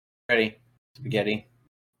Ready. Spaghetti.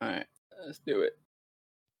 All right, let's do it.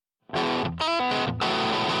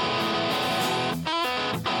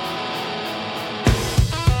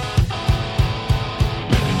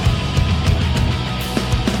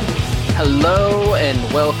 Hello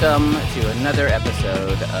and welcome to another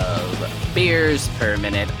episode of Beers Per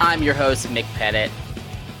Minute. I'm your host, Mick Pettit.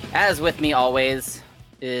 As with me always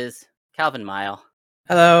is Calvin Mile.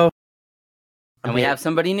 Hello. And we have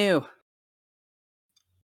somebody new.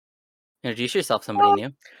 Introduce yourself, somebody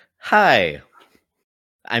new. Hi,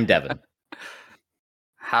 I'm Devin.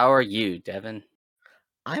 How are you, Devin?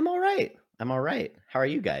 I'm all right. How are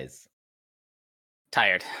you guys?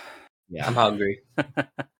 Tired. Yeah. I'm hungry.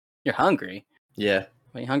 You're hungry? Yeah.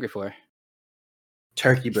 What are you hungry for?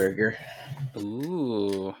 Turkey burger.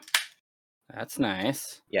 Ooh, that's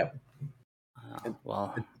nice. Yep.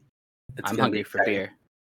 Well, It's I'm gonna hungry be for exciting.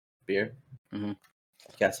 beer. Beer? Mhm.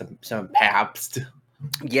 Got some Pabst.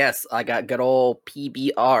 Yes, I got good old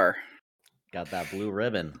PBR. Got that blue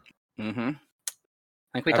ribbon. Mm-hmm. I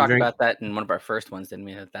think we I'm talked drink- about that in one of our first ones, didn't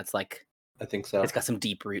we? That's like, I think so. it's got some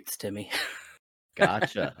deep roots to me.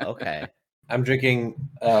 Gotcha. Okay. I'm drinking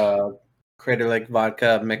Crater Lake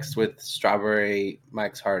vodka mixed with strawberry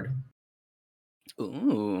Mike's Hard.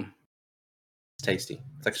 Ooh. It's tasty. It's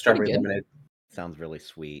like Pretty strawberry good. lemonade. Sounds really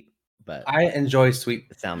sweet, but I enjoy sweet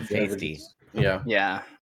it sounds beverages. tasty Yeah. Yeah.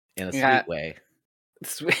 in a Yeah. sweet way.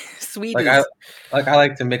 Sweet Like is... I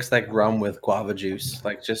like to mix like rum with guava juice.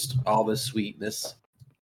 Like just all the sweetness.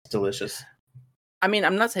 It's delicious. I mean,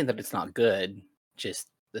 I'm not saying that it's not good. Just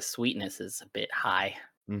the sweetness is a bit high.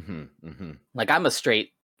 Mm-hmm. Mm-hmm. Like, I'm a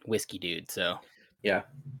straight whiskey dude, so... Yeah.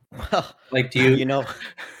 Well, Like do you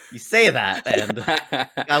you say that, and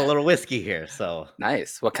got a little whiskey here. So,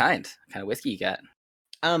 Nice. What kind? What kind of whiskey you got?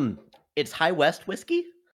 it's High West whiskey.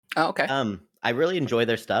 Oh, okay. I really enjoy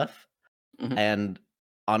their stuff, Mhm. and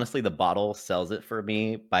honestly, the bottle sells it for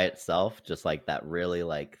me by itself, just like that really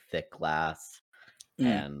like thick glass. Mm.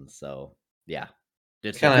 And so, yeah,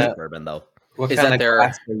 it's Kinda- just bourbon though. what Is kind that of their-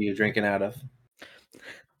 glass are you drinking out of?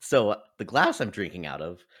 So the glass I'm drinking out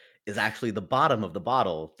of is actually the bottom of the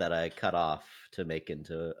bottle that I cut off to make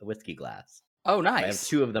into a whiskey glass. Oh, nice. I have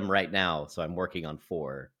 2 of them right now, so I'm working on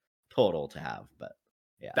 4 total to have. But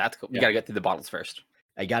yeah, That's cool. You Yeah. gotta get through the bottles first.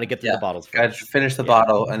 I got to get through Yeah, the bottles Gotta first. finish the Yeah.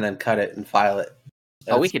 bottle and then cut it and file it.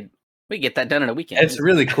 Oh, we It's- could get that done in a weekend. It's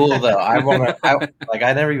really cool though. I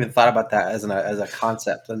never even thought about that as a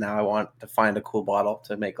concept, and now I want to find a cool bottle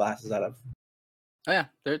to make glasses out of. Oh yeah,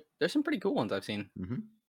 there's some pretty cool ones I've seen. Mhm.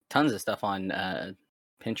 Tons of stuff on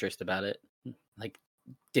Pinterest about it, like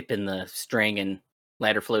dipping the string in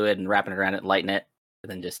lighter fluid and wrapping it around it, and lighting it,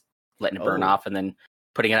 and then just letting it burn Oh. off, and then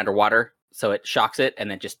putting it underwater so it shocks it,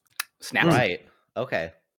 and then just snaps. Right.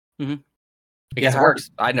 Okay. Because it how-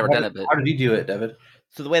 works. I'd never how done did- it, but How did you do it, David?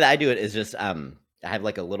 So the way that I do it is just I have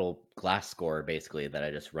like a little glass score basically that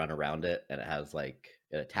I just run around it, and it has like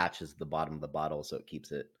it attaches the bottom of the bottle so it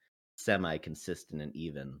keeps it semi consistent and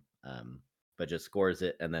even. But just scores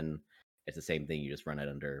it, and then it's the same thing. You just run it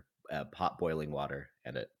under hot boiling water,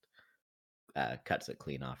 and it cuts it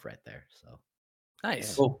clean off right there. So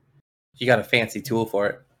nice. Cool. You got a fancy tool for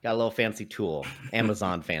it. got a little fancy tool,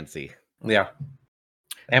 Amazon fancy. Yeah.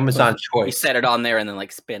 Amazon You choice. set it on there and then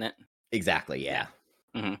like spin it. Exactly. Yeah.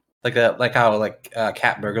 Like how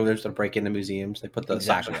cat burglars that break into museums. They put the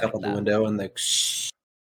Exactly suction cup like out the that. window and they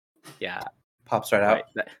Yeah, pops right out.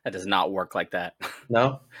 right. That does not work like that.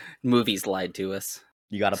 No? Movies lied to us.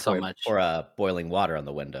 You got to So much. pour boiling water on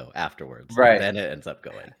the window afterwards. Right. Then it ends up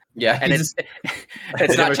going. Yeah. And it's They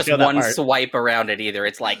not never just show that one part. swipe around it either.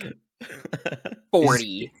 It's like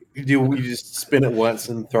 40. you just spin it once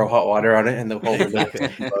and throw hot water on it and the whole window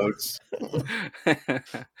explodes.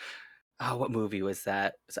 Oh, what movie was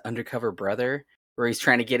that? It's Undercover Brother, where he's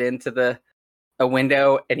trying to get into a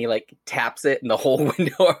window and he like taps it and the whole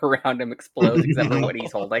window around him explodes except for what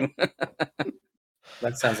he's holding.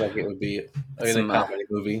 That sounds like it would be a Some, comedy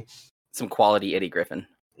movie. Some quality Eddie Griffin.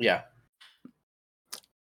 Yeah.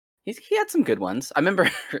 He had some good ones. I remember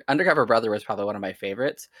Undercover Brother was probably one of my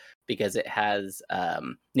favorites because it has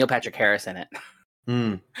Neil Patrick Harris in it.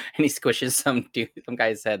 Mm. And he squishes some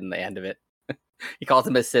guy's head in the end of it. He calls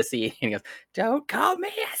him a sissy and he goes, "Don't call me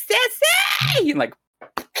a sissy!" And like,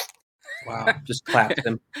 Wow. Just claps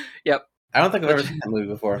him. Yep. I don't think I've ever seen that movie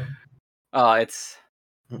before. Oh, it's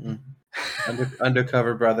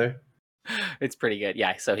Undercover Brother. it's pretty good.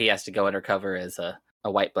 Yeah, so he has to go undercover as a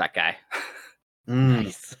white black guy. Mm.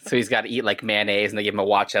 Nice. So he's got to eat like mayonnaise, and they give him a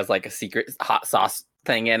watch that has like a secret hot sauce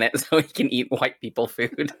thing in it, so he can eat white people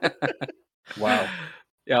food. Wow.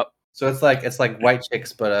 Yep. So it's like White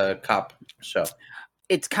Chicks, but a cop show.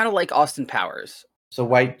 It's kind of like Austin Powers, So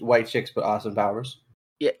white chicks, but Austin Powers.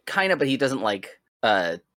 Yeah, kind of, but he doesn't like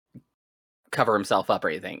cover himself up or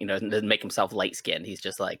anything. Doesn't make himself light skinned. He's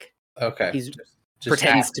just like he's Just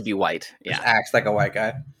pretends acts, to be white. Yeah, just acts like a white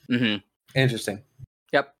guy. Mm-hmm. Interesting.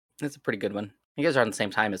 Yep, that's a pretty good one. You guys are on the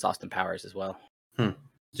same time as Austin Powers as well.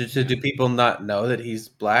 Do people not know that he's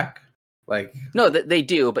black? Like, no, they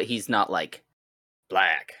do, but he's not like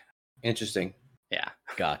black. Interesting. Yeah,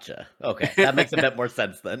 Gotcha. Okay, that makes a bit more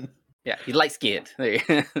sense then. Yeah, he's light skinned.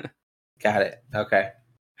 Got it. Okay.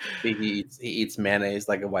 He eats mayonnaise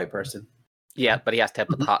like a white person. Yeah, but he has to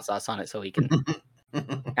put the hot sauce on it so he can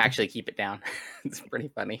actually keep it down. It's pretty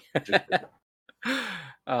funny.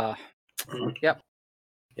 Yep.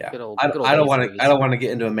 Yeah. Good old I don't want days. to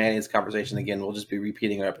get into a mayonnaise conversation again. We'll just be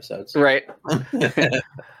repeating our episodes. Right. There's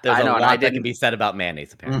a lot that can be said about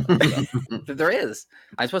mayonnaise, apparently. There is.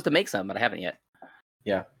 I'm supposed to make some, but I haven't yet.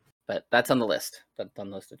 Yeah. But that's on the list. That's on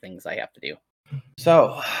the list of things I have to do.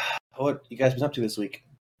 So, what you guys been up to this week?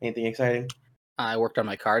 Anything exciting? I worked on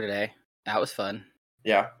my car today. That was fun.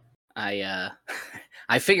 Yeah. I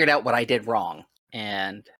figured out what I did wrong,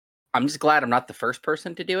 and I'm just glad I'm not the first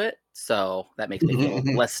person to do it. So that makes me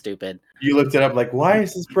feel less stupid. You looked it up like, why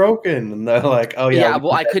is this broken? And they're like, oh yeah. Yeah,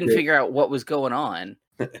 well, I couldn't figure out what was going on.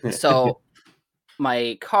 So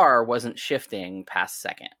my car wasn't shifting past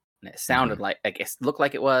second. And it sounded like it looked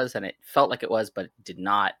like it was, and it felt like it was, but it did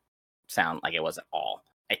not sound like it was at all.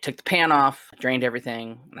 I took the pan off, drained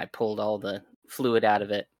everything, and I pulled all the fluid out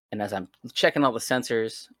of it. And as I'm checking all the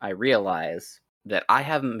sensors, I realize that I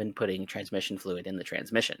haven't been putting transmission fluid in the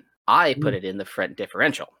transmission. I put it in the front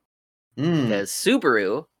differential. Because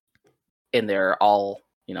Subaru, in their all,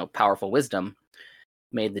 powerful wisdom,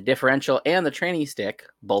 made the differential and the tranny stick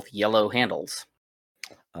both yellow handles.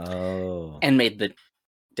 Oh. And made the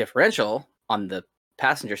differential on the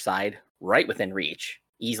passenger side right within reach,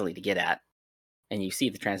 easily to get at. And you see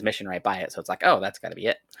the transmission right by it. So it's like, oh, that's got to be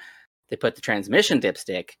it. They put the transmission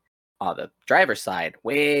dipstick on the driver's side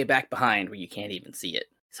way back behind where you can't even see it.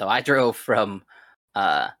 So I drove from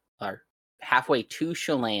halfway to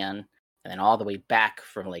Chelan and then all the way back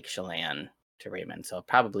from Lake Chelan to Raymond. So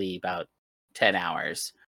probably about 10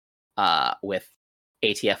 hours with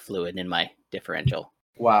ATF fluid in my differential.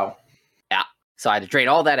 Wow. Yeah. So I had to drain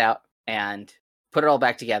all that out and put it all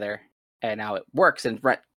back together. And now it works and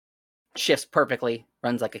shifts perfectly,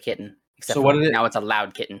 runs like a kitten. Except so now it's a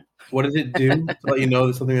loud kitten. What did it do to let you know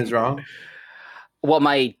that something is wrong? Well,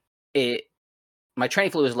 my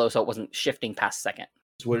training fluid was low, so it wasn't shifting past second.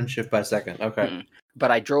 It wouldn't shift by second. Okay. Mm-hmm.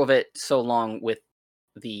 But I drove it so long with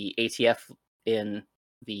the ATF in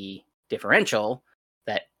the differential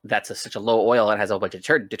that's such a low oil and has a whole bunch of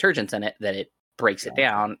detergents in it that it breaks it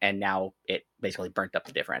down, and now it basically burnt up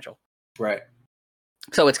the differential. Right.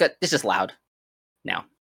 So it's just loud now.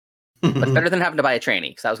 But better than having to buy a tranny,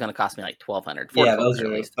 because that was going to cost me like $1,200. Yeah, those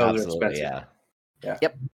are expensive. Yeah.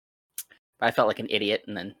 Yep. But I felt like an idiot,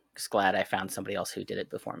 and then just glad I found somebody else who did it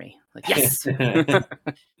before me. Like, yes.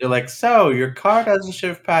 You're like, so your car doesn't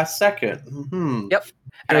shift past second. Mm-hmm. Yep.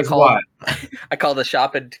 And I called the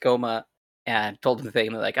shop in Tacoma and told them the thing,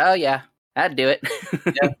 and they're like, oh yeah, I had to do it.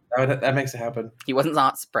 Yeah, that makes it happen. He wasn't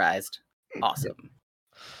not surprised. Awesome.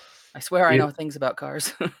 I swear I know things about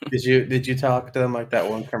cars. Did you talk to them like that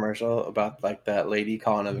one commercial about like that lady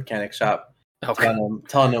calling a mechanic shop, telling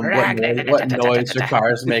them what noise their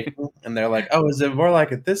cars make, and they're like, "Oh, is it more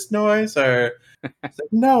like this noise, or it's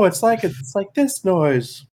like, no, it's like this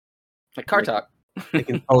noise." Like car talk. They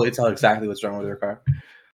can totally tell exactly what's wrong with their car.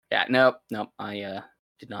 Yeah, nope. I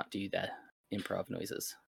did not do the improv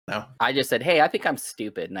noises. No, I just said, "Hey, I think I'm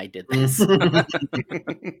stupid," and I did this.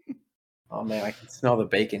 Oh man, I can smell the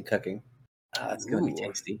bacon cooking. That's gonna be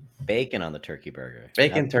tasty. Bacon on the turkey burger.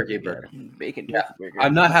 Bacon turkey burger. Bacon turkey burger.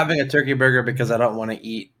 I'm not having a turkey burger because I don't want to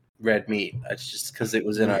eat red meat. It's just because it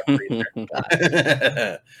was in our freezer.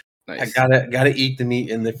 Nice. I gotta eat the meat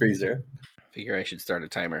in the freezer. Figure I should start a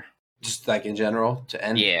timer. Just like in general to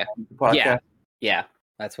end the podcast. Yeah.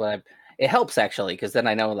 That's what it helps actually, because then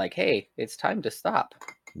I know like, hey, it's time to stop.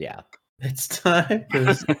 Yeah. It's time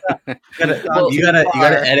to stop. You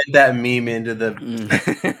gotta edit that meme into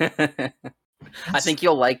the I think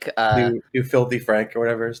you'll like do Filthy Frank or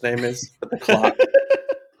whatever his name is with the clock.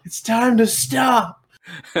 It's time to stop.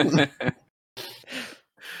 I'm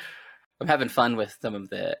having fun with some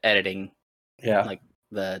of the editing. Yeah. Like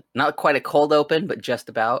the not quite a cold open, but just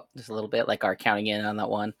a little bit, like our counting in on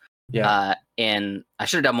that one. Yeah. And I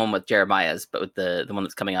should have done one with Jeremiah's, but with the one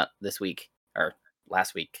that's coming out this week or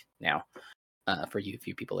last week now. For you,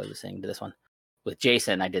 few people are listening to this one. With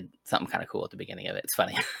Jason, I did something kind of cool at the beginning of it. It's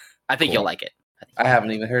funny. I think you'll like it. I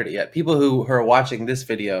haven't even heard it yet. People who are watching this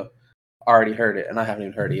video already heard it, and I haven't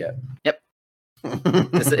even heard it yet. Yep.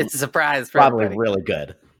 It's a surprise for Probably everybody. really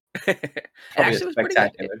good. It actually was pretty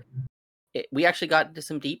good. We actually got into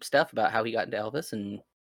some deep stuff about how he got into Elvis, and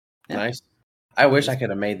nice. I wish I could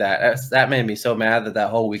have made that. That made me so mad that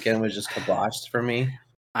whole weekend was just kiboshed for me.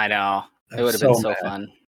 I know. It would have been so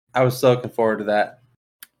fun. I was so looking forward to that.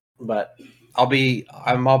 But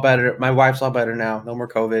I'm all better. My wife's all better now. No more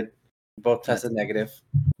COVID. Both tested negative.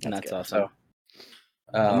 That's awesome. So,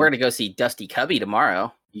 and we're going to go see Dusty Cubby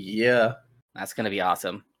tomorrow. Yeah. That's going to be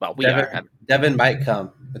awesome. Well, Devin might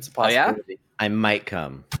come. It's a possibility. Oh, yeah? I might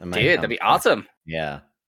come. Dude, that'd be awesome. Yeah.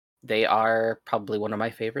 They are probably one of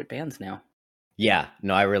my favorite bands now. Yeah.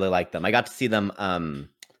 No, I really like them. I got to see them down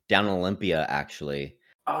in Olympia, actually.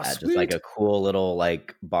 Oh, just like a cool little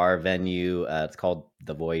like bar venue. It's called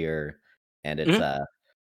The Voyeur. And it's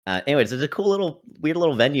anyways, it's a cool little weird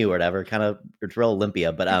little venue or whatever. Kind of it's real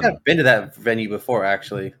Olympia, but I've been to that venue before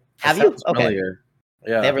actually. Have you? Okay. Familiar.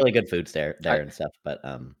 Yeah. They have really good food there and stuff, but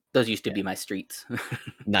those used to be my streets.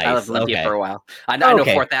 Nice. I lived in Olympia for a while. I know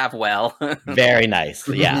 4th Ave well. Very nice.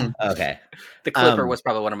 Yeah. Okay. The Clipper was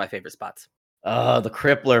probably one of my favorite spots. Oh, the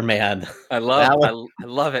Crippler, man. I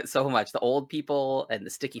love it so much. The old people and the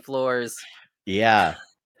sticky floors. Yeah.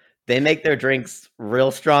 They make their drinks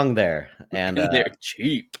real strong there. And they're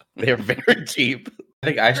cheap. They're very cheap. I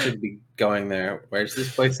think I should be going there. Where's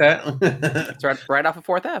this place at? It's right off of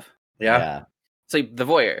 4th Ave. Yeah. So The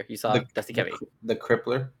Voyeur, you saw Dusty Cubby. The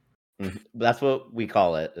Crippler. That's what we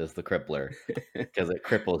call it, is the Crippler. Because it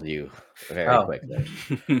cripples you very quickly.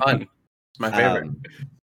 Fun. It's my favorite.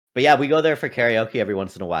 But yeah, we go there for karaoke every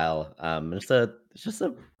once in a while. It's a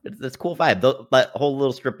cool vibe. That whole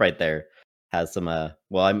little strip right there has some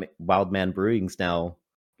I'm Wild Man Brewing's now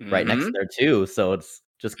right next to there too, so it's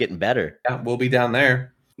just getting better. Yeah, we'll be down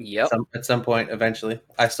there. Yep. At some point eventually.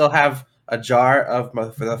 I still have a jar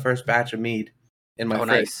for the first batch of mead in my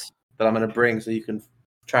fridge that I'm gonna bring so you can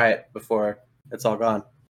try it before it's all gone.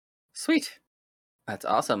 Sweet. That's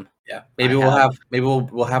awesome. Yeah. Maybe we'll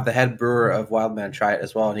have the head brewer of Wild Man try it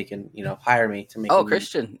as well, and he can, hire me to make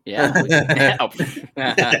Christian. Yeah.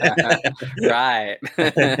 Right.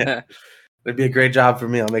 It'd be a great job for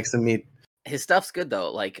me. I'll make some mead. His stuff's good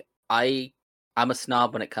though. Like I'm a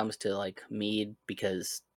snob when it comes to like mead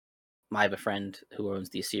because I have a friend who owns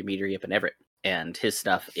the Asir Meadery up in Everett, and his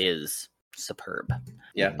stuff is superb.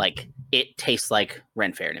 Yeah. Like it tastes like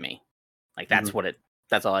Ren Fair to me. Like that's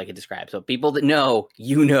that's all I can describe. So people that know,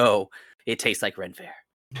 it tastes like Ren Fair.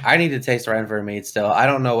 I need to taste Ren Fair mead still. I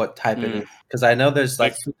don't know what type it is because I know there's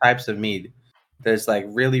like two types of mead. There's like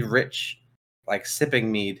really rich, like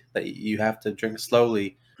sipping mead that you have to drink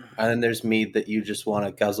slowly, and then there's mead that you just want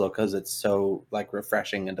to guzzle because it's so like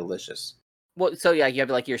refreshing and delicious. Well, so yeah, you have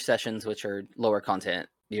like your sessions, which are lower content.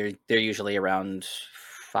 They're usually around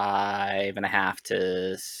 5.5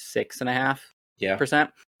 to 6.5%.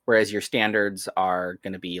 Whereas your standards are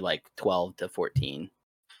going to be like 12 to 14.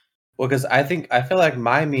 Well, because I feel like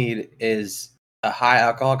my mead is a high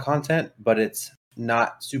alcohol content, but it's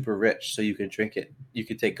not super rich, so you can drink it. You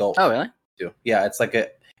could take gulps. Oh, really? Too. Yeah, it's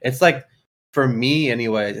like for me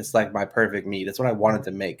anyway, it's like my perfect mead. It's what I wanted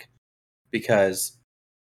to make because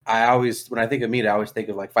when I think of mead, I always think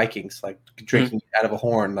of like Vikings, like drinking out of a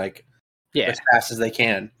horn, like as fast as they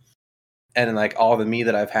can. And like all the mead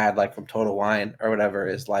that I've had, like from Total Wine or whatever,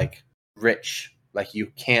 is like rich. Like you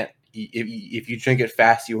can't, if you drink it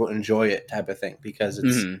fast, you won't enjoy it, type of thing, because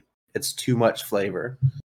it's too much flavor.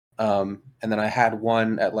 And then I had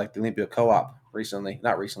one at like the Olympia Co-op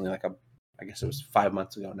not recently, like I guess it was 5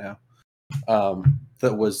 months ago now.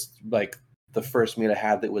 That was like the first mead I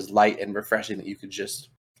had that was light and refreshing that you could just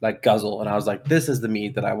like guzzle. And I was like, this is the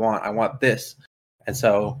mead that I want. I want this. And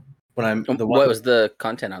so when what was the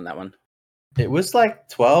content on that one? It was like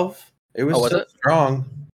 12. It was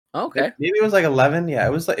strong. Oh, okay. Maybe it was like 11. Yeah,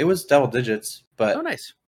 it was double digits, but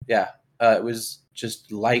nice. Yeah, it was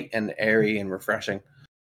just light and airy and refreshing.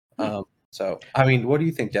 So I mean, what do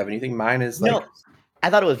you think, Devin? You think mine is like? No, I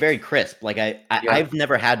thought it was very crisp. Like I've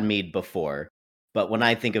never had mead before, but when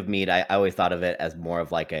I think of mead, I always thought of it as more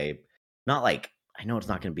of like not like, I know it's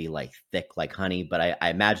not going to be like thick like honey, but I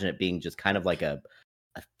imagine it being just kind of like a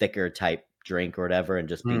thicker type drink or whatever, and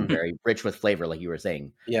just being very rich with flavor, like you were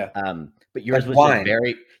saying. Yeah. But yours was just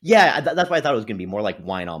very that's why I thought it was going to be more like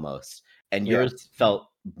wine almost, and yours felt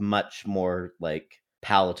much more like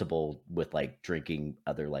palatable with like drinking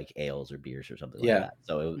other like ales or beers or something like that.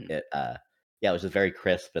 So it was just very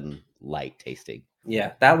crisp and light tasting.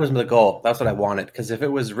 Yeah, that was the goal. That's what I wanted, because if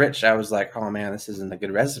it was rich, I was like, oh man, this isn't a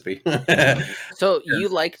good recipe. So you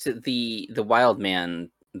liked the Wild Man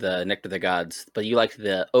the Nectar of the Gods, but you liked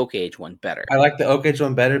the Oak Age one better. I like the Oak Age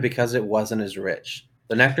one better because it wasn't as rich.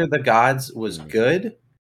 The Nectar of the Gods was good,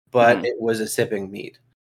 but it was a sipping mead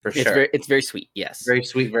for sure. It's very sweet. Yes, very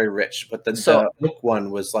sweet, very rich. But the Oak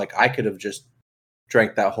one was like I could have just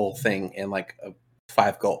drank that whole thing in like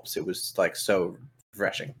 5 gulps. It was like so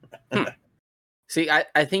refreshing. See,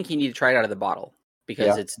 I think you need to try it out of the bottle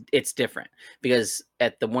because it's different. Because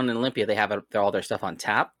at the one in Olympia, they have all their stuff on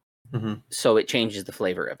tap, so it changes the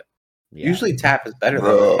flavor of it. Yeah. Usually tap is better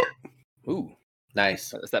though. Ooh,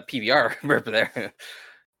 nice. That's that PBR burp there.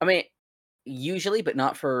 I mean, usually, but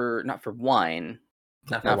not for wine.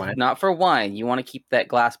 Not for wine. You want to keep that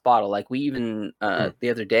glass bottle. Like we even the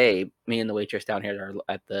other day, me and the waitress down here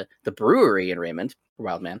at the brewery in Raymond,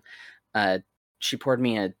 Wildman, she poured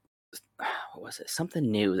me what was it?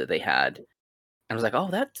 Something new that they had. And I was like, oh,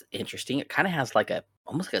 that's interesting. It kind of has like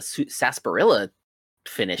almost like a sarsaparilla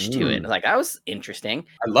finish to it. Like that was interesting.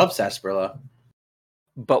 I love sarsaparilla.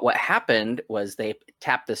 But what happened was they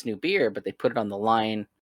tapped this new beer, but they put it on the line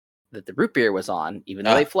that the root beer was on, even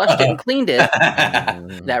though they flushed it and cleaned it.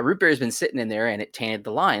 That root beer has been sitting in there and it tainted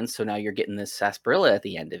the lines. So now you're getting this sarsaparilla at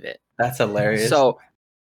the end of it. That's hilarious. So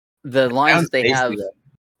the lines that they have,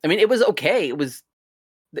 I mean, it was okay.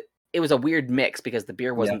 It was a weird mix because the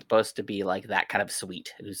beer wasn't supposed to be like that kind of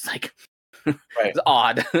sweet. It was like, it was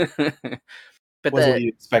odd. But was what you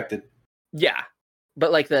expected. Yeah.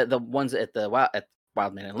 But like the ones at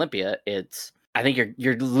Wildman and Olympia, I think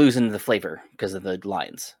you're losing the flavor because of the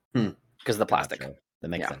lines. Because of the plastic. Gotcha. That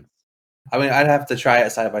makes sense. I mean, I'd have to try it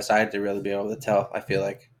side by side to really be able to tell, I feel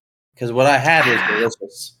like. Because what I had was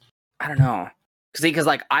delicious. I don't know. Because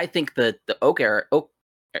like, I think the oak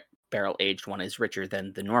barrel aged one is richer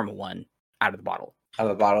than the normal one out of the bottle. Out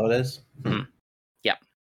of the bottle it is? Yeah.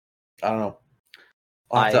 I don't know.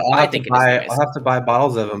 I'll have to buy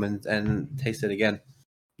bottles of them and taste it again.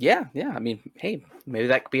 Yeah. I mean, hey, maybe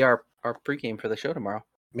that could be our pregame for the show tomorrow.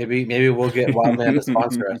 Maybe we'll get Wildman to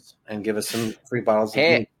sponsor us and give us some free bottles.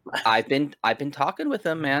 Hey, I've been talking with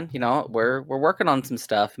them, man. You know, we're working on some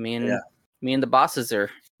stuff. Me and the bosses are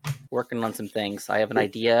working on some things. I have an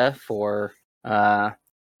idea for a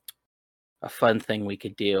fun thing we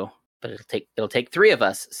could do, but it'll take 3 of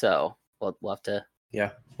us. So we'll have to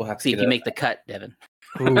we'll have to see if you make the cut, Devin.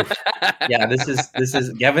 Yeah, this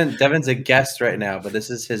is Devin's a guest right now, but this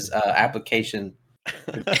is his application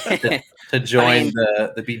to join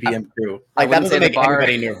the BBM crew. Like that doesn't make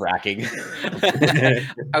anybody nerve-wracking. I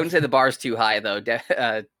wouldn't say the bar's too high though.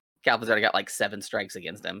 Calvin's already got like 7 strikes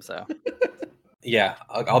against him. So yeah,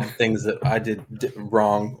 all the things that I did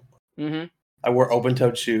wrong. I wore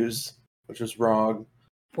open-toed shoes, which was wrong.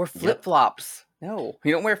 Wore flip-flops. No,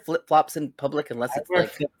 you don't wear flip-flops in public unless it's wear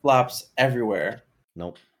like flip-flops everywhere.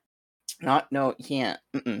 Nope. No, you can't.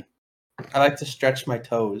 I like to stretch my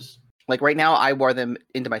toes. Like right now, I wore them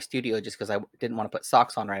into my studio just because I didn't want to put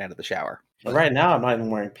socks on right out of the shower. Right now, I'm not even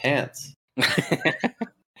wearing pants.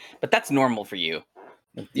 But that's normal for you.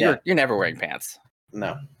 You're never wearing pants.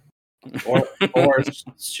 No. Or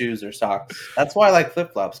shoes or socks. That's why I like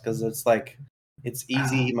flip-flops, because it's like, it's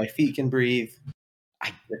easy. My feet can breathe.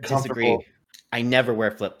 I disagree. I never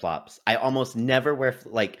wear flip-flops. I almost never wear,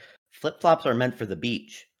 flip-flops are meant for the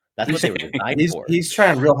beach. That's what they were designed for. He's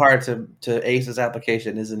trying real hard to ace his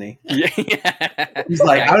application, isn't he? Yeah. He's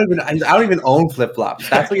like, I don't even own flip-flops.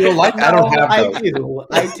 That's what you don't like? No, I don't have those.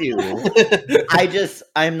 I do.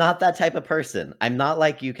 I'm not that type of person. I'm not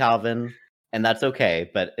like you, Calvin, and that's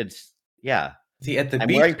okay. But it's See, at the I'm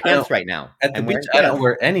beach, wearing pants right now. At the beach, I don't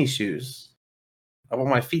wear any shoes. I want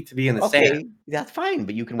my feet to be in the sand. That's fine,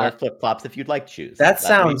 but you can wear flip-flops if you'd like shoes. That's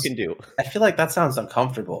what you can do. I feel like that sounds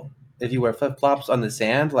uncomfortable. If you wear flip-flops on the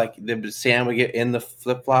sand, like the sand would get in the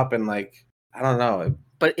flip-flop and like, I don't know.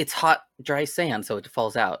 But it's hot, dry sand, so it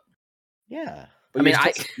falls out. Yeah. But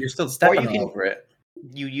you're still stepping over it.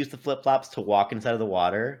 You use the flip-flops to walk inside of the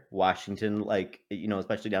water. Washington,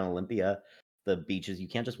 especially down Olympia, the beaches, you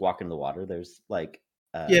can't just walk in the water. There's I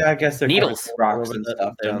guess there's needles, rocks and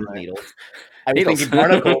stuff down there. Needles. I was thinking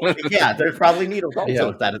barnacles. Yeah, there's probably needles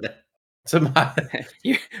also inside of there. From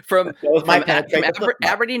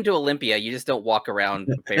Aberdeen to Olympia, you just don't walk around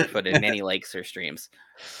barefoot in any lakes or streams.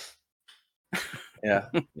 Yeah.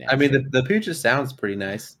 I mean, the Puget sounds pretty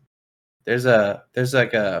nice. There's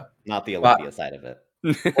like a not the Olympia side of it.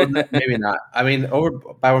 Well, maybe not. I mean, over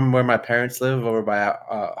by where my parents live, over by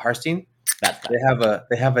Harstein,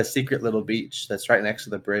 they have a secret little beach that's right next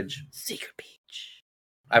to the bridge. Secret beach.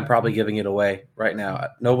 I'm probably giving it away right now.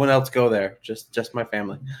 No one else go there. Just my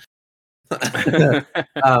family.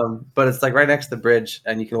 But it's like right next to the bridge,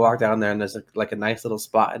 and you can walk down there, and there's like a nice little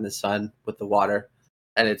spot in the sun with the water,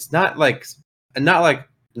 and it's not like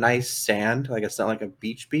nice sand. Like it's not like a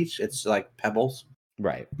beach. It's like pebbles.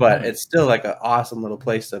 Right. But it's still like an awesome little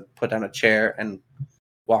place to put down a chair and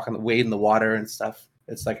wade in the water and stuff.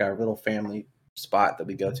 It's like our little family spot that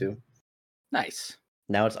we go to. Nice.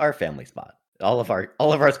 Now it's our family spot. All of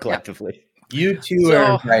ours collectively. You two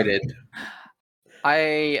are invited.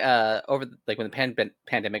 I when the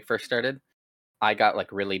pandemic first started, I got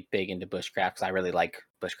like really big into bushcraft because I really like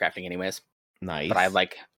bushcrafting anyways. Nice. But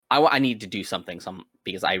I need to do something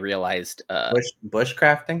because I realized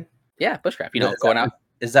bushcrafting. Yeah, bushcraft. Going out.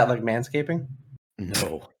 Is that like manscaping?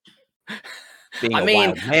 No.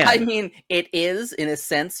 I mean, it is in a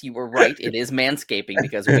sense. You were right. It is manscaping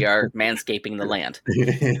because we are manscaping the land.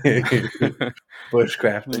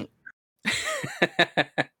 Bushcrafting.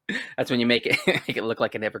 That's when you make it look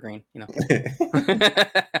like an evergreen.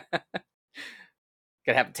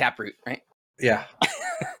 Gotta have a taproot, right? Yeah.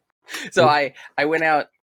 So I went out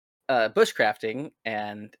bushcrafting,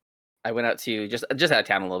 and I went out to just out of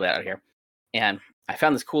town a little bit out of here, and I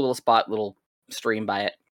found this cool little spot, little stream by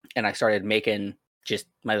it, and I started making just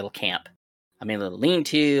my little camp. I made a little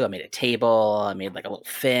lean-to, I made a table, I made like a little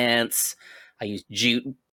fence. I used jute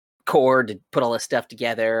cord to put all this stuff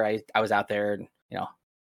together. I was out there,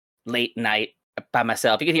 late night by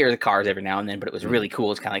myself. You could hear the cars every now and then, but it was really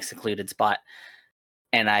cool. It's kind of like a secluded spot.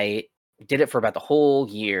 And I did it for about the whole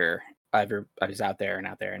year. I was out there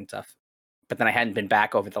and stuff. But then I hadn't been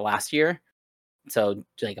back over the last year. So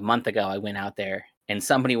like a month ago, I went out there, and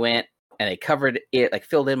somebody went and they covered it, like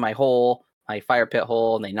filled in my fire pit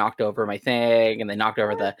hole, and they knocked over my thing, and they knocked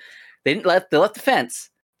over they left the fence,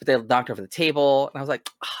 but they knocked over the table. And I was like,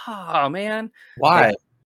 oh man. Why?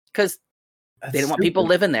 Because they didn't want people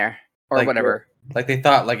living there or like, whatever. Like they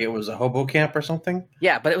thought like it was a hobo camp or something.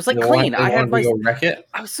 Yeah, but it was like clean. I had go wreck it.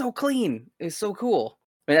 I was so clean. It was so cool.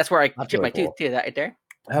 I mean, that's where I chipped my tooth too. That right there.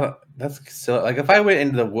 That's so. Like if I went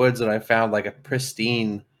into the woods and I found like a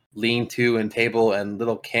pristine lean-to and table and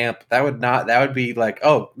little camp, that would be like,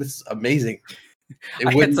 oh, this is amazing.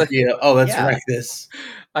 It wouldn't be let's wreck this.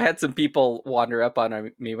 I had some people wander up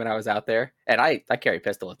on me when I was out there, and I carry a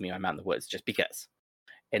pistol with me when I'm out in the woods just because.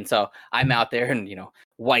 And so I'm out there and,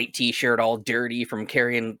 white t-shirt, all dirty from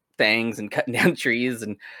carrying things and cutting down trees.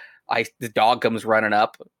 And the dog comes running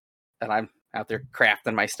up, and I'm out there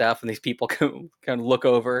crafting my stuff. And these people kind of look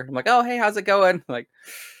over. I'm like, oh, hey, how's it going? I'm like,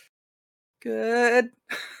 good.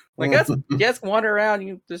 Like, yes, wander around.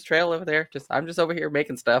 You just trail over there. I'm just over here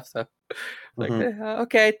making stuff. So like,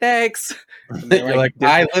 okay, thanks. You're like,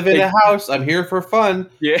 I live in a house. I'm here for fun.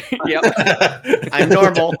 Yeah. I'm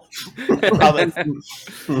normal. I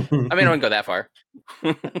mean, I wouldn't go that far.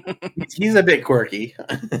 He's a bit quirky.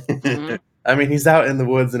 I mean, he's out in the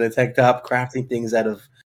woods in a tank top crafting things out of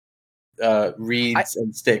reeds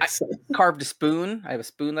and sticks. I carved a spoon. I have a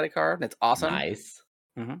spoon that I carved. It's awesome. Nice.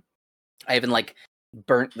 Mm-hmm. I even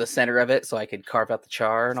burnt the center of it so I could carve out the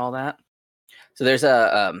char and all that. So there's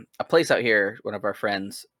a place out here. One of our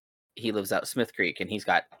friends, he lives out Smith Creek, and he's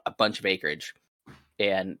got a bunch of acreage.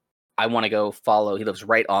 And I want to go follow. He lives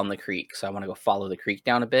right on the creek, so I want to go follow the creek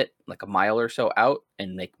down a bit, like a mile or so out,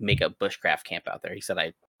 and make a bushcraft camp out there. He said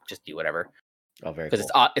I just do whatever. Oh, very. Because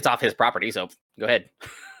it's off his property, so go ahead.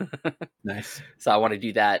 Nice. So I want to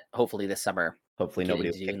do that hopefully this summer. Hopefully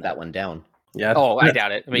nobody will take that one down. Yeah. Oh, I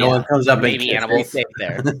doubt it. I mean, no one comes up maybe animals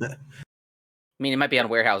there. I mean, it might be on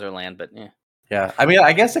Weyerhaeuser land, but yeah. Yeah. I mean,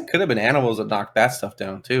 I guess it could have been animals that knocked that stuff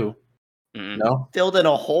down too. Mm-mm. No, filled in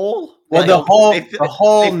a hole. Well, the hole they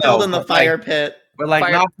filled in the fire pit, but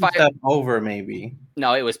knocking stuff over maybe.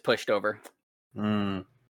 No, it was pushed over. Mm.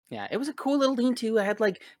 Yeah, it was a cool little lean-to. I had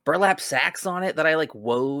burlap sacks on it that I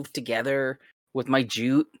wove together with my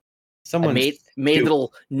jute. Someone made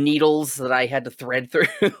little needles that I had to thread through.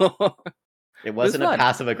 It wasn't a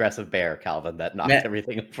passive-aggressive bear, Calvin, that knocked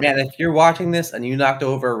everything over. Man, if you're watching this and you knocked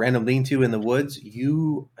over a random lean-to in the woods,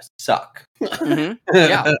 you suck. Mm-hmm.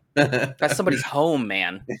 Yeah. That's somebody's home,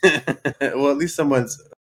 man. Well, at least someone's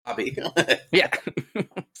hobby. Yeah.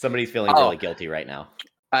 Somebody's feeling really guilty right now.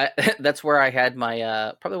 That's where I had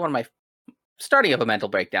my, probably one of my starting of a mental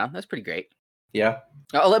breakdown. That's pretty great. Yeah.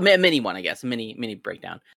 A mini one, I guess. A mini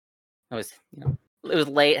breakdown. I was, it was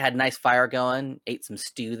late, had a nice fire going, ate some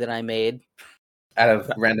stew that I made. Out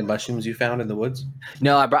of random mushrooms you found in the woods?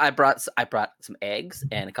 No, I brought some eggs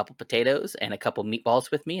and a couple potatoes and a couple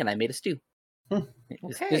meatballs with me, and I made a stew. It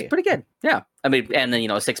was pretty good. Yeah. I mean, and then,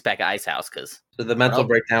 a 6-pack of Ice House. So the mental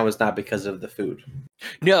breakdown was not because of the food?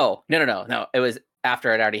 No. It was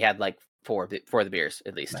after I'd already had four of the beers,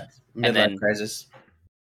 at least. Nice. Midlife crisis?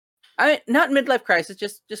 Not midlife crisis,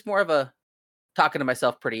 just more of a talking to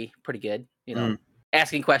myself pretty good,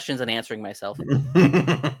 asking questions and answering myself.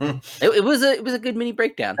 It was a good mini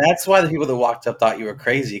breakdown. That's why the people that walked up thought you were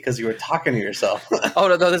crazy, because you were talking to yourself. Oh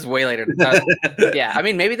no, this is way later. Yeah, I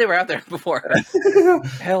mean maybe they were out there before.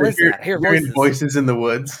 Hell is that? Hear voices in the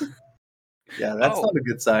woods. Yeah, that's not a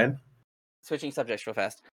good sign. Switching subjects real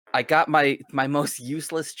fast. I got my most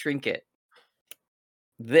useless trinket.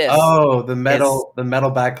 This. Oh, the metal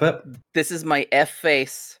back clip. This is my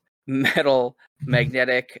F-face metal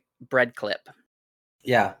magnetic bread clip.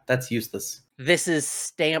 Yeah, that's useless. This is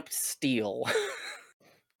stamped steel.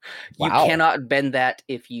 You Wow. cannot bend that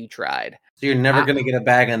if you tried. So you're never going to get a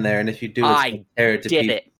bag in there, and if you do, it's going to tear it to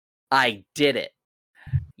pieces. I did it.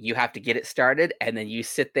 You have to get it started, and then you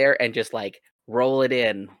sit there and just like roll it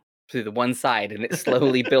in through the one side, and it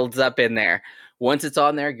slowly builds up in there. Once it's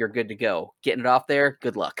on there, you're good to go. Getting it off there,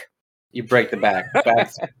 good luck. You break the bag. The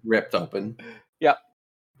bag's ripped open. Yep.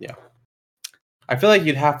 Yeah. I feel like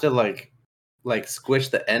you'd have to like squish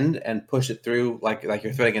the end and push it through like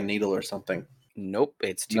you're threading a needle or something. Nope,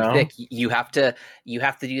 it's too thick. You have to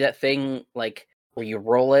do that thing like where you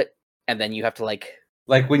roll it and then you have to like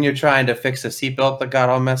when you're trying to fix a seatbelt that got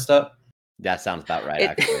all messed up. That sounds about right.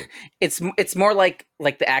 Actually, it's more like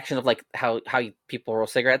the action of like how people roll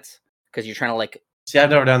cigarettes, because you're trying to like. See, I've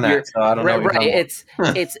never done that, so I don't know. Right, it's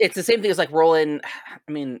the same thing as like rolling.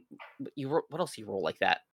 I mean, what else do you roll like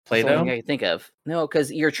that? Play-Doh? I think of no,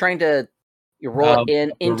 because you're trying to roll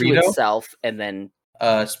it into burrito? itself and then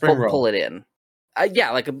spring roll. Pull it in. Yeah,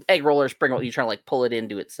 like an egg roller, spring roll. You're trying to like pull it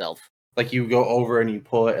into itself. Like you go over and you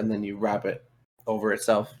pull it, and then you wrap it over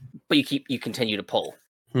itself. But you continue to pull.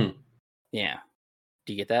 Yeah.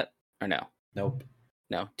 Do you get that or no? Nope.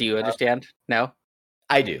 No. Do you understand? No.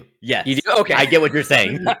 I do. Yes. You do? Okay. I get what you're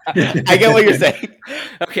saying. I get what you're saying.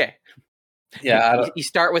 Okay. Yeah. You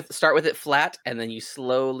start with it flat, and then you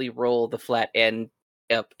slowly roll the flat end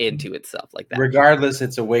up into itself like that. Regardless,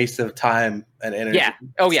 it's a waste of time and energy. Yeah.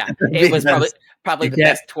 Oh yeah. It was probably the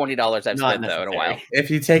best $20 I've spent though in a while. If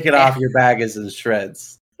you take it off, your bag is in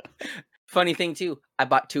shreds. Funny thing too, I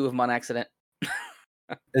bought 2 of them on accident.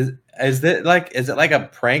 Is it like a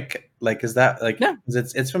prank? Like, is that like? No.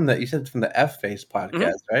 It's from you said from the F-Face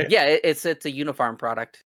podcast, right? Yeah, it's a Unifarm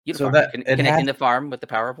product. Unifarm. So that connecting the farm with the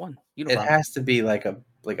power of one. Unifarm. It has to be like a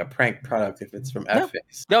prank product if it's from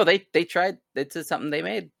F-Face. No, they tried. It's something they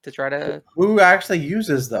made to try to. Who actually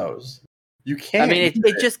uses those? You can't. I mean,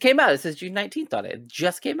 it just came out. It says June 19th on it. It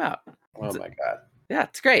just came out. Oh my god. Yeah,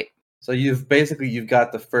 it's great. So you've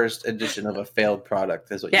got the first edition of a failed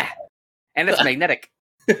product, is what? Yeah, and it's magnetic.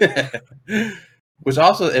 Which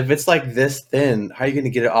also, if it's like this thin, how are you going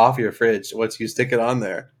to get it off your fridge once you stick it on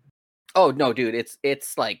there? Oh no, dude!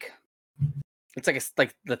 It's like as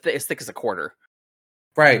thick as a quarter.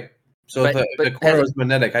 Right. So the quarter is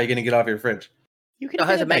magnetic. How are you going to get off your fridge? You can. It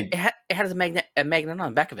has a magnet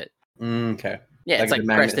on the back of it. Okay. Yeah, like it's like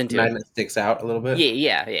pressed into it. Magnet sticks out a little bit.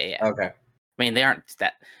 Yeah. Okay. I mean, they aren't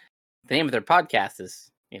that. The name of their podcast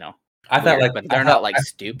is, I thought weird, but they're not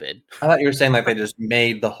stupid. I thought you were saying like they just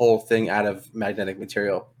made the whole thing out of magnetic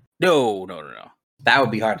material. No. That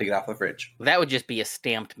would be hard to get off the fridge. That would just be a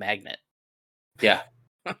stamped magnet. Yeah.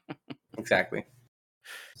 Exactly.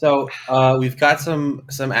 So we've got some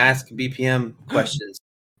Ask BPM questions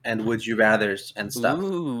and would you rathers and stuff.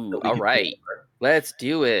 Ooh, all right. Let's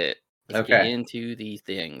do it. Let's get into these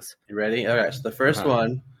things. You ready? All right. So the first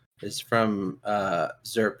one is from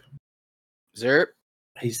Zerp. Zerp.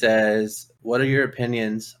 He says, what are your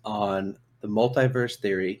opinions on the multiverse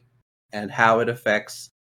theory and how it affects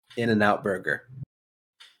In-N-Out Burger?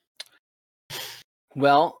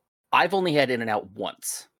 Well, I've only had In-N-Out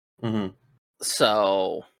once. Mm-hmm.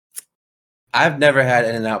 So I've never had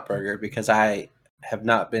In-N-Out Burger because I have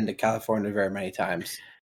not been to California very many times.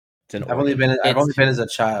 I've only been as a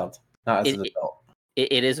child, not as an adult.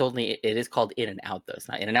 It is called In-N-Out though. It's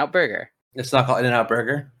not In-N-Out Burger. It's not called In-N-Out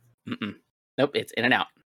Burger? Mm-mm. Nope, it's In-N-Out.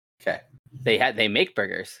 Okay. They make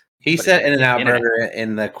burgers. He said In-N-Out Burger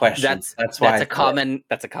in the question. That's a common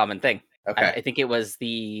thing. Okay. I think it was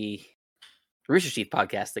the Rooster Teeth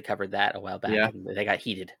podcast that covered that a while back. Yeah. And they got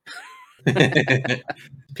heated.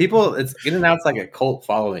 People, In-N-Out's like a cult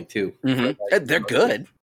following too. Mm-hmm. They're good.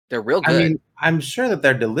 They're real good. I mean, I'm sure that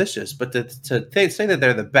they're delicious, but to say that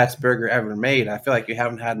they're the best burger ever made, I feel like you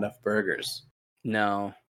haven't had enough burgers.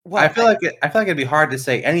 No. Well, I feel like it'd be hard to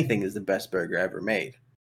say anything is the best burger ever made.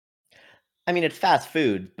 I mean, it's fast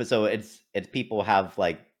food, but so it's people have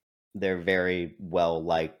like their very well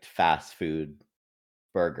liked fast food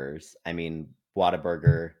burgers. I mean,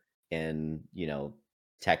 Whataburger in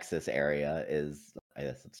Texas area is, I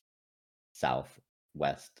guess it's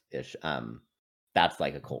southwest ish. That's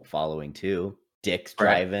like a cult following too. Dick's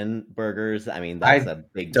Right. Drive-In burgers. I mean, that's a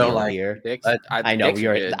big don't deal like here. Dick's, I know Dick's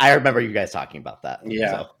are good. I remember you guys talking about that.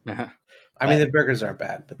 Yeah. So. I mean, the burgers aren't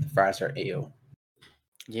bad, but the fries are ew.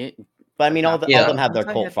 Yeah, But I mean, all of them have their I'll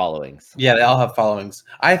tell cult you. followings. Yeah, they all have followings.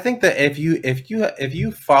 I think that if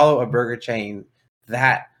you follow a burger chain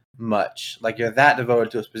that much, like you're that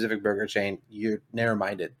devoted to a specific burger chain, you're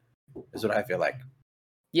narrow-minded, is what I feel like.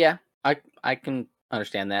 Yeah, I can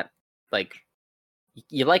understand that. Like,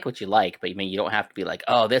 you like what you like, but I mean, you don't have to be like,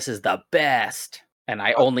 oh, this is the best, and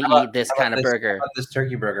I only eat this kind of burger. How about this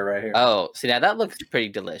turkey burger right here? Oh, see, now that looks pretty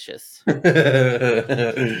delicious.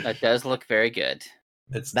 That does look very good.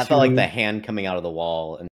 That felt like the hand coming out of the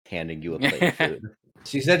wall and handing you a plate of food.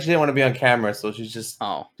 She said she didn't want to be on camera, so she just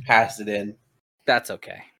passed it in. That's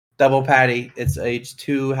okay. Double patty. It's each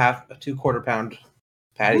 2 quarter pound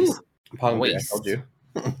patties. I'm hungry, I told you.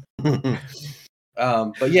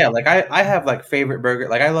 But yeah, like I have like favorite burger.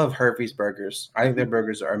 Like I love Hervey's burgers. I think their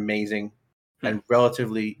burgers are amazing and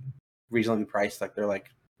relatively reasonably priced. Like they're like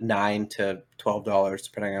 $9 to $12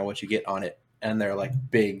 depending on what you get on it, and they're like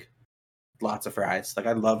big, lots of fries. Like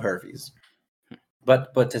I love Hervey's.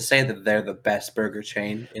 But to say that they're the best burger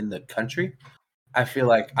chain in the country, I feel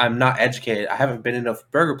like I'm not educated. I haven't been enough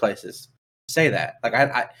burger places to say that. Like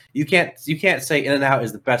you can't say In-N-Out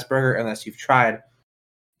is the best burger unless you've tried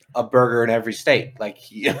a burger in every state. Like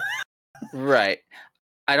Right.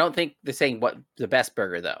 I don't think they're saying what the best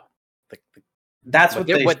burger though. That's what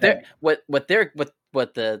the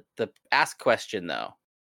ask question though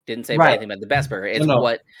didn't say Right. anything about the best burger. It's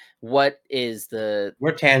what is the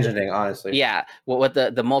we're tangenting, honestly. Yeah, what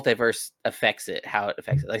the multiverse affects it, how it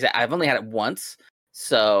affects it. Like I said, I've only had it once,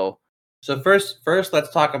 so first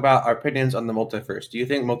let's talk about our opinions on the multiverse. Do you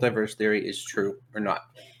think multiverse theory is true or not?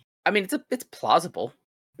 I mean, it's plausible.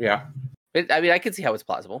 Yeah. I mean, I can see how it's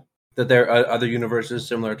plausible. That there are other universes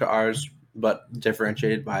similar to ours, but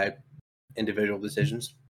differentiated by individual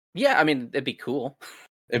decisions. Yeah, I mean, it'd be cool.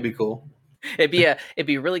 It'd be cool. It'd be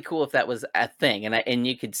really cool if that was a thing, and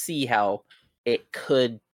you could see how it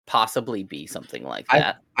could possibly be something like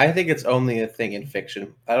that. I think it's only a thing in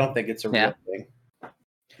fiction. I don't think it's a real thing.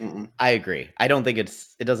 Mm-mm. I agree. I don't think it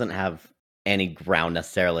doesn't have any ground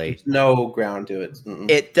necessarily. There's no ground to it. Mm-mm.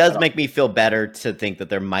 It does make me feel better to think that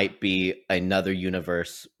there might be another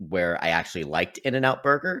universe where I actually liked In-N-Out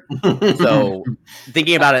Burger. So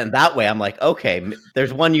thinking about it in that way, I'm like, okay,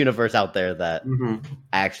 there's one universe out there that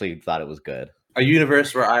I actually thought it was good. A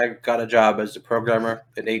universe where I got a job as a programmer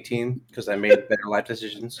at 18 because I made better life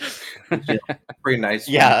decisions. Yeah, pretty nice.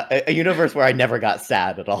 Yeah, a universe where I never got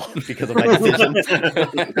sad at all because of my decisions.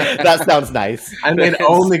 That sounds nice. I made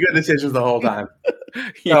only good decisions the whole time.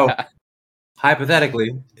 So,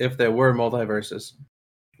 hypothetically, if there were multiverses,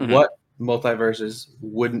 what multiverses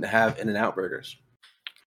wouldn't have In-N-Out burgers?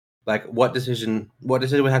 Like, what decision would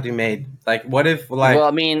have to be made? Like, what if, like... Well,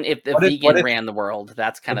 I mean, if the vegan ran the world,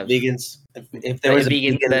 that's kind of... Vegans... If there was a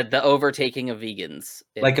vegan... The overtaking of vegans.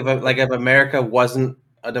 If America wasn't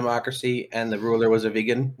a democracy and the ruler was a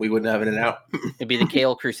vegan, we wouldn't have In-N-Out. It'd be the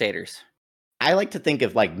Kale Crusaders. I like to think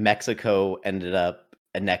if, like, Mexico ended up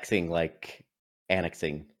annexing...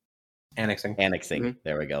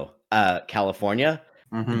 There we go. California,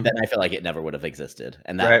 then I feel like it never would have existed.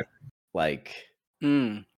 And that,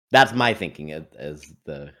 that's my thinking as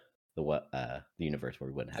the universe where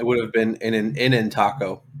we wouldn't have. It would have been in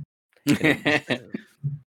taco.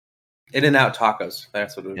 In-N-Out tacos.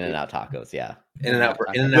 That's what it would be. In-N-Out tacos, yeah. In-N-Out.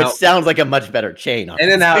 Which sounds like a much better chain. Honestly.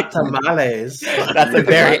 In-N-Out tamales. That's a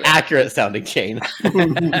very accurate sounding chain.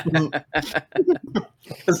 Because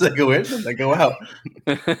they go in and they go out.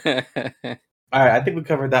 All right, I think we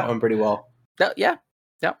covered that one pretty well. Yeah.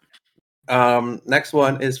 Next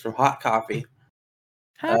one is from Hot Coffee.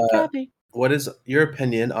 Coffee. What is your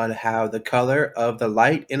opinion on how the color of the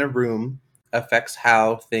light in a room affects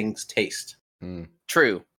how things taste?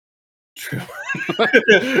 True. It's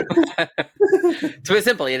very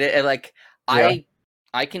simple. I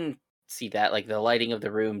can see that. Like the lighting of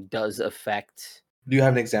the room does affect. Do you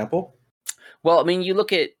have an example? Well, I mean, you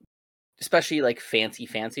look at especially like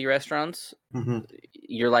fancy restaurants.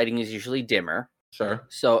 Your lighting is usually dimmer. Sure.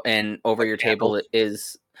 So, and over your table it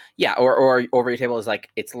is, or over your table is like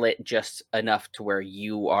it's lit just enough to where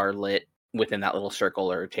you are lit within that little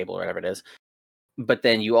circle or table or whatever it is. But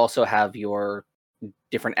then you also have your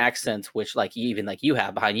different accents, which like you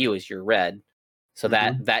have behind you is your red. So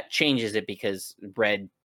that changes it because red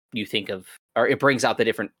you think of, or it brings out the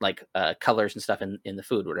different like colors and stuff in the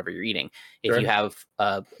food, whatever you're eating. If you have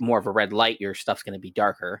more of a red light, your stuff's going to be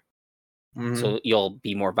darker. So you'll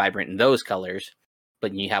be more vibrant in those colors.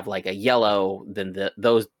 But you have like a yellow, then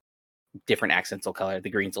those different accents will color. The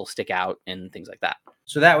greens will stick out and things like that.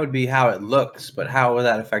 So that would be how it looks, but how would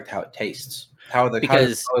that affect how it tastes? How does the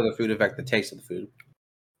color of the food affect the taste of the food?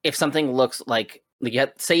 If something looks like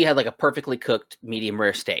say you had like a perfectly cooked medium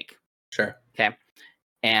rare steak. Sure. Okay.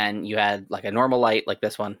 And you had like a normal light like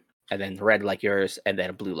this one, and then red like yours, and then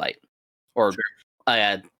a blue light. Or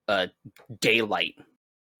a daylight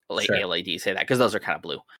LED, say that, because those are kind of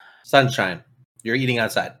blue. Sunshine. You're eating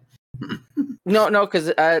outside. No,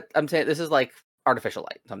 because I'm saying this is like artificial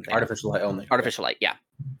light. Artificial light only. Artificial light, yeah.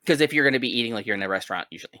 Because if you're going to be eating like you're in a restaurant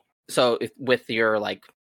usually. So with your like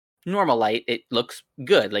normal light, it looks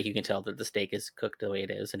good. Like you can tell that the steak is cooked the way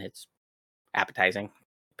it is, and it's appetizing,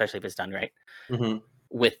 especially if it's done right. Mm-hmm.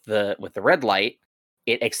 With the red light,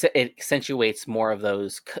 it accentuates more of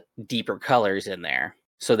those deeper colors in there.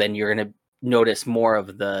 So then you're going to notice more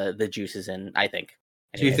of the juices in, I think.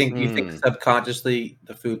 Do you think subconsciously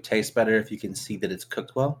the food tastes better if you can see that it's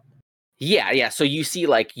cooked well? Yeah. So you see,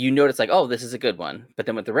 like, you notice, like, oh, this is a good one. But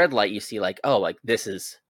then with the red light, you see, like, oh, like, this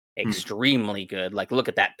is extremely good. Like, look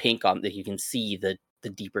at that pink on that. You can see the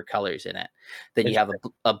deeper colors in it. Then you have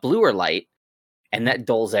a bluer light, and that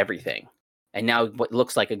dulls everything. And now what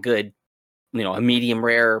looks like a good, a medium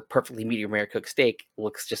rare, perfectly medium rare cooked steak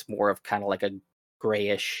looks just more of kind of like a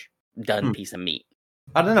grayish done piece of meat.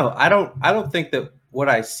 I don't know. I don't think that what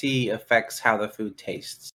I see affects how the food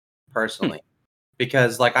tastes personally,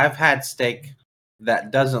 because like I've had steak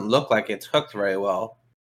that doesn't look like it's cooked very well,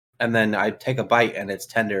 and then I take a bite and it's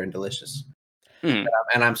tender and delicious, and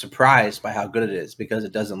I'm surprised by how good it is because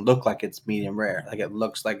it doesn't look like it's medium rare. Like it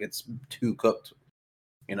looks like it's too cooked,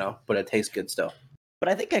 but it tastes good still. But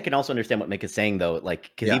I think I can also understand what Mick is saying, though,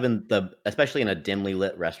 like, because even especially in a dimly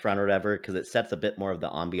lit restaurant or whatever, because it sets a bit more of the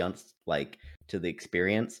ambiance, like, to the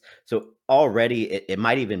experience. So already it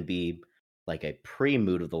might even be like a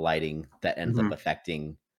pre-mood of the lighting that ends up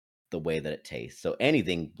affecting the way that it tastes. So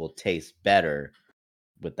anything will taste better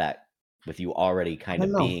with you already kind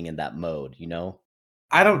of being in that mode,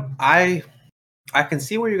 I can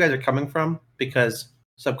see where you guys are coming from because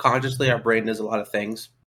subconsciously our brain does a lot of things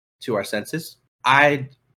to our senses. I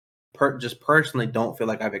just personally don't feel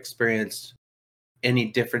like I've experienced any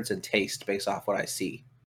difference in taste based off what I see.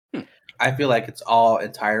 I feel like it's all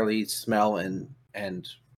entirely smell and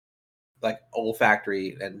like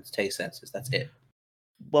olfactory and taste senses. That's it.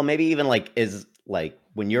 Well, maybe even is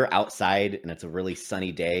when you're outside and it's a really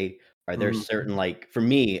sunny day, are there certain, like, for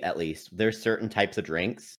me at least, there's certain types of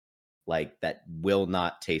drinks like that will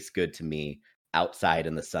not taste good to me outside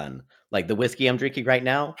in the sun. Like the whiskey I'm drinking right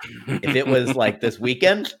now, if it was like this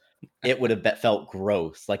weekend, it would have felt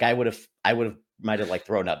gross. Like I might have like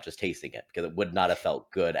thrown up just tasting it because it would not have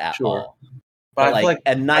felt good at all. But like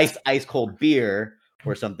a nice ice cold beer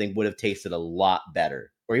or something would have tasted a lot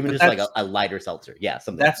better, or even just like a lighter seltzer. Yeah,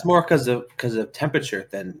 something. That's more because of temperature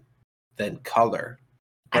than color.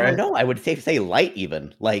 Right? I don't know. I would say light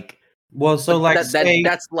even like. Well, so like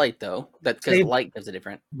that's light though. That's because light is a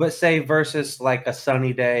different. But say versus like a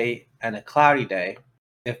sunny day and a cloudy day,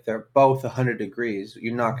 if they're both 100 degrees,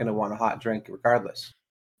 you're not going to want a hot drink regardless.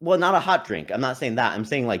 Well, not a hot drink. I'm not saying that. I'm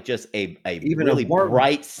saying like just a really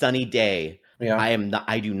bright sunny day. Yeah.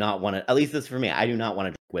 I do not want to. At least this is for me. I do not want to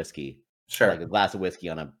drink whiskey. Sure. Like a glass of whiskey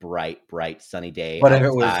on a bright sunny day. But outside.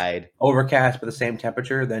 If it was overcast but the same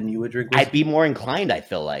temperature, then you would drink whiskey? I'd be more inclined. I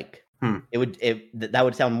feel like. That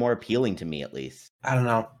would sound more appealing to me, at least. I don't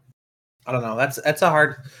know. That's a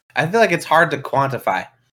hard. I feel like it's hard to quantify,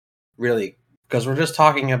 really, because we're just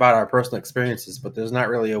talking about our personal experiences, but there's not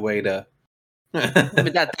really a way to. But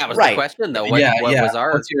that was the question, though. What was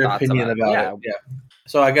our What's your opinion about it? Yeah.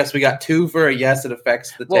 So I guess we got 2 for a yes, it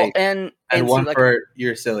affects the taste, and 1 for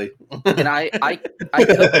you're silly. And I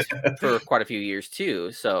cooked for quite a few years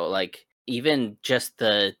too, so like even just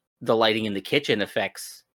the lighting in the kitchen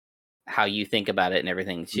affects how you think about it and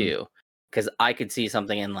everything too. Because I could see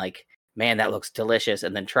something and like, man, that looks delicious,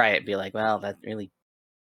 and then try it and be like, well, that really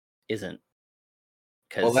isn't.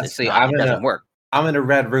 Because let's see. It doesn't work. I'm in a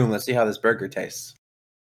red room. Let's see how this burger tastes.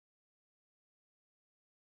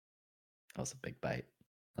 That was a big bite.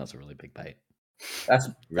 That was a really big bite. That's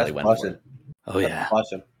really went for it. Oh yeah,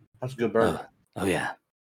 awesome. That's a good burger. Oh yeah.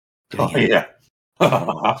 Oh yeah.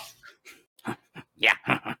 Yeah.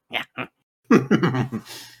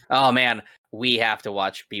 Oh man, we have to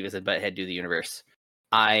watch Beavis and Butthead Do the Universe.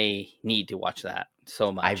 I need to watch that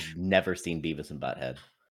so much. I've never seen Beavis and Butthead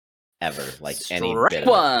ever, like any bit.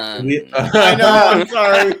 One. I know. I'm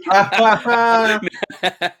sorry.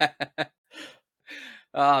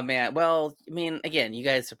 Oh man. Well, I mean, again, you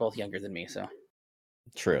guys are both younger than me, so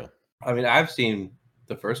true. I mean, I've seen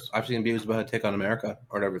Beavis and Butthead Take on America,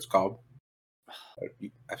 or whatever it's called.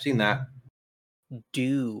 I've seen that.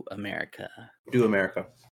 Do America. Do America.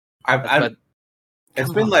 It's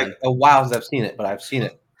Come been like on. a while since I've seen it, but I've seen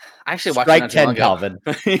it. I actually watched Strike it not too long 10, ago. Calvin.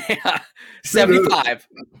 Yeah, 75.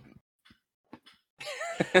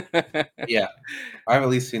 Yeah, I've at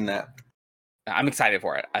least seen that. I'm excited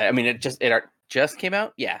for it. I mean, it just came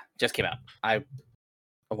out. Yeah, just came out. I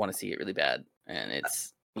want to see it really bad, and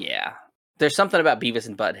it's There's something about Beavis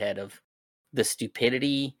and Butthead of the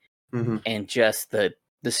stupidity and just the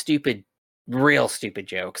stupid, real stupid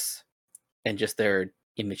jokes, and just their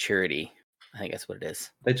immaturity. I think that's what it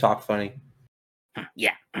is. They talk funny.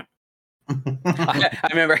 Yeah. I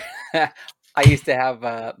remember I used to have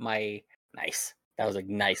my nice. That was a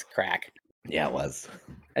nice crack. Yeah, it was.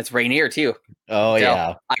 It's Rainier too. Oh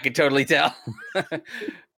yeah, I could totally tell.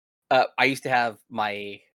 I used to have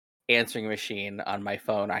my answering machine on my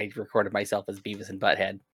phone. I recorded myself as Beavis and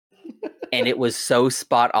Butthead, and it was so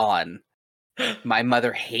spot on. My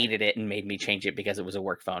mother hated it and made me change it because it was a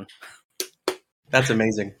work phone. That's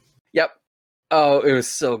amazing. Yep. Oh, it was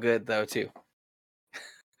so good though too.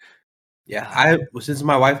 Yeah, since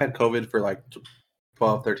my wife had COVID for like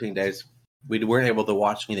 12, 13 days, we weren't able to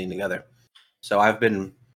watch anything together. So I've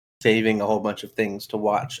been saving a whole bunch of things to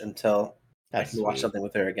watch until I can watch something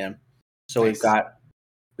with her again. So nice.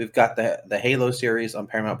 we've got the Halo series on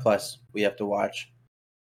Paramount Plus. We have to watch.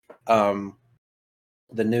 The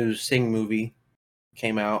new Sing movie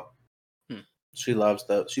came out. She loved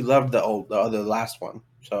the last one.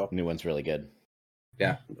 So new one's really good.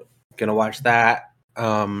 Yeah, gonna watch that.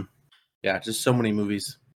 Yeah, just so many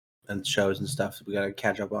movies and shows and stuff we gotta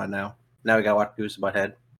catch up on now. Now we gotta watch Beavis and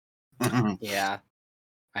Butthead. Yeah,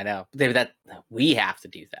 I know. That we have to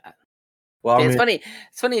do that. Well, it's funny.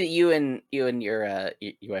 It's funny that you and your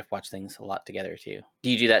wife watch things a lot together too.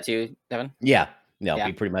 Do you do that too, Devin? Yeah. No,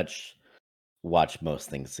 we pretty much watch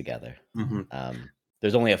most things together.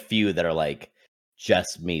 There's only a few that are like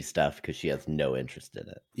just me stuff because she has no interest in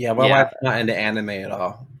it. Yeah, my wife's not into anime at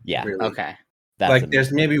all. Yeah. Really. Okay.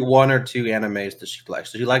 There's maybe one or two animes that she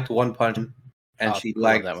likes. So she liked One Punch, and she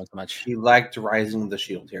liked that one so much. She liked Rising of the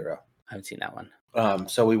Shield Hero. I haven't seen that one.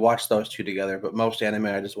 So we watched those two together. But most anime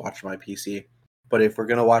I just watch on my PC. But if we're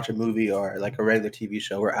gonna watch a movie or like a regular TV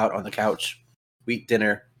show, we're out on the couch, we eat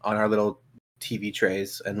dinner on our little TV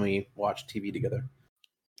trays, and we watch TV together.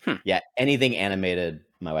 Yeah, anything animated,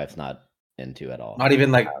 my wife's not into at all. Not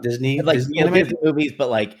even like Disney, like Disney animated movies, but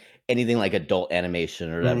like anything like adult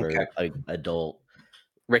animation or whatever, like adult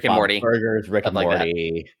Rick and Morty burgers, Rick and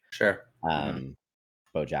Morty, like sure,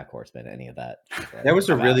 BoJack Horseman, any of that. There was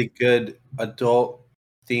a really good adult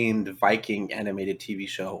themed Viking animated TV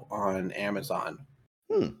show on Amazon.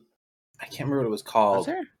 I can't remember what it was called.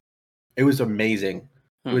 It was amazing.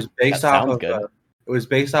 It was based off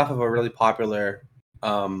of a really popular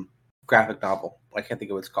graphic novel. I can't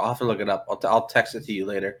think of what it's called. I'll have to look it up. I'll text it to you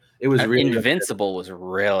later. It was really Invincible was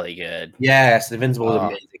really good. Yes, Invincible was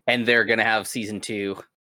amazing. And they're gonna have season 2.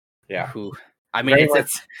 Yeah. I mean,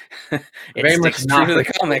 it's very much not true to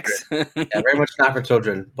the comics. Very much not for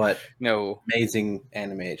children, but no, amazing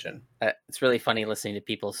animation. It's really funny listening to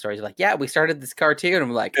people's stories. Like, yeah, we started this cartoon. And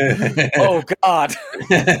I'm like, oh god,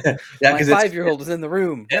 my 5-year-old was in the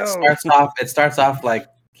room. It starts off like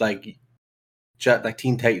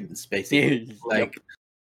Teen Titans, basically.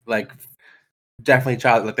 like definitely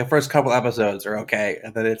child. Like the first couple episodes are okay,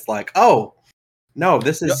 and then it's like, oh no,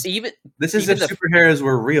 this is superheroes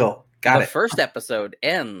were real. The first episode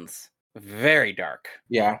ends very dark.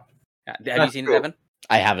 Yeah. Have you seen it, Evan?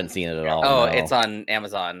 I haven't seen it at all. Oh, no. It's on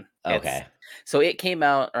Amazon. Okay. So it came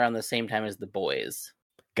out around the same time as The Boys.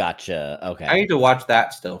 Gotcha. Okay. I need to watch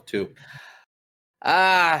that still too.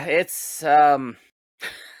 It's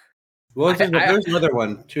Well, there's another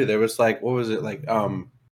one too. There was like, what was it like?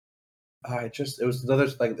 This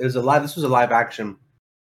was a live action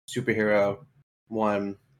superhero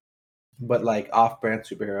one, but like off-brand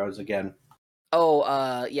superheroes again.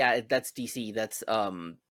 Oh, yeah, that's DC. That's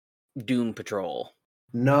Doom Patrol.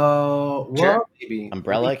 No, well, maybe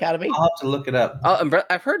Umbrella Academy. I'll have to look it up. Oh,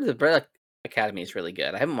 I've heard the Umbrella Academy is really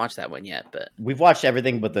good. I haven't watched that one yet, but we've watched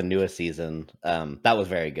everything but the newest season. That was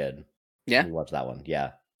very good. Yeah, we watched that one.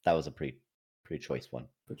 Yeah, that was a pretty choice one.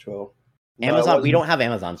 Patrol. Amazon. We don't have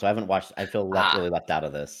Amazon, so I haven't watched. I feel really left out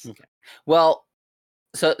of this. Okay. Well,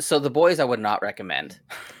 so The Boys I would not recommend.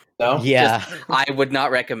 No. Yeah, I would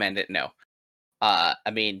not recommend it. No. I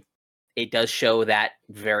mean, it does show that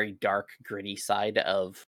very dark, gritty side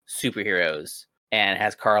of superheroes, and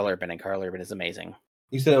has Carl Urban, and Carl Urban is amazing.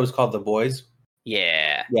 You said it was called The Boys?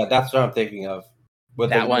 Yeah. Yeah, that's what I'm thinking of. With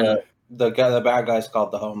that one, the bad guy's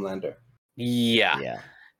called the Homelander. Yeah. Yeah.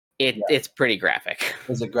 It's pretty graphic.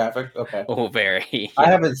 Is it graphic? Okay. Oh, very. Yeah. I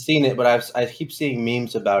haven't seen it, but I keep seeing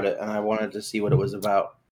memes about it, and I wanted to see what it was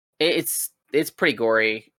about. It's pretty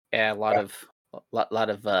gory. Yeah, a lot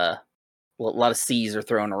of C's are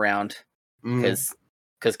thrown around because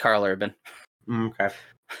Carl Urban. Okay.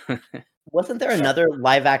 Wasn't there another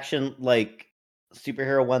live action like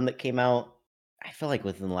superhero one that came out? I feel like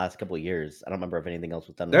within the last couple of years. I don't remember if anything else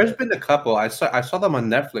was done. There's been a couple. I saw them on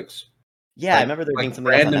Netflix. Yeah, I remember there being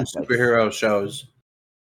something else on random Netflix. superhero shows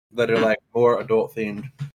that are like more adult themed.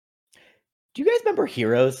 Do you guys remember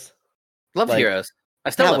Heroes? Love Heroes. I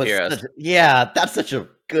still love Heroes. That's such a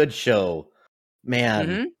good show, man.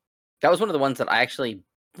 Mm-hmm. That was one of the ones that I actually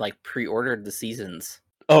like pre-ordered the seasons.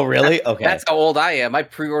 Oh, really? Okay. That's how old I am. I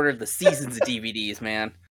pre-ordered the seasons of DVDs,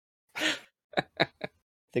 man. I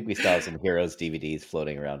think we still have some Heroes DVDs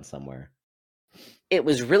floating around somewhere. It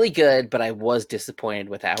was really good, but I was disappointed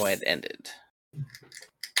with how it ended.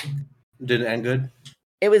 Did it end good?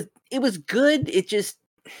 It was good. It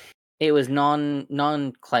was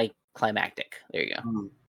non-climactic. There you go.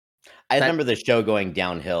 I remember the show going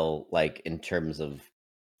downhill, like in terms of,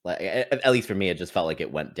 like, at least for me, it just felt like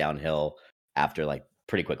it went downhill after like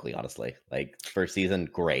pretty quickly. Honestly, like first season,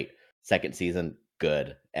 great. Second season,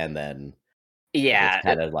 good, and then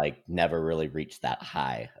kind of like never really reached that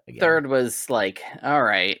high again. Third was like, all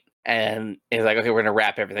right, and it's like, okay, we're gonna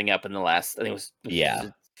wrap everything up in the last. I think it was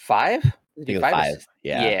 5. I think it was 5.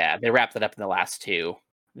 Yeah, they wrapped it up in the last 2.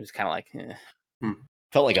 It was kind of like,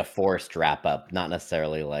 felt like a forced wrap up, not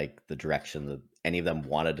necessarily like the direction that any of them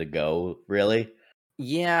wanted to go. Really,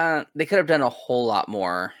 yeah, they could have done a whole lot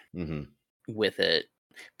more with it,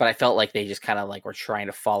 but I felt like they just kind of like were trying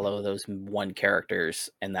to follow those one characters,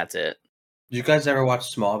 and that's it. Did you guys ever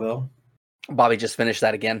watch Smallville? Bobby just finished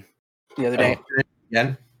that again the other day.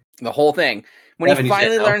 Again? The whole thing. When Devin, he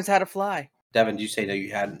finally learns how to fly. Devin, did you say no?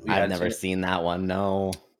 You hadn't? I've never seen that one.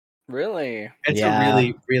 No. Really? It's a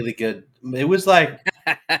really, really good. It was like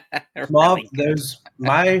small. Really there's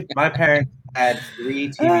my parents had 3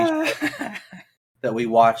 TV shows that we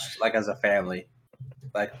watched like as a family.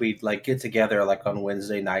 Like we'd like get together like on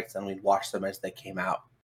Wednesday nights and we'd watch them as they came out.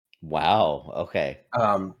 Wow. Okay.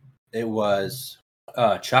 It was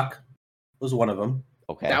Chuck was one of them.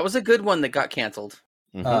 Okay. That was a good one that got canceled.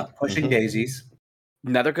 Pushing Daisies.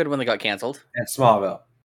 Another good one that got canceled. And Smallville.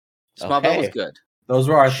 Smallville was good. Those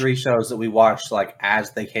were our 3 shows that we watched like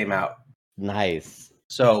as they came out. Nice.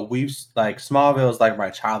 So we've like Smallville is like my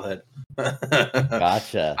childhood.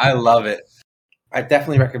 Gotcha. I love it. I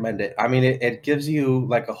definitely recommend it. I mean, it gives you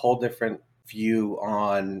like a whole different view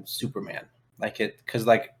on Superman. Like because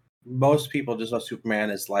like most people just know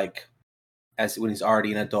Superman is like as when he's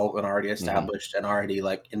already an adult and already established and already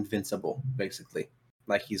like invincible, basically.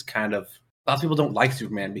 Like he's kind of a lot of people don't like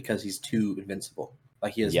Superman because he's too invincible.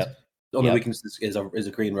 Like he is the only weakness is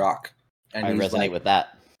a green rock. And I resonate with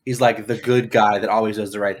that. He's like the good guy that always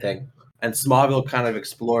does the right thing. And Smallville kind of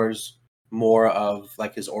explores more of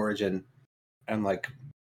like his origin and like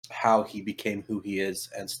how he became who he is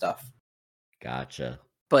and stuff. Gotcha.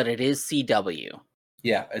 But it is CW.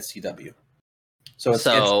 Yeah, it's CW. So it's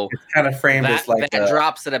kind of framed as like that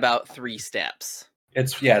drops at about 3 steps.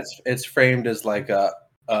 It's framed as like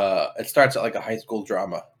it starts at like a high school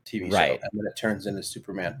drama TV show and then it turns into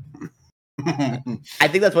Superman. I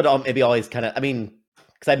think that's what maybe always kind of, I mean,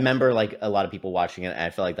 because I remember like a lot of people watching it and I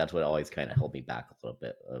feel like that's what always kind of held me back a little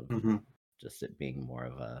bit of just it being more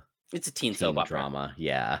of a it's a teen soap opera drama.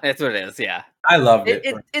 Yeah, that's what it is. Yeah, I loved it.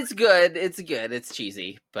 It's good. It's good. It's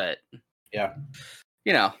cheesy, but yeah,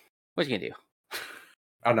 you know what you can do.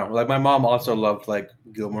 I don't know. Like my mom also loved like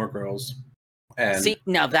Gilmore Girls. And see,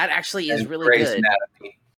 now that actually is really Grey's good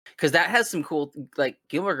Anatomy. Because that has some cool. Like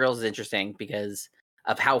Gilmore Girls is interesting because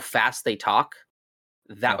of how fast they talk.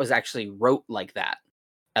 That was actually wrote like that,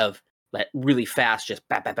 of like really fast, just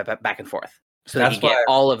back and forth, so they can get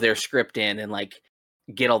all of their script in and like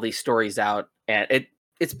get all these stories out, and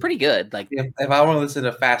it's pretty good. Like if I want to listen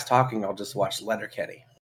to fast talking, I'll just watch Letterkenny.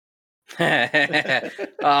 Oh,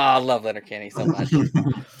 I love Letterkenny so much.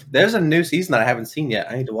 There's a new season that I haven't seen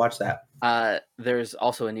yet. I need to watch that. There's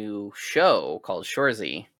also a new show called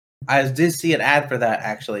Shoresy. I did see an ad for that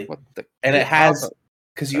actually, and it has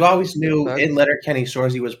because you always knew in Letterkenny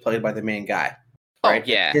Shoresy was played by the main guy, right? Oh,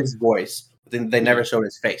 yeah, his voice. But then they never showed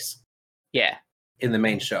his face. Yeah, in the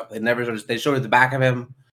main show, they showed the back of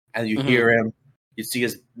him, and you hear him. You see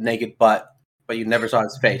his naked butt, but you never saw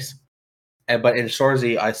his face. But in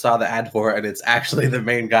Shoresy, I saw the ad for it, and it's actually the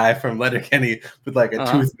main guy from Letterkenny with like a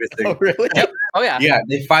tooth missing. Oh, really? Yep. Oh, yeah. Yeah,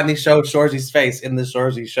 they finally showed Shoresy's face in the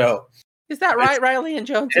Shoresy show. Is that right, Riley and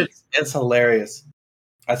Jones? It's hilarious.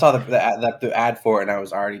 I saw the ad for it, and I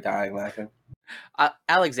was already dying laughing.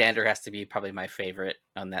 Alexander has to be probably my favorite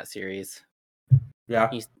on that series. Yeah,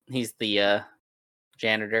 he's the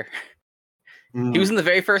janitor. He was in the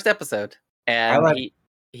very first episode, and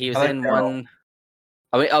he was in Daryl.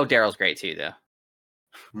 one. Daryl's great too, though.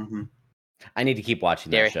 Mm-hmm. I need to keep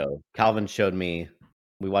watching that show. Calvin showed me.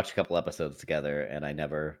 We watched a couple episodes together, and I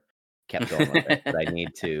never kept going with it. But I need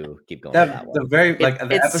to keep going with that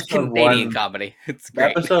one. It's episode Canadian 1 comedy. It's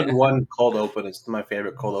great. Episode 1 cold open is my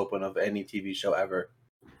favorite cold open of any TV show ever.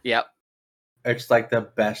 Yep, it's like the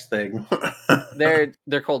best thing.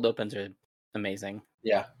 Their cold opens are amazing.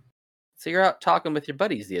 Yeah. So you're out talking with your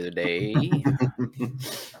buddies the other day.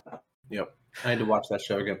 Yep. I need to watch that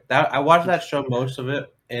show again. I watched that show, most of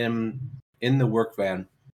it, in the work van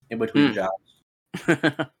in between jobs.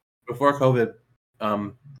 Before COVID,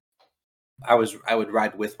 I would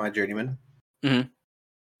ride with my journeyman.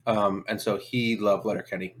 Mm-hmm. And so he loved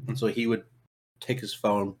Letterkenny. And so he would take his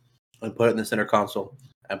phone and put it in the center console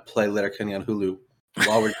and play Letterkenny on Hulu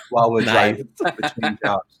while we're driving between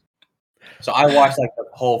jobs. So I watched like the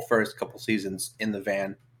whole first couple seasons in the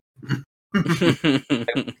van.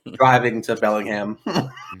 Driving to Bellingham.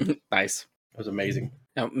 Nice. It was amazing.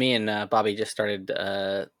 Now, me and Bobby just started.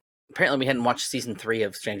 Apparently, we hadn't watched season 3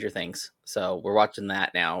 of Stranger Things, so we're watching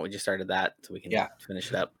that now. We just started that, so we can finish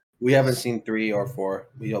it up. We haven't seen 3 or 4.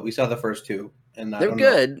 We saw the first 2, and they're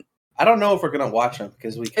good. I don't know if we're gonna watch them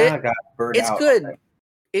because we kind of got burned out. It's good.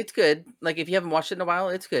 It's good. Like if you haven't watched it in a while,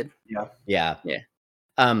 it's good. Yeah.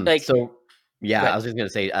 I was just gonna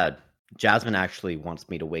say, Jasmine actually wants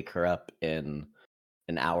me to wake her up in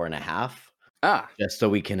an hour and a half. Just so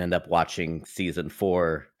we can end up watching season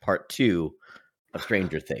 4, part 2 of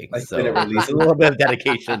Stranger Things. So it's a little bit of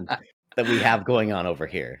dedication that we have going on over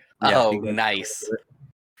here. Oh, nice.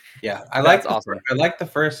 Yeah, I like the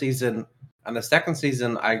first season, and the second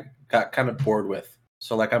season I got kind of bored with.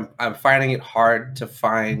 So like I'm finding it hard to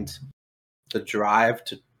find the drive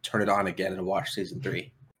to turn it on again and watch season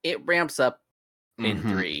 3. It ramps up in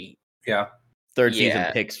 3. Yeah. Third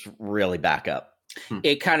season picks really back up.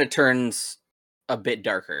 It kind of turns a bit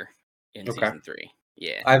darker in season 3.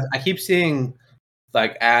 Yeah. I keep seeing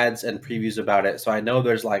like ads and previews about it, so I know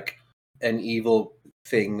there's like an evil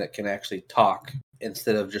thing that can actually talk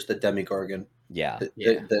instead of just a demigorgon. Yeah.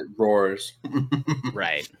 That roars.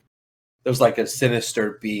 Right. There's like a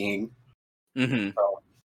sinister being. Mm-hmm. So,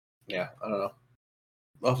 yeah, I don't know.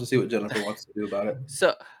 We'll have to see what Jennifer wants to do about it.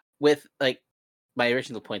 So with like my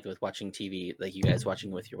original point with watching TV, like you guys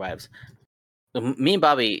watching with your wives, me and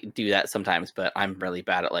Bobby do that sometimes, but I'm really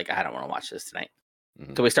bad at like, I don't want to watch this tonight.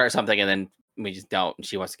 Mm-hmm. So we start something and then we just don't, and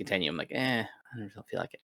she wants to continue. I'm like, I don't feel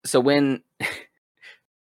like it. So when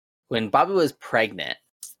Bobby was pregnant,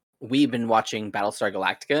 we've been watching Battlestar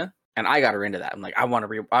Galactica, and I got her into that. I'm like, I want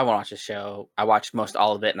to watch this show. I watched most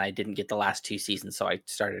all of it, and I didn't get the last 2 seasons, so I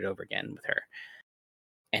started over again with her.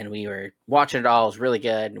 And we were watching it all. It was really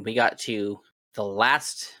good. And we got to the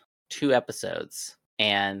last 2 episodes,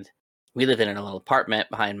 and we lived in a little apartment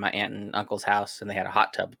behind my aunt and uncle's house, and they had a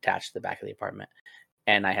hot tub attached to the back of the apartment.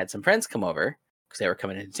 And I had some friends come over because they were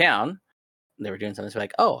coming into town. And they were doing something. So we're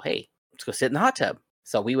like, oh, hey, let's go sit in the hot tub.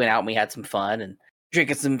 So we went out and we had some fun and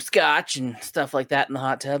drinking some scotch and stuff like that in the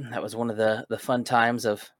hot tub. That was one of the fun times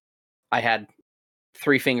of, I had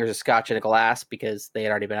 3 fingers of scotch in a glass because they had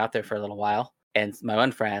already been out there for a little while. And my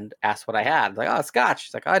one friend asked what I had. I was like, oh, scotch.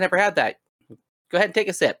 She's like, oh, I never had that. Go ahead and take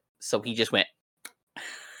a sip. So he just went.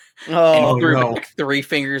 Oh, and threw back 3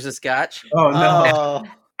 fingers of scotch. Oh, no.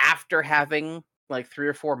 After having like 3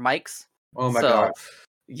 or 4 mics. Oh, my God.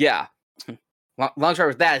 Yeah. Long story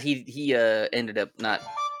with that, he ended up not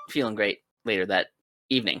feeling great later that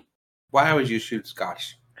evening. Why would you shoot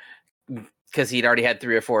scotch? Because he'd already had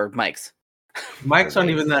 3 or 4 mics. Mics aren't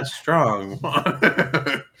even that strong.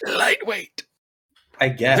 Lightweight. I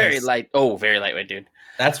guess. Very lightweight, dude.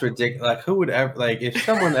 That's ridiculous. Like, who would ever, like, if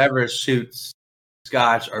someone ever shoots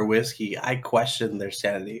scotch or whiskey, I question their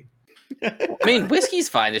sanity. I mean, whiskey's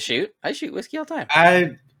fine to shoot. I shoot whiskey all the time.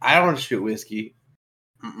 I don't shoot whiskey.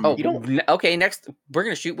 Mm-mm. Oh, you don't? Okay, next we're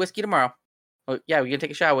gonna shoot whiskey tomorrow. Oh, yeah, we're gonna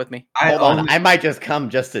take a shot with me. Hold on, I might just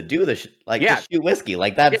come just to do this, to shoot whiskey.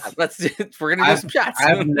 Like that's. Yeah, we're gonna do some shots.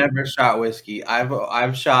 I've never shot whiskey.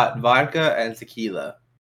 I've shot vodka and tequila.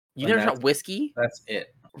 You never shot whiskey? That's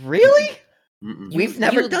it. Really? We've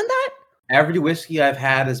never done that. Every whiskey I've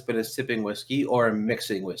had has been a sipping whiskey or a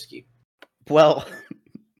mixing whiskey. Well,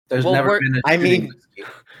 there's never been a whiskey.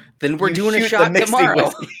 Then we're doing a shot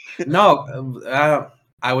tomorrow. No,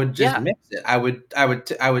 I would just mix it. I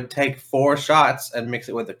would take 4 shots and mix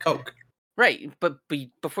it with a Coke. Right, but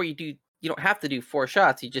before you do, you don't have to do 4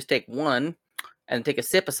 shots. You just take 1, and take a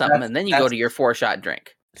sip of something, and then you go to your 4-shot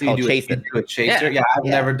drink. It's called chasing. You do a chaser? Yeah, I've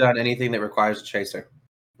never done anything that requires a chaser.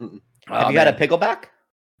 Have you had a pickleback?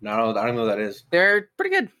 No, I don't know what that is. They're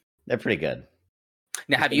pretty good. They're pretty good.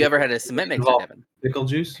 Now, have you ever had a cement mixer, Devin? Pickle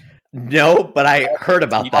juice? No, but I heard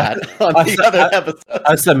about that on the other episode.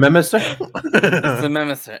 A cement mixer? Cement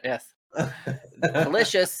mixer, yes.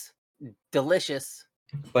 Delicious.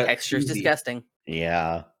 But texture's disgusting.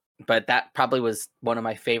 Yeah. But that probably was one of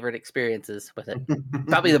my favorite experiences with it.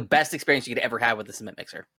 Probably the best experience you could ever have with the cement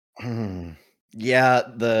mixer. Yeah,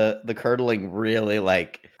 the curdling really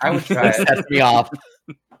I would try it. Sets me off.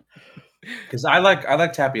 Because I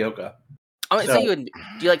like tapioca. Do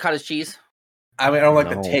you like cottage cheese? I mean, I don't like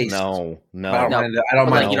the taste. No. I don't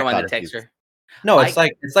mind. You don't mind the texture. No, it's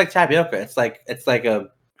like tapioca. It's like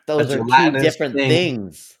those are two different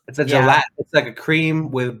things. It's a gelatin. It's like a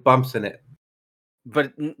cream with bumps in it.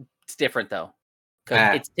 But it's different though,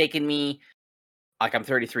 because it's taken me. Like I'm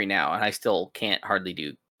 33 now, and I still can't hardly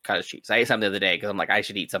do cottage cheese. I ate some the other day because I'm like, I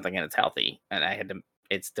should eat something and it's healthy, and I had to.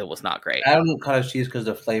 It still was not great. I don't eat cottage cheese because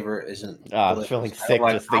the flavor isn't. Oh, I'm feeling sick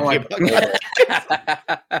just thinking about cottage.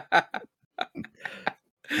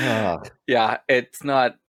 Yeah, it's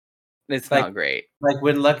not. It's not great. Like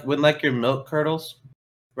when your milk curdles,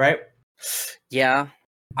 right? Yeah.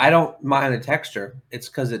 I don't mind the texture. It's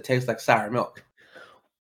because it tastes like sour milk.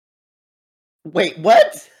 Wait,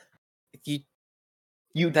 what?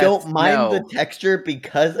 You don't mind the texture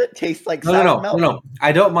because it tastes like sour milk? No.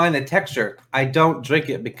 I don't mind the texture. I don't drink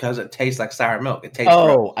it because it tastes like sour milk. It tastes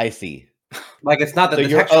gross. I see. Like it's not that the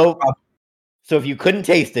texture. So if you couldn't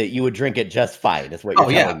taste it, you would drink it just fine. Is what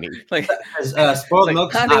you're telling me. Like spoiled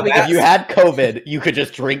milk. If you had COVID, you could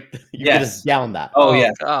just drink. You could just down that. Oh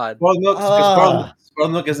yeah. God.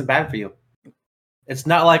 Spoiled milk isn't bad for you. It's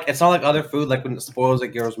not like other food. Like when it spoils, it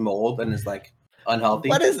gives mold and is like unhealthy.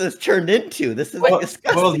 What is this turned into? This is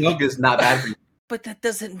disgusting. Spoiled milk is not bad for you. But that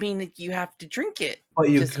doesn't mean that you have to drink it. But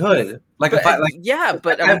you could. I've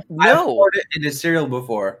poured it into cereal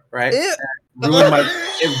before, right?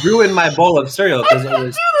 It ruined my bowl of cereal because it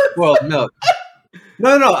was spoiled milk.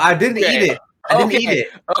 No, I didn't eat it. I didn't eat it.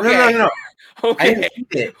 No. Okay. I didn't eat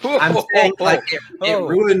it. I'm saying it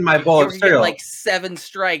ruined my bowl of cereal. Like 7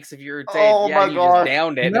 strikes if you were saying you just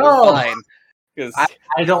downed it. No. It was fine.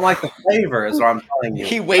 I don't like the flavor, is what I'm telling you.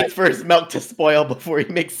 He waits for his milk to spoil before he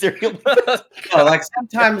makes cereal.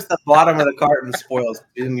 Sometimes the bottom of the carton spoils.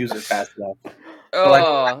 You didn't use it fast enough.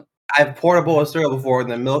 I've poured a bowl of cereal before, and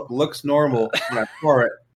the milk looks normal when I pour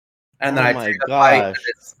it, and then I take a bite, and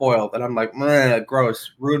it's spoiled, and I'm like, gross,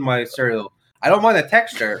 ruined my cereal. I don't mind the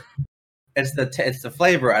texture. It's the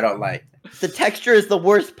flavor I don't like. The texture is the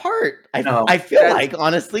worst part. I feel like,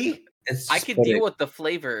 honestly. I can deal with the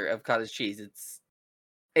flavor of cottage cheese.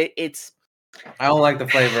 It's. I don't like the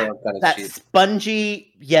flavor of cottage cheese. That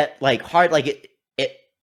spongy yet hard, it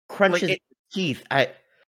crunches teeth.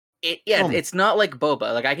 It's not like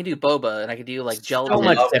boba. Like I can do boba and I can do gelatin. So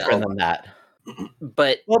much different than that.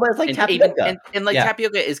 But boba is like tapioca, and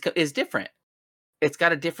tapioca is different. It's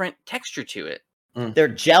got a different texture to it. They're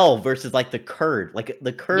gel versus the curd.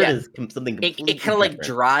 The curd is something completely it kind of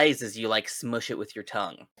dries as you smush it with your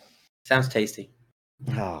tongue. Sounds tasty.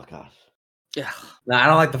 Oh gosh. Yeah. No, I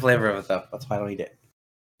don't like the flavor of it though. That's why I don't eat it.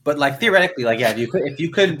 But theoretically, if you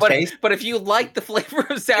couldn't taste. But if you like the flavor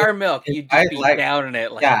of sour milk, you'd be down in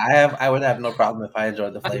it. I would have no problem if I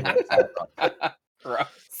enjoyed the flavor of sour milk.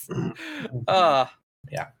 Gross.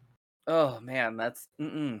 Yeah. Oh man, that's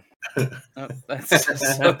that's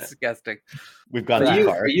just so disgusting. We've got that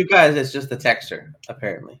far. For you guys, it's just the texture,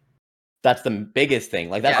 apparently. That's the biggest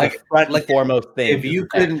thing. That's the front and foremost thing. If you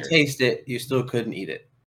couldn't taste it, you still couldn't eat it.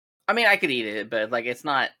 I mean, I could eat it, but it's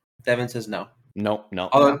not. Devin says no. No.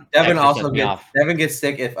 Although Devin gets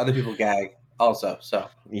sick if other people gag. Also, so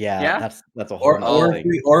that's a whole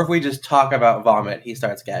thing. Or if we just talk about vomit, he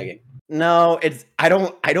starts gagging. No, I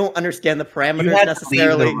don't understand the parameters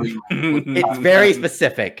necessarily. It's very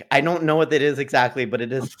specific. I don't know what it is exactly, but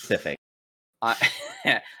it is specific. I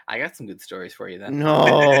got some good stories for you then.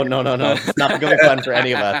 No. It's not going to be fun for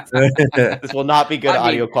any of us. This will not be good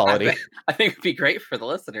audio quality. I think it'd be great for the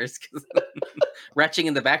listeners because retching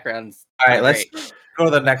in the background. All right, let's go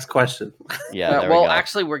to the next question. Yeah.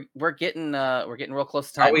 Actually, we're getting real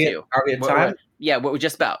close to time too. Are we at time? We're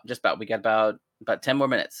just about. We got about 10 more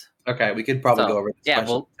minutes. Okay, we could probably go over this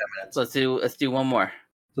question in 10 minutes. Let's do one more.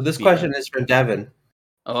 So this question is from Devin.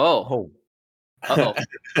 Oh.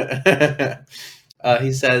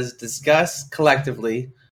 He says, discuss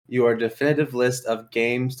collectively your definitive list of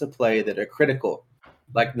games to play that are critical.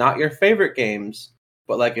 Not your favorite games,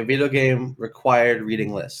 but a video game required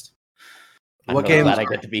reading list. What games? I'm glad I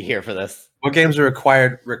get to be here for this. What games are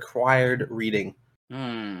required reading?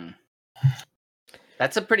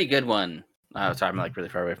 That's a pretty good one. Oh, sorry, I'm like really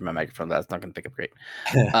far away from my microphone. That's not going to pick up great.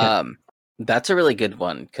 That's a really good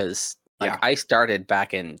one because I started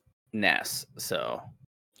back in NES, so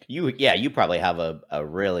you probably have a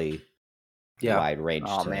really wide range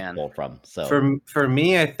to pull from. So for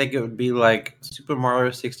me, I think it would be like Super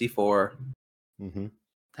Mario 64. Mm-hmm.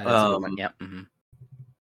 That is a good one. Yep. Mm-hmm.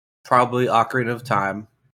 Probably Ocarina of Time.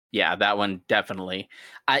 Yeah, that one definitely.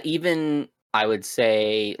 I would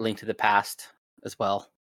say Link to the Past as well.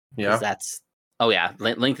 Yeah, that's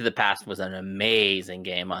Link to the Past was an amazing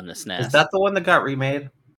game on the SNES. Is that the one that got remade?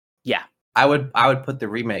 Yeah, I would put the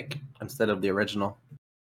remake instead of the original.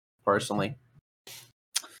 Personally,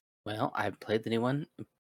 well, I've played the new one.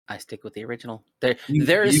 I stick with the original.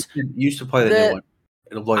 You used to play the new one.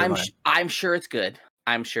 It'll blow your mind. I'm sure it's good.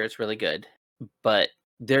 I'm sure it's really good. But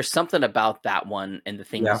there's something about that one and the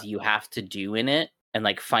things you have to do in it, and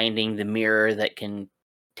like finding the mirror that can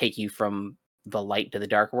take you from the light to the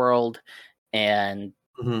dark world, and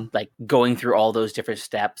like going through all those different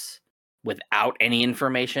steps without any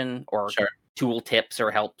information or tool tips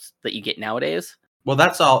or helps that you get nowadays. Well,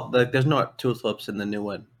 that's all. Like, there's no tool tips in the new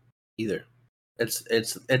one either. It's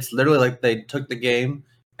literally like they took the game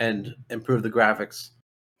and improved the graphics.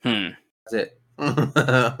 That's it.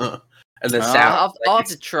 And the sound. I'll have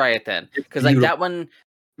to try it then, because like that one,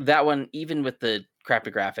 even with the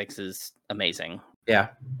crappy graphics, is amazing. Yeah.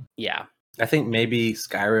 I think maybe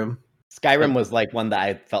Skyrim. Skyrim was like one that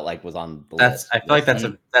I felt like was on the list. I feel like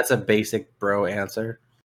that's a basic bro answer,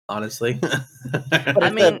 honestly. But I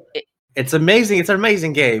mean, it's amazing. It's an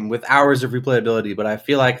amazing game with hours of replayability. But I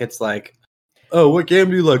feel like it's like, oh, what game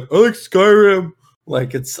do you like? I like Skyrim.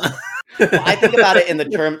 Like it's. Well, I think about it in the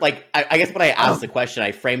term, like I guess when I asked the question,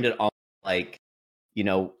 I framed it on like,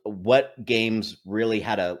 what games really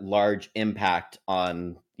had a large impact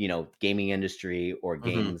on gaming industry or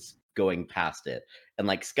games going past it, and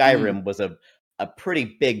like Skyrim was a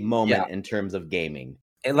pretty big moment in terms of gaming.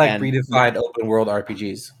 It redefined open world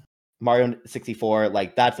RPGs. Mario 64,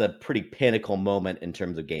 like that's a pretty pinnacle moment in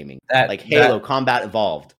terms of gaming. Halo Combat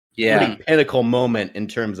Evolved. Pretty pinnacle moment in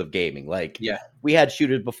terms of gaming. We had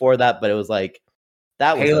shooters before that, but it was like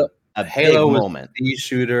that was a Halo big was moment. The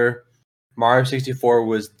shooter. Mario 64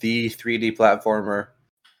 was the 3D platformer.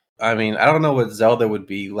 I mean, I don't know what Zelda would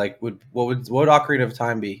be like. What would Ocarina of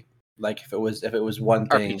Time be like if it was one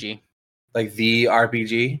thing? RPG, like the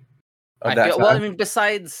RPG. I mean,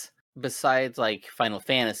 besides like Final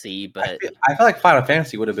Fantasy, but I feel like Final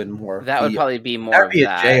Fantasy would have been more. That would probably be more. That'd be a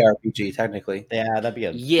JRPG technically. Yeah, that'd be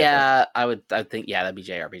a. Yeah, I think that'd be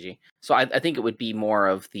JRPG. So I think it would be more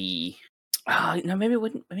of the. No, maybe it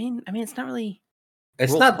wouldn't. I mean, it's not really.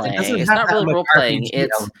 It's not. It's not really role playing.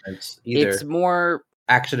 It's more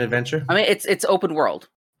action adventure. I mean, it's open world.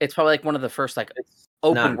 It's probably like one of the first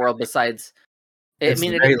open world besides. It's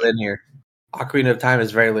very linear. Ocarina of Time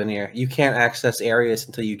is very linear. You can't access areas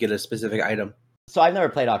until you get a specific item. So I've never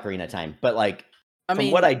played Ocarina of Time, but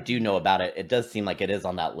from what I do know about it, it does seem like it is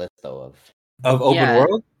on that list though of open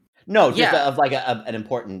world. No, just of like an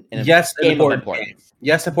important game. Yes,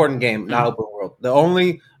 important game, not open world. The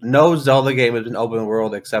only no Zelda game has been open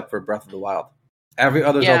world except for Breath of the Wild. Every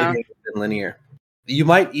other Zelda game has been linear. You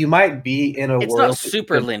might be in a world. It's not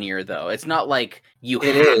super linear though. It's not like you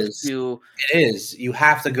have to. It is. You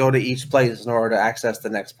have to go to each place in order to access the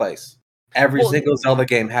next place. Every single Zelda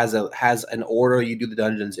game has an order you do the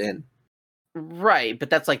dungeons in. Right, but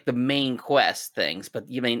that's like the main quest things. But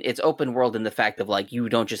you mean it's open world in the fact of like you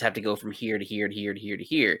don't just have to go from here to here to here to here to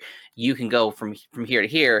here. You can go from here to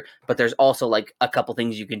here, but there's also like a couple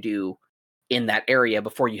things you can do in that area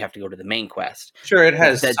before you have to go to the main quest. Sure, it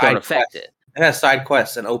has that don't affect it. It has side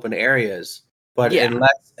quests and open areas, but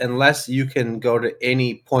unless you can go to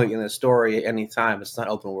any point in the story at any time, it's not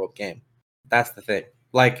an open world game. That's the thing.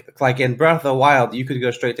 Like in Breath of the Wild, you could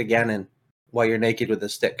go straight to Ganon while you're naked with a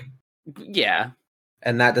stick. Yeah,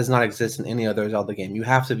 and that does not exist in any other Zelda game. You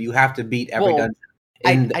have to beat every dungeon.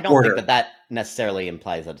 I don't think that necessarily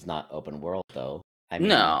implies that it's not open world, though. I mean,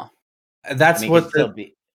 no, that's what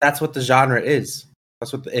the genre is.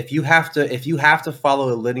 That's what if you have to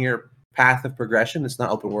follow a linear path of progression, it's not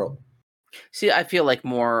open world. See, I feel like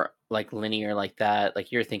more like linear like that.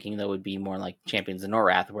 Like you're thinking that would be more like Champions of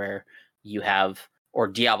Norath, where you have. Or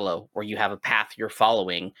Diablo, where you have a path you're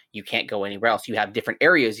following. You can't go anywhere else. You have different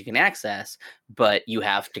areas you can access, but you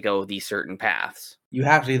have to go these certain paths. You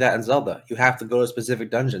have to do that in Zelda. You have to go to specific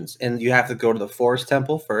dungeons, and you have to go to the Forest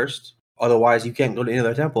Temple first. Otherwise, you can't go to any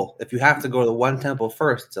other temple. If you have to go to the one temple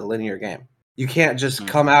first, it's a linear game. You can't just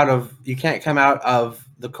come out of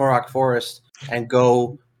the Korok Forest and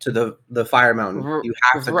go to the Fire Mountain. You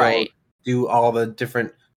have to go do all the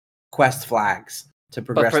different quest flags to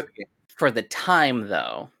progress the game. For the time,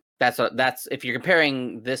 though, that's if you're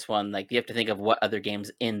comparing this one, like you have to think of what other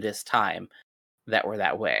games in this time that were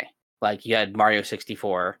that way. Like you had Mario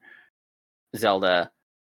 64, Zelda.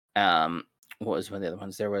 What was one of the other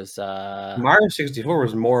ones? There was Mario 64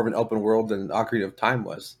 was more of an open world than Ocarina of Time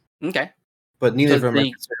was. Okay, but neither of them are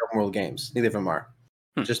considered open world games. Neither of them are.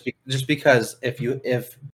 Just because if you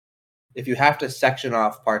have to section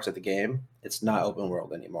off parts of the game, it's not open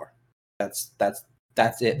world anymore. That's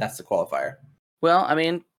it. That's the qualifier. Well, I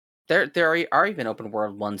mean, there are even open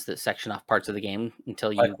world ones that section off parts of the game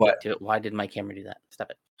until you get to it. Why did my camera do that?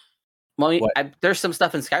 Stop it. Well, there's some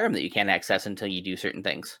stuff in Skyrim that you can't access until you do certain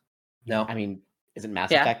things. No, I mean, isn't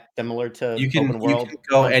Mass Effect similar to open world? You can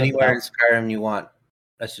go anywhere in Skyrim you want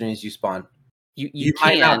as soon as you spawn. You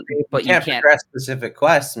might not, but you can't progress specific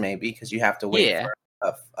quests, maybe because you have to wait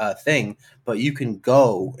for a thing. But you can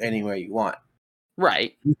go anywhere you want.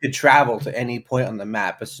 Right. You could travel to any point on the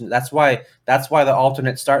map. That's why the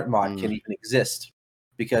alternate start mod can even exist,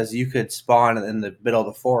 because you could spawn in the middle of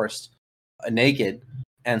the forest naked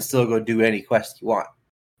and still go do any quest you want.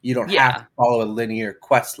 You don't have to follow a linear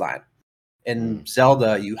quest line. In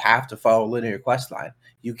Zelda, you have to follow a linear quest line.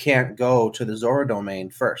 You can't go to the Zora domain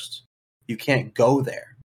first. You can't go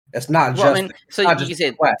there. It's not just. I mean, so you can say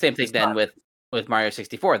the same thing then with Mario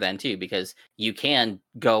 64 then too, because you can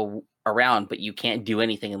go around, but you can't do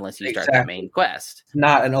anything unless you start that main quest. It's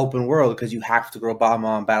not an open world because you have to go bomb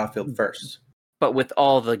on Battlefield first. But with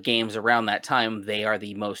all the games around that time, they are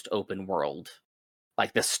the most open world.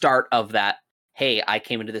 Like the start of that, hey, I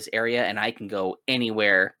came into this area and I can go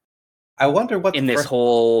anywhere. I wonder what in this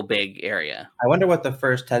whole big area. I wonder what the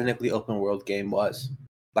first technically open world game was.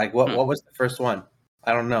 Like what was the first one?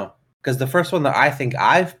 I don't know. Because the first one that I think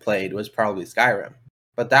I've played was probably Skyrim.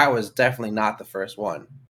 But that was definitely not the first one.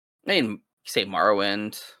 I mean, you say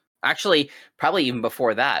Morrowind. Actually, probably even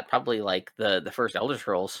before that. Probably like the first Elder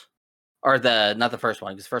Scrolls. Or not the first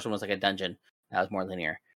one, because the first one was like a dungeon. That was more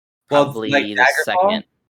linear. Probably like the second.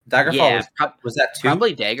 Daggerfall was that 2?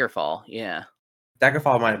 Probably Daggerfall, yeah.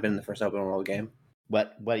 Daggerfall might have been the first open world game.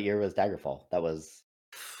 What year was Daggerfall? That was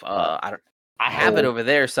I have it over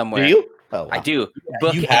there somewhere. Do you? Oh, wow. I do. Yeah,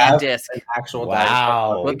 book and disc. An actual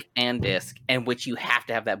book and disc, and which you have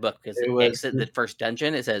to have that book because exit the first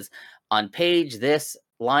dungeon. It says on page this,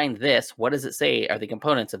 line this. What does it say are the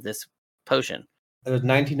components of this potion? It was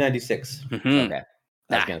 1996. Mm-hmm. Okay,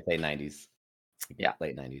 I was gonna say 90s. Yeah,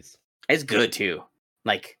 late 90s. It's good too.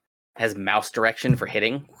 Like has mouse direction for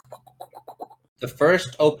hitting. The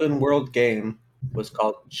first open world game was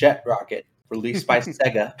called Jet Rocket, released by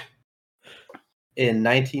Sega in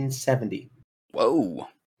 1970. Whoa.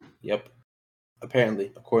 Yep.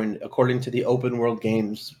 Apparently, according to the Open World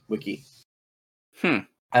Games wiki. I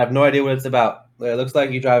have no idea what it's about. It looks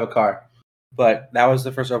like you drive a car, but that was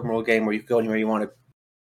the first open world game where you could go anywhere you wanted.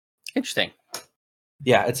 Interesting.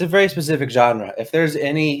 Yeah, it's a very specific genre. If there's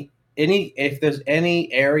any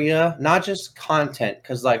area, not just content,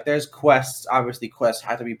 because like there's quests. Obviously, quests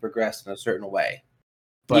have to be progressed in a certain way.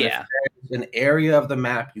 But if there's an area of the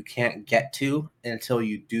map you can't get to until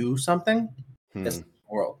you do something, it's the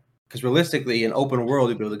world. Because realistically, in open world,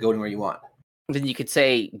 you'll be able to go anywhere you want. Then you could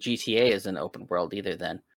say GTA is an open world either.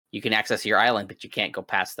 Then you can access your island, but you can't go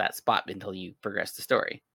past that spot until you progress the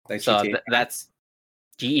story. Like so that's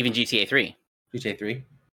even GTA 3. GTA 3.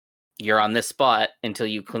 You're on this spot until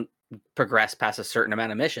you progress past a certain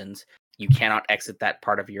amount of missions. You cannot exit that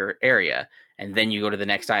part of your area, and then you go to the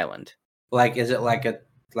next island. Like, is it like a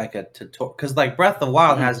tutorial? Because like Breath of the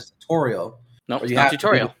Wild has a tutorial. No, it's not a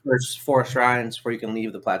tutorial. To do the first 4 shrines before you can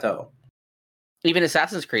leave the plateau. Even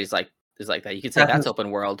Assassin's Creed is like that. You could say that's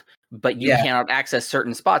open world, but you cannot access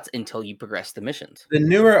certain spots until you progress the missions. The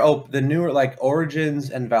newer like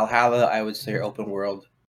Origins and Valhalla, I would say are open world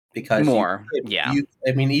because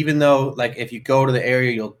I mean, even though like if you go to the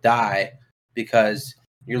area, you'll die because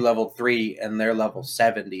you're level 3 and they're level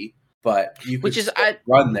 70, but you could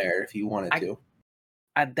run there if you wanted to.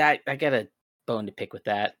 I got a bone to pick with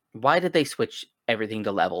that. Why did they switch everything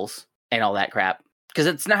to levels and all that crap? Because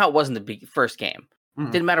it's not how it was in the first game.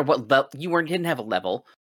 Didn't matter what level didn't have a level.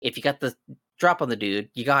 If you got the drop on the dude,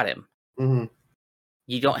 you got him.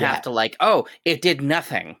 You don't have to it did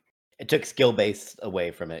nothing. It took skill based away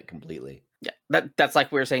from it completely. Yeah, that's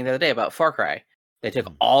like we were saying the other day about Far Cry. They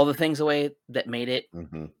took all the things away that made it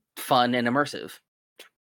fun and immersive.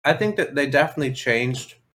 I think that they definitely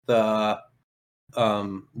changed the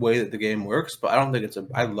way that the game works, but I don't think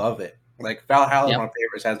I love it. Like Valhalla is my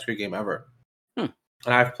favorite Assassin's Creed game ever. And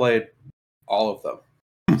I've played all of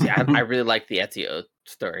them. See, I really like the Ezio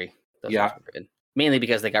story. Those Yeah. were good. Mainly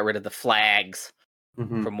because they got rid of the flags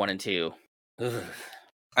Mhm. from 1 and 2. Ugh.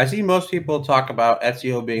 I see most people talk about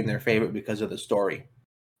Ezio being their favorite because of the story.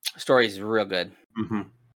 Story's real good. Mm-hmm.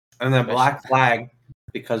 And then Black Flag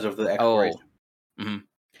because of the exploration.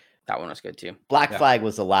 That one was good too. Black Flag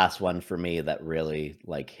was the last one for me that really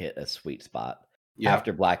like hit a sweet spot. Yeah.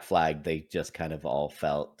 After Black Flag, they just kind of all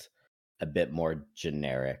felt a bit more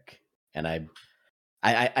generic. And I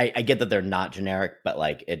get that they're not generic, but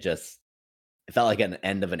like it felt like an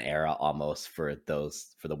end of an era almost for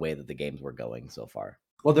the way that the games were going so far.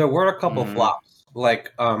 Well, there were a couple flops,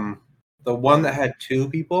 like the one that had 2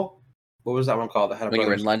 people. What was that one called? That had a when you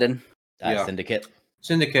were in London. Yeah.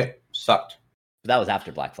 Syndicate sucked. That was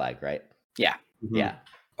after Black Flag, right? Yeah. Mm-hmm.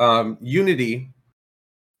 Yeah. Unity,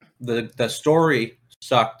 the story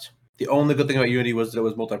sucked. The only good thing about Unity was that it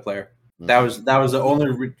was multiplayer. That was the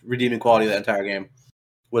only redeeming quality of the entire game,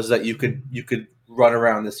 was that you could run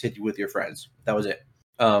around the city with your friends. That was it.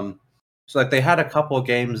 So like they had a couple of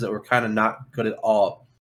games that were kind of not good at all,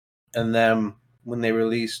 and then when they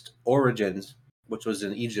released Origins, which was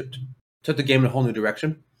in Egypt, took the game in a whole new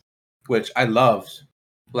direction, which I loved.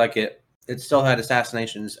 Like it still had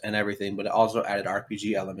assassinations and everything, but it also added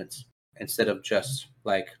RPG elements instead of just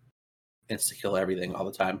like insta-kill everything all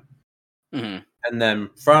the time. Mm-hmm. And then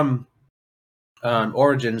from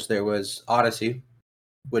Origins, there was Odyssey,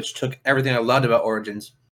 which took everything I loved about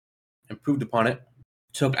Origins, improved upon it,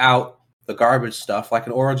 took out the garbage stuff. Like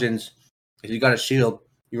in Origins, if you got a shield,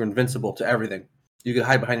 you were invincible to everything. You could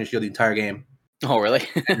hide behind your shield the entire game. Oh, really?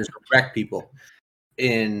 And just wreck people.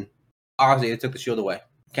 In Odyssey, it took the shield away.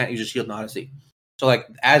 You can't use your shield in Odyssey. So, like,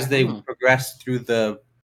 as they progressed through the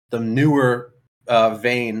newer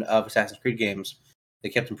vein of Assassin's Creed games, they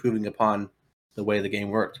kept improving upon the way the game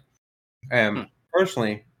worked. And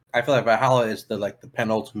personally, I feel like Valhalla is the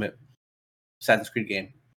penultimate Assassin's Creed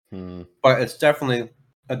game. But it's definitely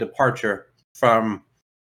a departure from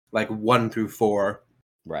like 1 through 4.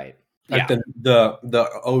 Right. Like the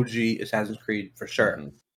OG Assassin's Creed for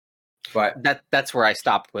sure. But that's where I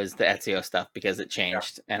stopped, was the Ezio stuff, because it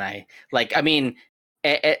changed. And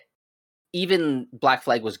even Black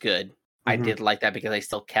Flag was good. I did like that because I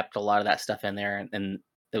still kept a lot of that stuff in there, and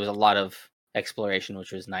there was a lot of exploration,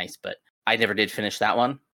 which was nice, but I never did finish that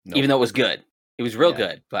one. Even though it was good. It was real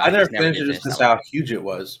good, but I never finished it just because how huge it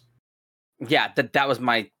was. Yeah, that was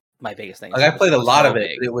my biggest thing. Like I played a lot of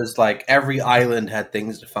it, but it was like every island had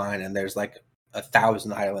things to find, and there's like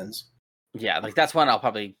 1,000 islands. Yeah, like that's one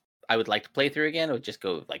I would like to play through again. I would just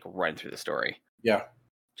go like run through the story. Yeah.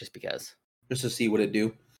 Just because. Just to see what it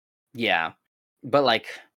do. Yeah. But like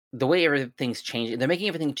the way everything's changing, they're making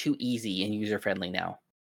everything too easy and user friendly now.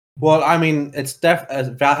 Well, I mean, it's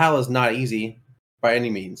Valhalla is not easy by any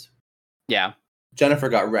means. Yeah. Jennifer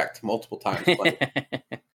got wrecked multiple times.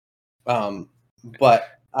 But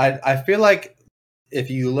I feel like if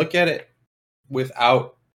you look at it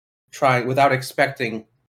without expecting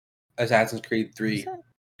Assassin's Creed 3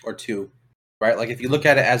 or 2, right? Like if you look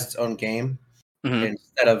at it as its own game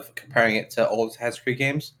instead of comparing it to old Assassin's Creed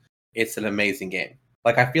games, it's an amazing game.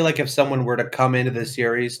 Like I feel like if someone were to come into the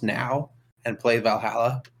series now and play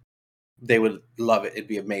Valhalla, they would love it. It'd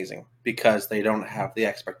be amazing because they don't have the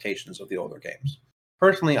expectations of the older games.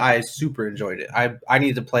 Personally, I super enjoyed it. I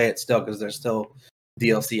need to play it still because there's still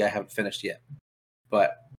DLC I haven't finished yet.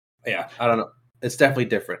 But yeah, I don't know. It's definitely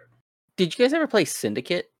different. Did you guys ever play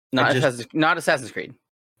Syndicate? Not Assassin's Creed.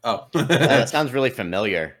 Oh. That sounds really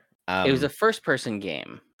familiar. It was a first-person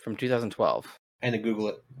game from 2012. And to Google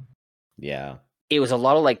it. Yeah. It was a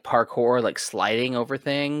lot of like parkour, like sliding over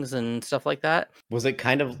things and stuff like that. Was it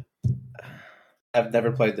kind of... I've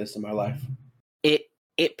never played this in my life.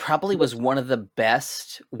 It probably was one of the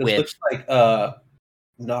best. It looks like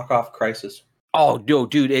knockoff Crisis. Oh no,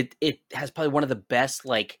 dude! It has probably one of the best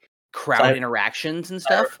like crowd interactions and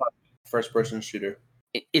stuff. First person shooter.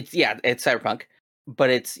 It's Cyberpunk,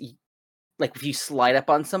 but it's like if you slide up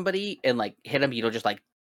on somebody and like hit them, you don't just like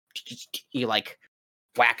you like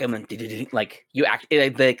whack them and like you act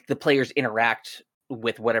like the players interact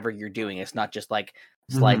with whatever you're doing. It's not just like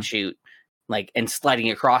slide shoot. Like and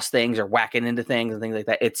sliding across things or whacking into things and things like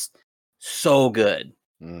that. It's so good.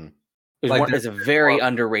 It's a very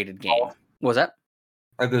underrated game. What was that?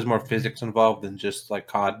 Like there's more physics involved than just like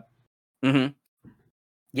COD.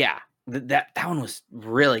 Yeah, that one was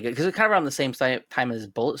really good because it's kind of around the same time as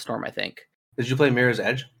Bulletstorm, I think. Did you play Mirror's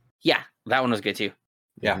Edge? Yeah, that one was good too.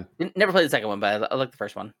 Yeah, never played the second one, but I liked the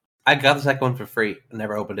first one. I got the second one for free. I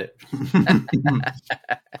never opened it.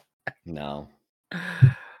 No.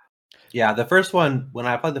 Yeah, the first one, when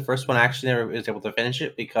I played the first one, I actually never was able to finish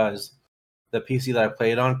it because the PC that I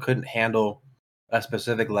played on couldn't handle a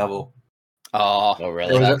specific level. Oh,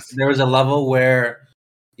 really? There was a level where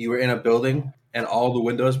you were in a building and all the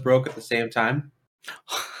windows broke at the same time.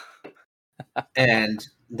 And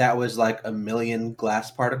that was like a million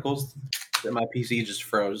glass particles that my PC just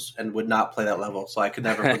froze and would not play that level. So I could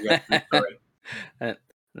never progress the story.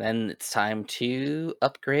 Then it's time to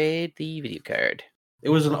upgrade the video card. It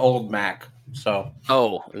was an old Mac, so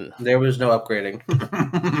there was no upgrading.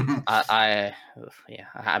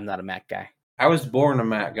 I'm not a Mac guy. I was born a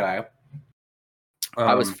Mac guy.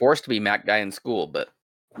 I was forced to be Mac guy in school, but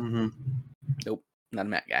nope, not a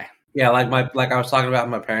Mac guy. Yeah, like I was talking about,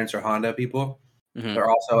 my parents are Honda people. Mm-hmm. They're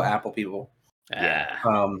also Apple people. Yeah.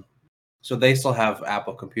 So they still have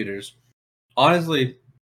Apple computers. Honestly,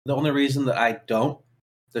 the only reason that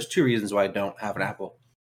there's two reasons why I don't have an Apple.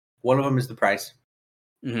 One of them is the price.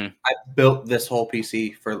 Mm-hmm. I built this whole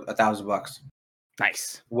PC for $1,000.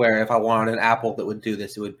 Nice. Where if I wanted an Apple that would do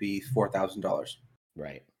this, it would be $4,000.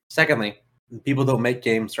 Right. Secondly, people don't make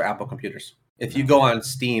games for Apple computers. If you go on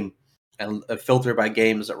Steam and filter by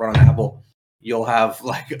games that run on Apple, you'll have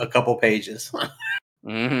like a couple pages.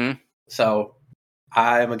 Mm-hmm. So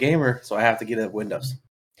I'm a gamer, so I have to get it Windows.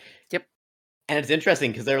 Yep. And it's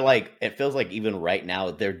interesting because they're like, it feels like even right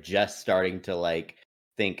now they're just starting to like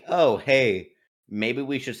think, oh, hey, maybe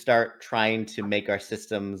we should start trying to make our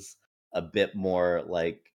systems a bit more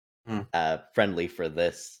like friendly for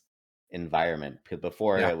this environment. Because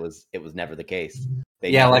before it was never the case.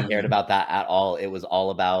 They never cared about that at all. It was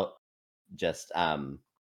all about just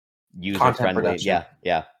user friendly. Yeah.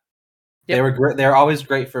 Yep. They were great. They're always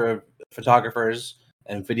great for photographers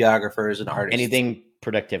and videographers and artists. Anything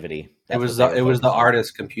productivity. It was the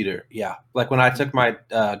artist computer. Yeah, like when I took my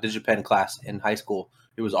DigiPen class in high school,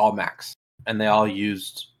 it was all Macs, and they all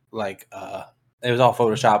used like it was all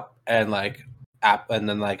Photoshop and like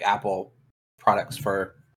Apple products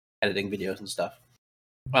for editing videos and stuff.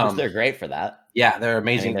 They're great for that. Yeah, they're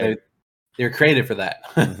amazing. They're created for that.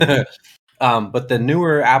 Mm-hmm. But the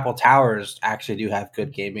newer Apple Towers actually do have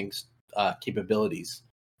good gaming capabilities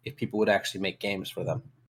if people would actually make games for them.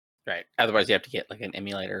 Right. Otherwise, you have to get like an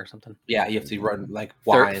emulator or something. Yeah, you have to run like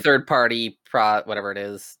third party whatever it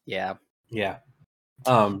is. Yeah. Yeah.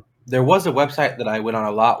 There was a website that I went on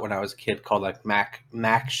a lot when I was a kid called like Mac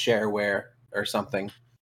Shareware or something.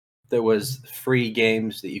 There was free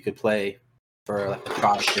games that you could play for like a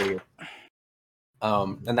trial period.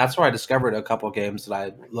 And that's where I discovered a couple games that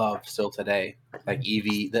I love still today, like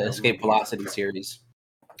Eevee, the Escape Velocity series.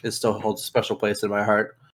 It still holds a special place in my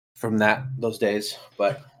heart from those days,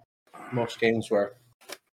 but most games were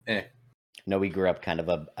No, we grew up kind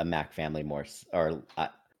of a Mac family more, or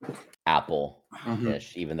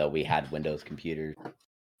Apple-ish, even though we had Windows computers,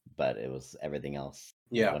 but it was everything else.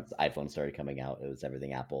 Yeah. Once iPhone started coming out, it was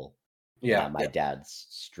everything Apple. Yeah. My dad's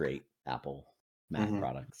straight Apple Mac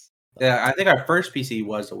products. But. Yeah, I think our first PC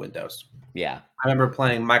was a Windows. Yeah. I remember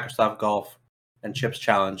playing Microsoft Golf and Chips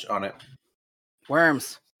Challenge on it.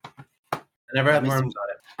 Worms. I never had Worms on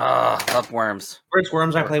it. Love Worms. First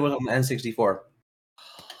Worms I played was on the N64.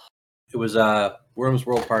 It was Worms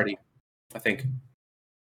World Party, I think,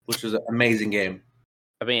 which was an amazing game.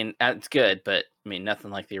 I mean, it's good, but I mean,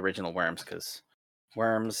 nothing like the original Worms, because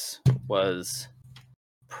Worms was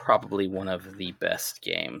probably one of the best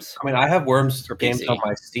games. I mean, I have Worms for games PC. on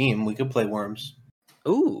my Steam. We could play Worms.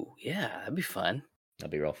 Ooh, yeah, that'd be fun.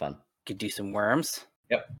 That'd be real fun. Could do some Worms.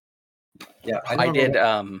 Yep. Yeah, I did.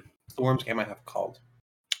 The Worms game I have called.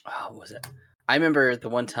 What was it? I remember the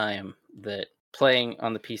one time that playing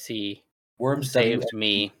on the PC Worms saved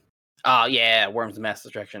me. Oh yeah, Worms Mass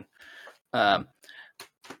Destruction.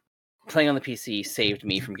 Playing on the PC saved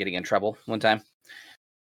me from getting in trouble one time.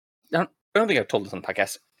 I don't think I've told this on the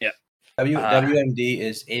podcast. Yeah. WMD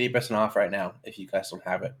is 80% off right now if you guys don't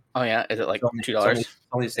have it. Oh yeah, is it like $2? It's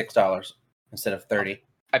only $6 instead of $30.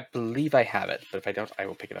 I believe I have it, but if I don't, I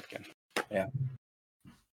will pick it up again. Yeah.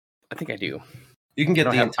 I think I do. You can get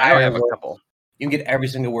the entire. I have a couple. You can get every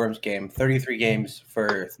single Worms game, 33 games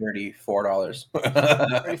for $34.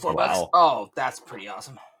 $34. Wow. Oh, that's pretty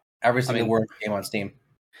awesome. Every single Worms game on Steam.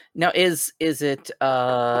 Now, is it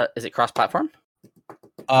cross-platform?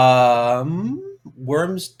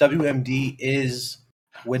 Worms WMD is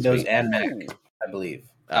Windows and Mac, I believe.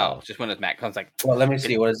 Oh, just Windows Mac. I was like, well, let me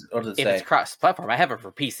see. What does it say? If it's cross-platform, I have it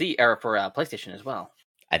for PC or for PlayStation as well.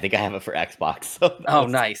 I think I have it for Xbox. So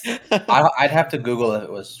nice. I'd have to Google if it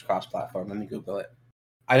was cross-platform. Let me Google it.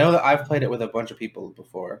 I know that I've played it with a bunch of people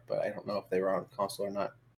before, but I don't know if they were on console or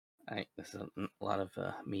not. This is a lot of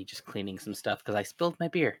me just cleaning some stuff because I spilled my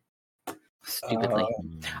beer. Stupidly.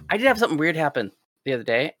 I did have something weird happen the other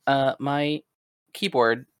day. My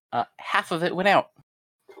keyboard, half of it went out.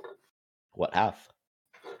 What half?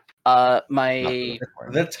 My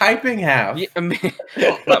The typing half. yeah,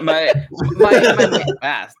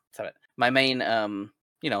 my main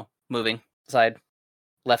moving side,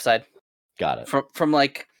 left side. Got it. From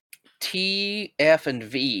like T, F, and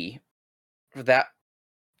V, that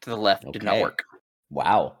to the left did not work.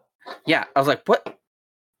 Wow. Yeah, I was like, what?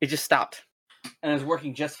 It just stopped, and it was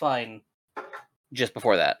working just fine just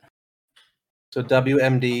before that. So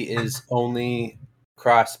WMD is only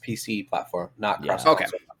cross PC platform, not cross console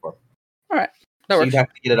platform. All right. So you'd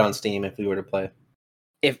have to get it on Steam if we were to play.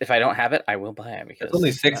 If I don't have it, I will buy it because it's only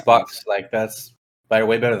 $6. Like that's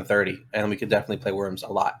way better than 30, and we could definitely play Worms a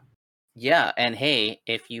lot. Yeah, and hey,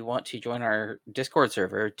 if you want to join our Discord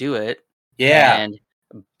server, do it. Yeah, and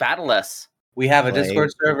battle us. We have a Discord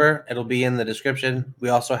server. It'll be in the description. We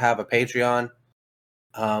also have a Patreon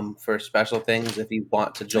for special things if you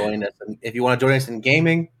want to join us. If you want to join us in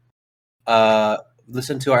gaming,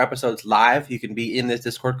 listen to our episodes live. You can be in this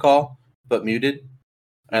Discord call, but muted,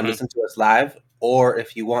 and listen to us live. Or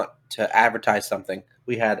if you want to advertise something,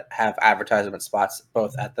 we have advertisement spots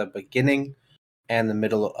both at the beginning and the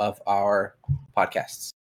middle of our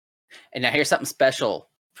podcasts. And now here's something special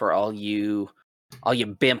for all you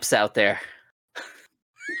bimps out there.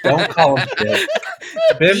 Don't call them bimps.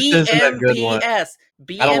 Bimps isn't a good one. I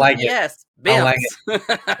don't like it. Bimps. I don't like it.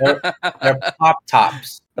 They're pop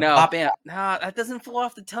tops. No, that doesn't flow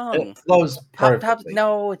off the tongue. It flows perfectly. Pop tops,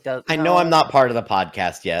 no, it doesn't. I know I'm not part of the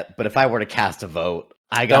podcast yet, but if I were to cast a vote,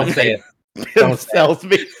 I gotta Don't say it. Don't sells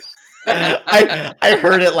me. I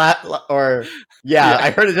heard it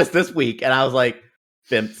I heard it just this week, and I was like,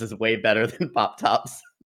 Bimps is way better than Pop Tops.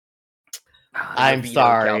 I'm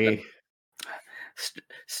sorry.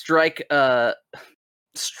 Strike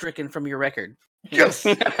stricken from your record. Yes.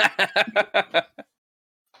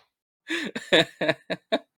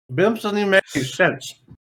 Bimps doesn't even make any sense.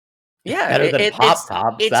 Yeah, better than Pop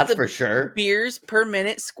Tops, that's for sure. Beers per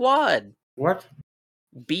minute squad. What?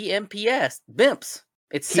 BMPS. Bimps.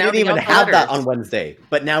 He didn't even have that on Wednesday,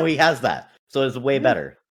 but now he has that, so it's way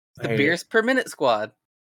better. The beers per minute squad.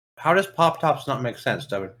 How does Pop Tops not make sense,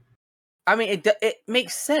 Devin? I mean, it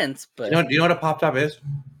makes sense, but do you know what a Pop Top is?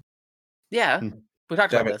 Yeah, we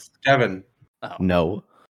talked about this. Devin. Oh. No.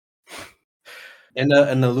 In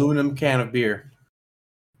an aluminum can of beer,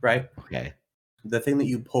 right? Okay. The thing that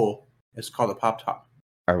you pull is called a Pop Top.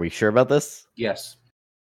 Are we sure about this? Yes.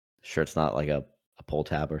 Sure, it's not like a pull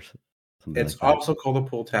tab or something. It's also called a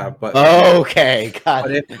pull tab, but okay,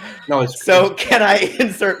 got it. Can I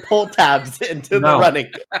insert pull tabs into the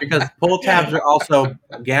running? Because pull tabs are also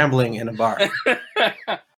gambling in a bar,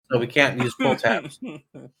 so we can't use pull tabs.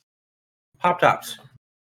 Pop Tops.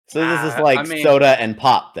 So this is like soda and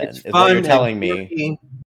pop, then, is what you're telling me.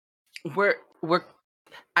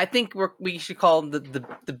 I think we should call them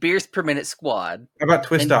the beers per minute squad. How about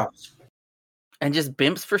twist offs? And just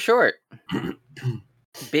Bimps for short.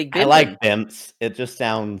 Big Bimps. I like Bimps. It just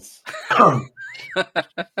sounds.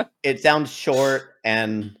 It sounds short,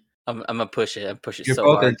 and I'm gonna push it. I'm push it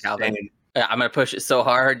so hard, Calvin. I'm gonna push it so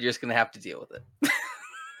hard. You're just gonna have to deal with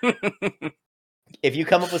it. If you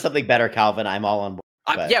come up with something better, Calvin, I'm all on board.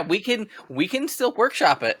 Yeah, we can still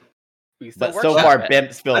workshop it. But so far,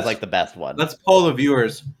 Bimps feels like the best one. Let's poll the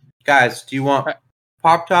viewers, guys. Do you want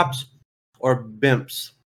Pop Tops or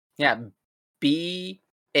Bimps? Yeah, BMPS,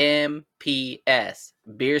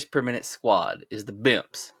 beers per minute squad, is the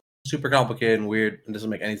Bimps. Super complicated and weird. It doesn't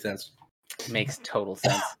make any sense. Makes total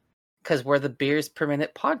sense. Because we're the beers per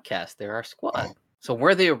minute podcast. They're our squad. So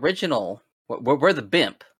we're the original. We're the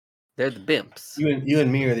Bimp. They're the Bimps. You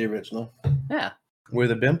and me are the original. Yeah. We're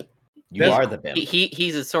the Bimp. You are the Bimp.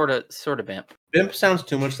 He's a sort of Bimp. Bimp sounds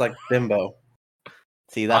too much like bimbo.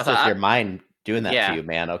 See, that's just your mind doing that to you,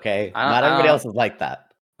 man. Okay, not everybody else is like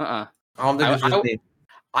that. I don't think it's just me.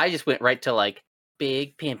 I just went right to like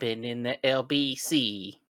big pimping in the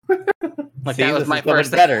LBC. Like that was my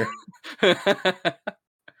first better. And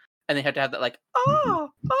they had to have that like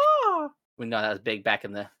we know that was big back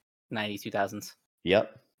in the 90s, 2000s.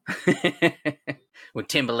 Yep. When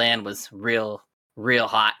Timbaland was real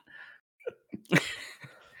hot.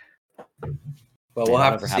 Well, we'll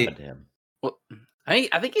have to see. To him. Well, I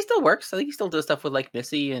think he still works. I think he still does stuff with like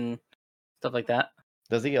Missy and stuff like that.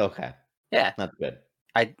 Does he? Okay. Yeah. That's good.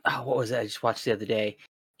 What was it? I just watched the other day.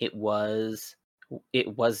 It was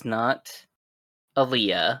not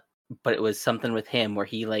Aaliyah, but it was something with him where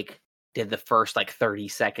he like did the first like 30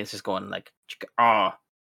 seconds just going like yeah.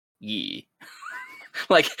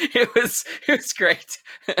 Like it was great.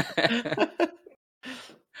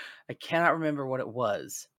 I cannot remember what it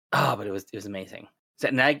was. But it was amazing. So,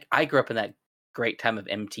 and I grew up in that great time of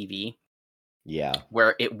MTV. Yeah.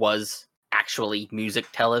 Where it was actually music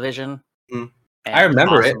television. Mm. And I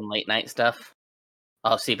remember it. late night stuff.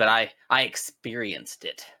 Oh, see, but I experienced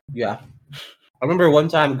it. Yeah. I remember one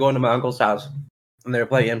time going to my uncle's house, and they were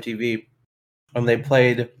playing MTV, and they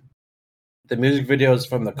played the music videos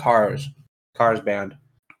from the Cars band.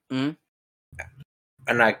 Mm-hmm.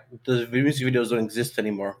 And those music videos don't exist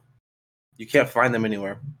anymore. You can't find them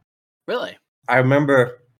anywhere. Really? I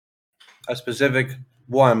remember a specific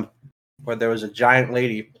one where there was a giant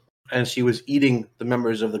lady, and she was eating the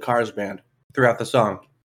members of the Cars band throughout the song.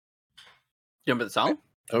 You remember the song?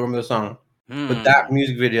 I remember the song. But that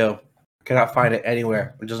music video, I cannot find it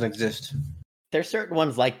anywhere. It doesn't exist. There's certain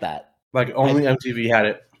ones like that. Like, only MTV had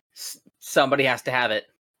it. Somebody has to have it.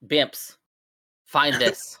 Bimps. Find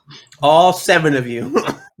this. All 7 of you.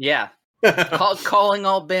 Yeah. Calling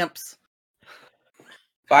all bimps.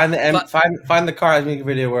 Find the Cars music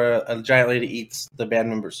video where a giant lady eats the band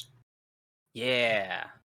members. Yeah.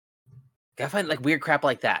 Gotta find like weird crap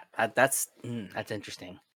like that. That's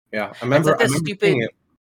interesting. Yeah, I remember. It's like the stupid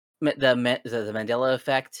the Mandela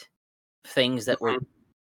effect things that were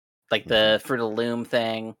like the Fruit of the Loom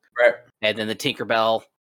thing, right? And then the Tinkerbell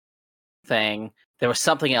thing. There was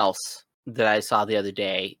something else that I saw the other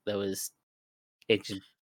day that was just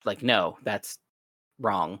like, no, that's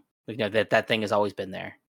wrong. Like, no, that thing has always been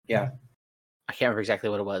there. Yeah, I can't remember exactly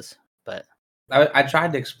what it was, but I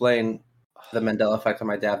tried to explain the Mandela effect to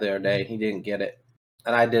my dad the other day. He didn't get it,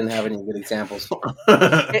 and I didn't have any good examples.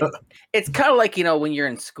 It's kind of like, when you're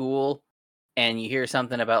in school and you hear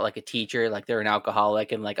something about like a teacher, like they're an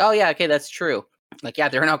alcoholic, and like, oh yeah, okay, that's true. Like, yeah,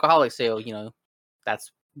 they're an alcoholic, so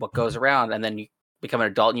that's what goes around. And then you become an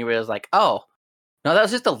adult and you realize, like, oh no, that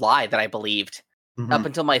was just a lie that I believed up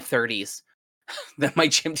until my 30s that my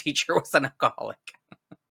gym teacher was an alcoholic.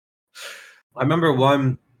 I remember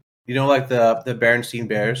one, like the Berenstain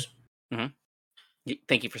Bears. Mm-hmm.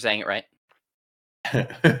 Thank you for saying it right.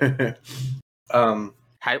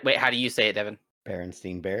 How do you say it, Devin?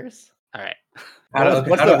 Berenstain Bears. All right.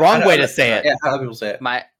 What's the wrong way to say it? Yeah, how do people say it?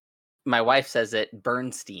 My wife says it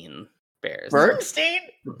Bernstein Bears.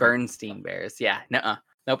 Bernstein Bears. Yeah. Nuh-uh.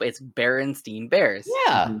 Nope. It's Berenstain Bears.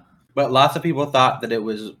 Yeah. Mm-hmm. But lots of people thought that it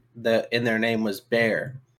was in their name was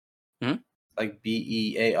Bear. Like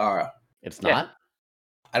Bear. It's not.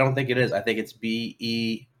 I don't think it is. I think it's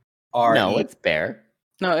Ber. No, it's Bear.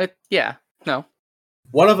 No. No.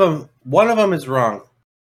 One of them is wrong.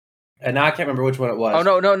 And now I can't remember which one it was.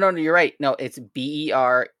 Oh no! You're right. No, it's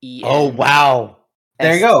Beren. Oh wow!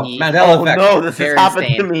 There you go, Mandela effect. No, this has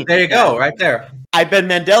happened to me. There you go, right there. I've been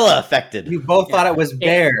Mandela affected. You both thought it was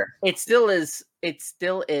Bear. It still is.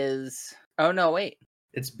 Oh no! Wait.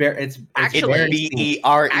 It's Bear. It's actually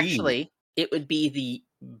Bere. Actually, it would be the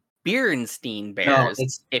Berenstain Bears. No,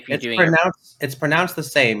 it's pronounced the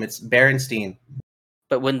same. It's Berenstain.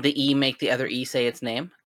 But wouldn't the E make the other E say its name?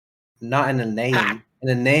 Not in a name. In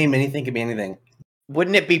a name, anything can be anything.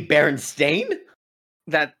 Wouldn't it be Berenstain?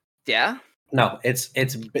 Yeah. No, it's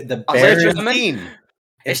the Berenstain.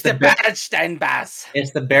 It's the Berenstain Bears. It's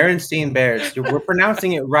the Berenstain Bears. We're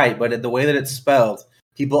pronouncing it right, but the way that it's spelled,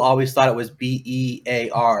 people always thought it was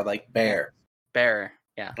Bear, like bear. Bear.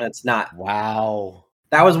 Yeah. And it's not. Wow.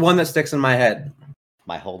 That was one that sticks in my head.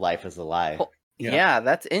 My whole life is a lie. Yeah,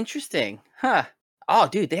 that's interesting. Huh. Oh,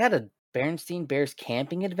 dude, they had a Berenstain Bears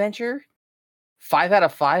camping adventure. 5 out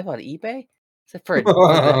of 5 on eBay.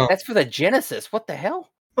 That's for the Genesis. What the hell?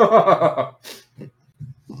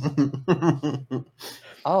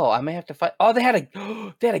 Oh, I may have to find. Oh, they had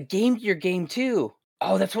a Game Gear game too.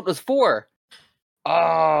 Oh, that's what it was for.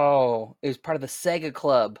 Oh, it was part of the Sega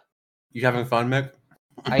Club. You having fun, Mick?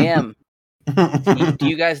 I am. Do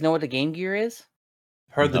you guys know what a Game Gear is?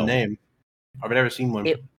 Heard the name. I've never seen one.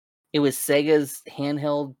 It was Sega's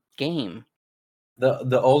handheld game.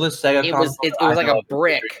 The oldest Sega console. It was like a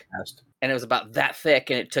brick, and it was about that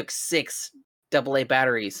thick, and it took 6 AA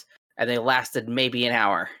batteries, and they lasted maybe an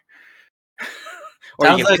hour. Or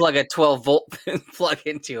you could plug a 12-volt plug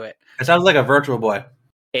into it. It sounds like a Virtual Boy.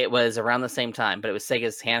 It was around the same time, but it was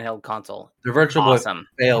Sega's handheld console. The Virtual Boy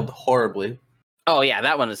failed horribly. Oh yeah,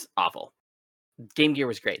 that one was awful. Game Gear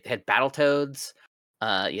was great. They had Battletoads.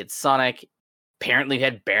 You had Sonic. Apparently, you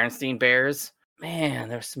had Berenstain Bears. Man,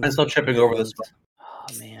 there's some. I'm still tripping over this one. Oh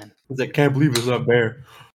man, I can't believe it's not Bear.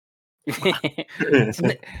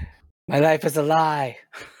 My life is a lie.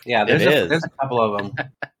 Yeah, there's a couple of them.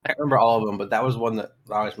 I can't remember all of them, but that was one that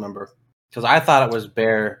I always remember because I thought it was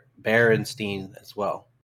Berenstain as well.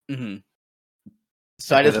 Mm-hmm.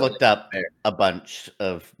 So I just looked up a bunch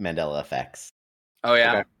of Mandela effects. Oh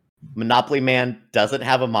yeah, okay. Monopoly Man doesn't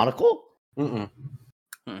have a monocle. Mm-mm.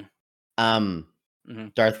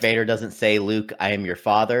 Darth Vader doesn't say, "Luke, I am your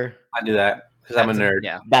father." I do that because I'm a nerd.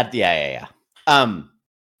 Yeah.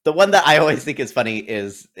 The one that I always think is funny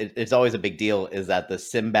is it's always a big deal is that the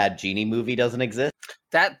Sinbad Genie movie doesn't exist.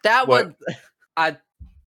 That one,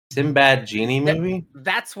 Sinbad Genie movie?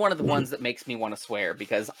 That's one of the ones that makes me want to swear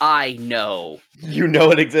because I know. You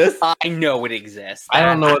know it exists? I know it exists. I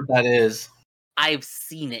don't know what that is. I've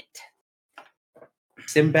seen it.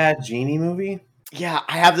 Sinbad Genie movie? Yeah,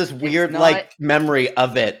 I have this weird memory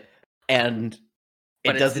of it, and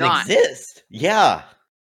it doesn't exist. Yeah.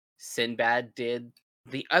 Sinbad did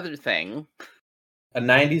the other thing. A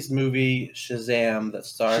 90s movie, Shazam, that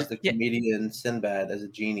stars the comedian Sinbad as a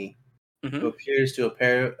genie. Who appears to a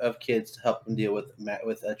pair of kids to help them deal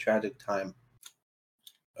with a tragic time.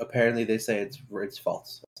 Apparently, they say it's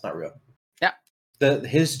false. It's not real. Yeah.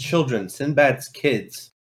 His children, Sinbad's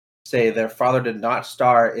kids, say their father did not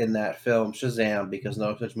star in that film Shazam because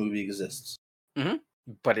no such movie exists.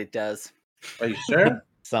 But it does. Are you sure?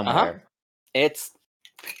 Somewhere. It's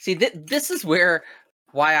this is why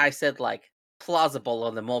I said plausible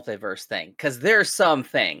on the multiverse thing, because there's some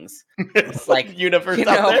things like universe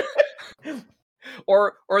out there.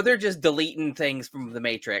 or they're just deleting things from the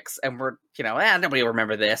Matrix, and we're nobody will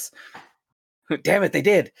remember this. Damn it, they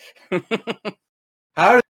did.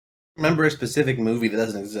 How do you remember a specific movie that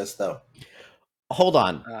doesn't exist though? Hold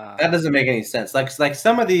on, that doesn't make any sense. Like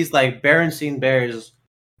some of these, like Berenstain Bears,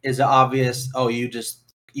 is obvious. Oh, you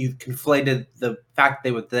conflated the fact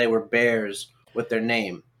they were bears with their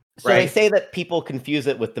name. So they say that people confuse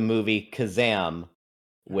it with the movie Kazam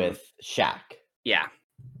with Shaq. Yeah.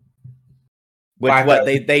 Which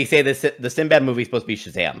they say the Sinbad movie is supposed to be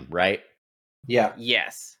Shazam, right? Yeah.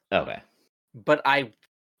 Yes. Okay. But I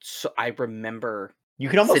remember. You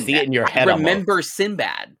can almost see it in your head. I remember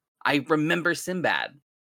Sinbad.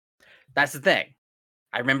 That's the thing.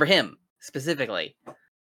 I remember him specifically.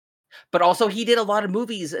 But also, he did a lot of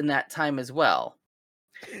movies in that time as well.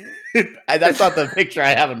 That's not the picture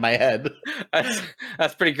I have in my head.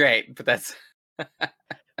 That's pretty great, but that's...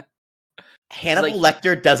 Hannibal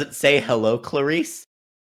Lecter doesn't say hello, Clarice.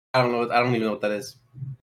 I don't know. I don't even know what that is.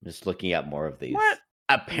 I'm just looking at more of these. What?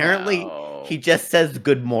 Apparently, he just says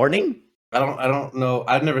good morning. I don't know.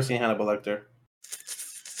 I've never seen Hannibal Lecter.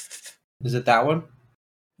 Is it that one?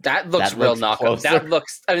 That looks real knockoff.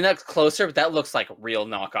 That's closer, but that looks like a real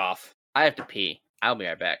knockoff. I have to pee. I'll be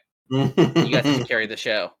right back. You guys have to carry the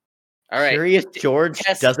show. All right. Curious George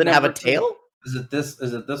doesn't have a tail? Is it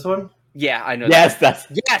this one? Yeah, I know. Yes, that's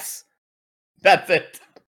it.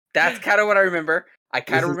 That's kind of what I remember. I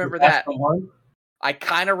kind of remember that. I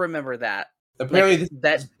kind of remember that. Apparently,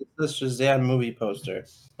 this Shazam movie poster.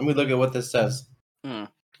 Let me look at what this says. All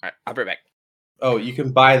right, I'll be right back. Oh, you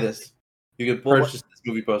can buy this. You can purchase this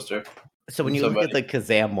movie poster. So when you look at the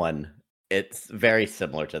Kazam one, it's very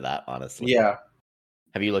similar to that, honestly. Yeah.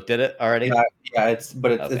 Have you looked at it already? Yeah, it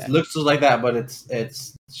looks just like that, but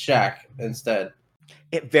it's Shaq instead.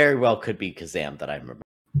 It very well could be Kazam that I remember.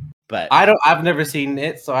 But I've never seen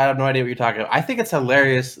it, so I have no idea what you're talking about. I think it's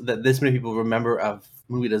hilarious that this many people remember a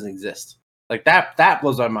movie doesn't exist. Like that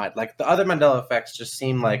blows my mind. Like the other Mandela effects just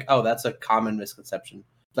seem like, oh, that's a common misconception.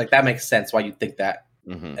 Like that makes sense why you think that.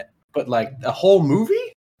 Mm-hmm. But like a whole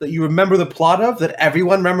movie that you remember the plot of, that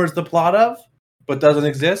everyone remembers the plot of, but doesn't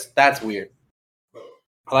exist, that's weird.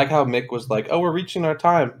 I like how Mick was like, oh, we're reaching our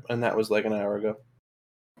time. And that was like an hour ago.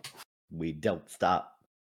 We don't stop.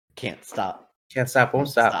 Can't stop. Can't stop, won't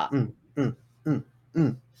stop.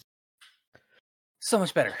 So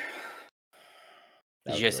much better.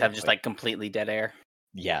 Did you just have like completely dead air?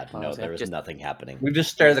 Yeah, no, there was nothing happening. We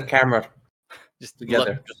just stare at the camera. Just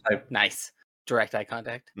together. Nice. Direct eye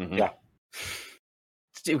contact. Mm-hmm. Yeah.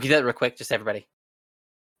 We can do that real quick, just everybody.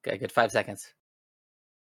 Okay, good 5 seconds.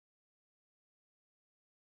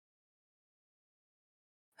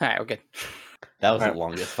 All right, we're good. That was the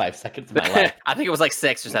longest 5 seconds of my life. I think it was like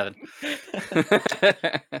 6 or 7.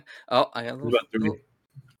 Oh, I got a little.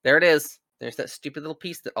 There it is. There's that stupid little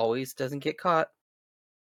piece that always doesn't get caught.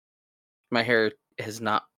 My hair has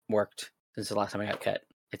not worked since the last time I got cut.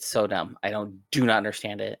 It's so dumb. I do not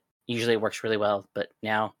understand it. Usually it works really well, but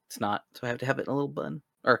now it's not. So I have to have it in a little bun.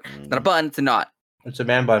 Or it's not a bun, it's a knot. It's a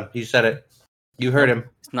man bun. He said it. You heard him.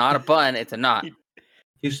 It's not a bun, it's a knot.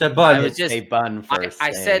 You said bun. I was just a bun first.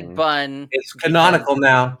 I said bun. It's canonical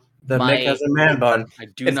now. The Mick has a man bun.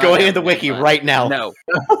 It's going in the wiki right now. No.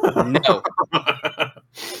 No.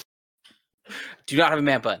 Do not have a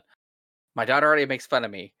man bun. My daughter already makes fun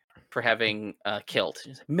of me for having a kilt.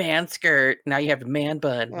 She's like, man skirt. Now you have a man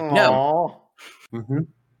bun. Like, no.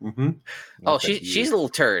 Oh, she's a little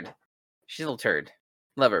turd. She's a little turd.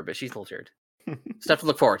 Love her, but she's a little turd. Stuff to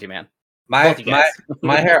look forward to, man. My you guys.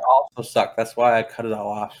 my hair also sucked. That's why I cut it all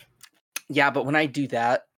off. Yeah, but when I do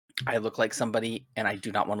that, I look like somebody, and I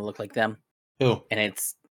do not want to look like them. Who? And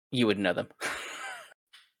you wouldn't know them.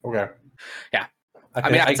 Okay. Yeah.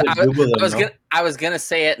 I was gonna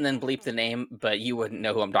say it and then bleep the name, but you wouldn't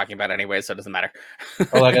know who I'm talking about anyway, so it doesn't matter.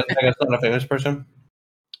 Like it's not a famous person.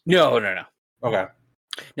 No. Okay.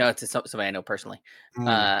 No, it's somebody I know personally.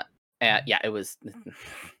 Yeah, it was.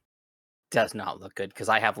 Does not look good because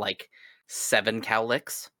I have like 7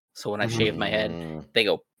 cowlicks. So when I shave my head, they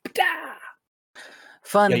go. Dah!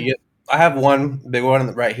 Fun. Yeah, I have one big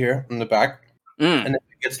one right here in the back, and if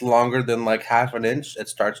it gets longer than like half an inch, it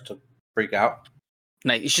starts to freak out.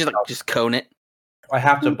 No, you should just cone it. I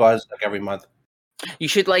have to buzz like every month. You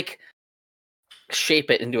should like shape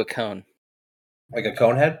it into a cone. Like a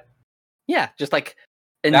cone head? Yeah, just like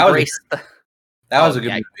embrace. That was a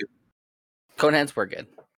good movie. Coneheads were good.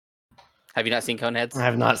 Have you not seen Coneheads? I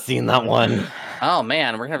have not seen that one. Oh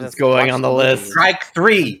man, we're gonna have to going on the list. Strike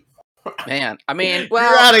 3. Man, I mean, well,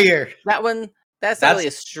 you're out of here. That one. That's not really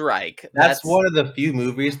a strike. That's one of the few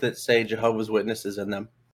movies that say Jehovah's Witnesses in them.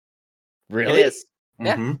 Really? It is.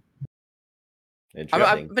 Mm-hmm. Yeah.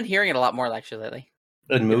 I've been hearing it a lot more actually lately.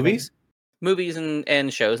 In movies? Movies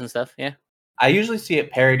and shows and stuff, yeah. I usually see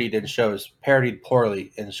it parodied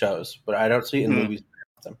poorly in shows, but I don't see it in movies.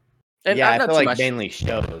 And I feel like mainly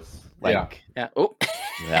shows. Like, yeah. Oh,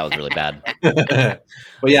 that was really bad. But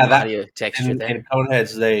yeah, that texture there. In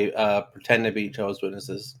Coneheads, they pretend to be Jehovah's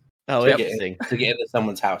Witnesses. Oh, interesting. To get into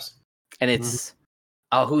someone's house. And it's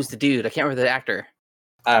who's the dude? I can't remember the actor.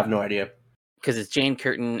 I have no idea. Because it's Jane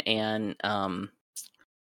Curtin and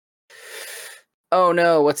oh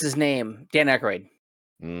no, what's his name? Dan Aykroyd.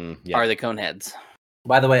 Are the Coneheads.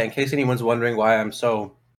 By the way, in case anyone's wondering why I'm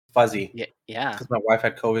so fuzzy. Yeah. Because my wife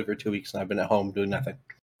had COVID for 2 weeks and I've been at home doing nothing.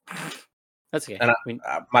 That's okay. And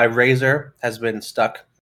my razor has been stuck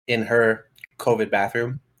in her COVID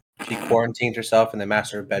bathroom. She quarantined herself in the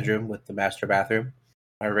master bedroom with the master bathroom.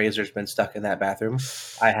 My razor's been stuck in that bathroom.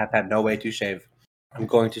 I have had no way to shave. I'm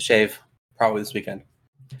going to shave probably this weekend.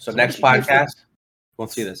 So next podcast, we'll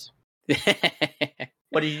see this.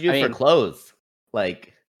 What did you do for clothes?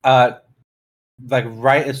 Like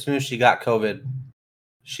right as soon as she got COVID,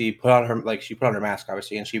 she put on her mask,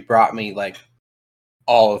 obviously, and she brought me like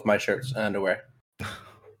all of my shirts and underwear.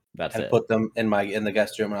 And put them in the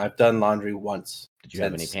guest room, and I've done laundry once. Did you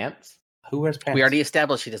have any pants? Who wears pants? We already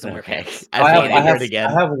established he doesn't wear pants. I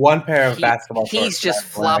have one pair of basketball shorts. He's just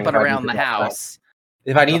flopping around the house.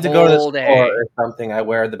 If I need to go to the store or something, I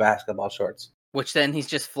wear the basketball shorts. Which then he's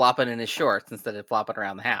just flopping in his shorts instead of flopping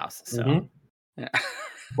around the house. So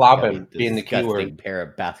flopping being the key word. Pair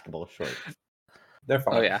of basketball shorts. They're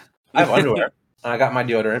fine. Oh yeah. I have underwear. I got my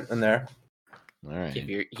deodorant in there. All right.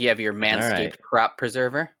 You have your Manscaped crop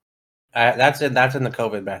preserver. That's in the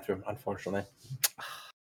COVID bathroom, unfortunately.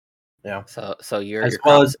 Yeah. So your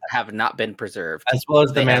crops have not been preserved. As well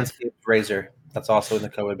as the Manscaped razor. That's also in the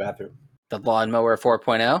COVID bathroom. The lawnmower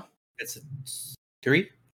 4.0? It's 3.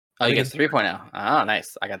 Oh, you get 3.0. Oh,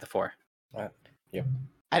 nice. I got the 4. Yep.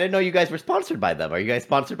 I didn't know you guys were sponsored by them. Are you guys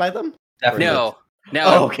sponsored by them? Definitely. No.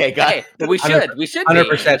 Oh, okay, got it. We should. We should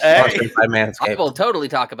 100% sponsored by Manscaped. I will totally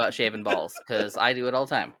talk about shaving balls because I do it all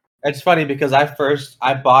the time. It's funny because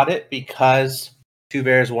I bought it because Two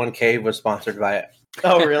Bears One Cave was sponsored by it.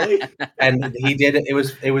 Oh, really? And he did it.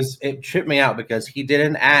 It tripped me out because he did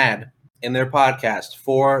an ad in their podcast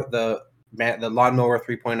for the lawnmower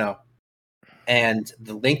 3.0, and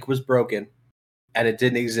the link was broken, and it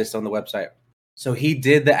didn't exist on the website. So he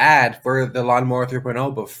did the ad for the lawnmower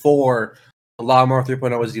 3.0 before the lawnmower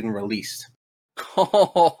 3.0 was even released.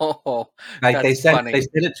 They sent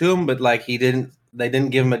it to him, but they didn't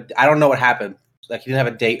give him I don't know what happened. Like he didn't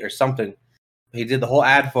have a date or something. He did the whole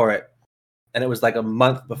ad for it, and it was like a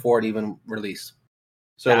month before it even released.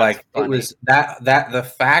 So it was that the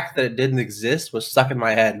fact that it didn't exist was stuck in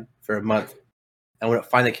my head for a month, and when it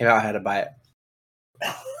finally came out, I had to buy it.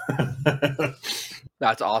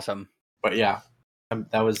 That's awesome. But yeah,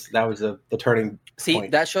 that was the turning.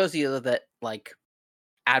 point. That shows you that like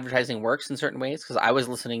advertising works in certain ways. Because I love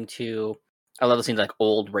listening to like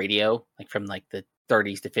old radio, like from like the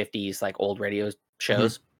 30s to 50s, like old radio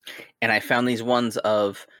shows, and I found these ones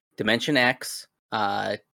of Dimension X,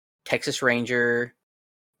 Texas Ranger,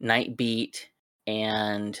 Night Beat,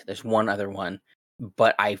 and there's one other one,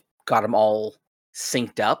 but I got them all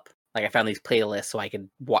synced up. Like I found these playlists so I could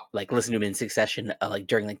listen to them in succession, like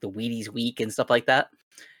during like the Wheaties week and stuff like that.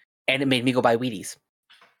 And it made me go buy Wheaties.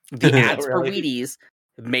 The ads for Wheaties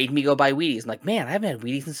made me go buy Wheaties. I'm like, man, I haven't had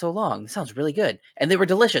Wheaties in so long. This sounds really good, and they were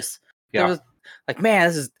delicious. Yeah. Like, man,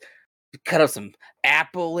 this is cut out some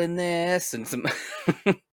apple in this and some.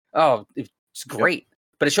 Oh, it's great.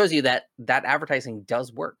 But it shows you that advertising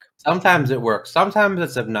does work. Sometimes it works. Sometimes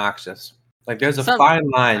it's obnoxious. Like there's a fine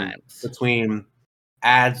line between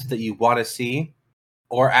ads that you want to see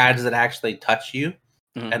or ads that actually touch you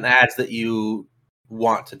and ads that you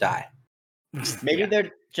want to die. Maybe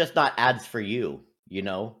they're just not ads for you,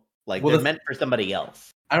 Like they're meant for somebody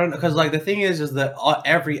else. I don't know, because like the thing is that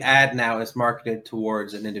every ad now is marketed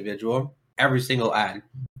towards an individual. Every single ad.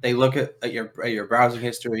 They look at your browsing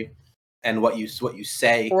history and what you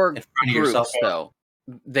say or in front of groups, yourself. Though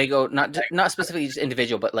they go not specifically just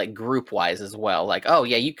individual, but like group wise as well. Like, oh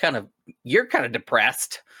yeah, you're kind of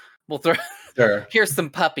depressed. We'll throw here's some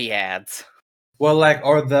puppy ads. Well,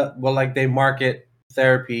 they market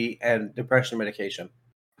therapy and depression medication.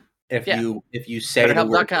 If you say the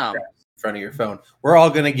word depressed in front of your phone, we're all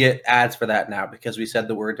gonna get ads for that now because we said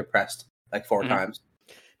the word depressed like 4 times.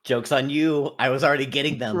 Joke's on you. I was already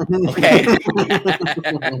getting them. Okay.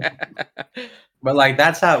 But like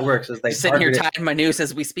that's how it works. Is they sitting here tying my news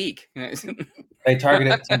as we speak. They target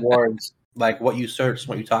it towards like what you search,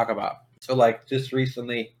 what you talk about. So like just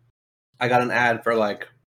recently, I got an ad for like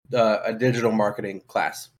a digital marketing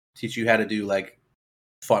class, teach you how to do like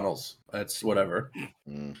funnels. That's whatever.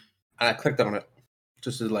 And I clicked on it,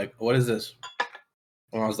 just as like, what is this?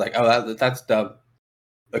 And I was like, oh, that's dumb.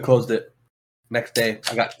 I closed it. Next day,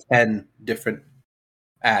 I got 10 different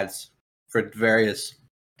ads for various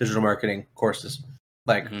digital marketing courses.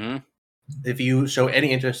 Like, if you show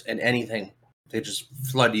any interest in anything, they just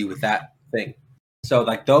flood you with that thing. So,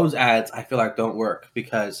 like, those ads, I feel like don't work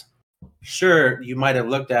because, sure, you might have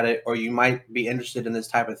looked at it or you might be interested in this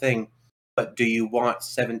type of thing, but do you want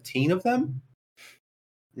 17 of them?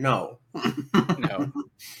 No. No.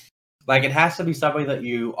 Like, it has to be something that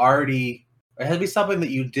you already... It has to be something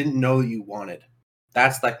that you didn't know that you wanted.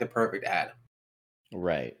 That's like the perfect ad.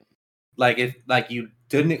 Right. Like if you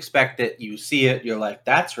didn't expect it, you see it, you're like,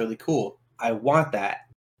 that's really cool. I want that.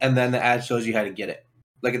 And then the ad shows you how to get it.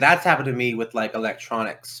 Like that's happened to me with like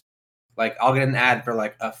electronics. Like I'll get an ad for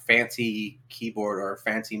like a fancy keyboard or a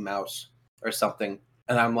fancy mouse or something.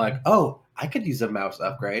 And I'm like, oh, I could use a mouse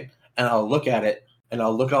upgrade. And I'll look at it and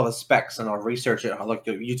I'll look at all the specs and I'll research it. I'll look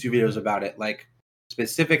at YouTube videos about it. Like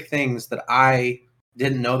specific things that I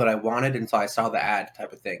didn't know that I wanted until I saw the ad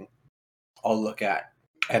type of thing. I'll look at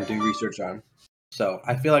and do research on. So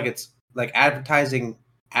I feel like it's like advertising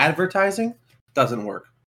doesn't work,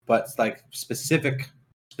 but it's like specific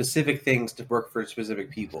things to work for specific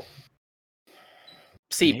people.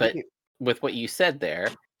 See, but with what you said there,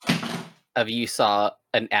 you saw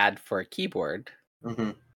an ad for a keyboard,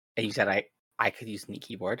 and you said I could use a new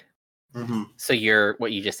keyboard. So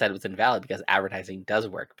what you just said was invalid because advertising does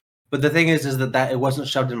work. But the thing is that it wasn't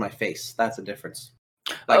shoved in my face. That's the difference.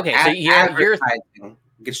 Like okay, so you're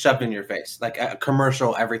gets shoved in your face, like a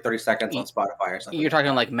commercial every 30 seconds on Spotify or something. You're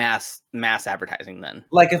talking like mass advertising then.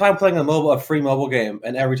 Like if I'm playing a free mobile game,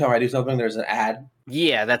 and every time I do something, there's an ad.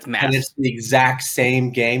 Yeah, that's mass. And it's the exact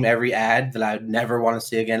same game, every ad that I would never want to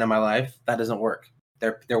see again in my life. That doesn't work.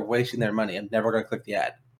 They're wasting their money. I'm never going to click the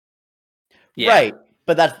ad. Yeah. Right.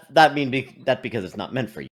 But that's because it's not meant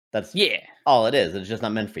for you. That's all it is. It's just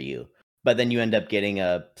not meant for you. But then you end up getting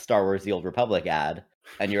a Star Wars: The Old Republic ad,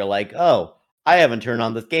 and you're like, oh, I haven't turned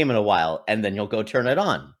on this game in a while, and then you'll go turn it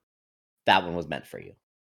on. That one was meant for you.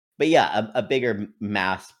 But yeah, a bigger,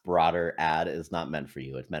 broader ad is not meant for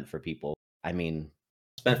you. It's meant for people. I mean,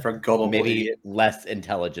 it's meant for gullible maybe idiot. Less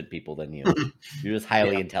intelligent people than you. You're just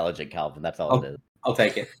highly intelligent, Calvin. That's all it is. I'll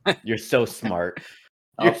take it. You're so smart.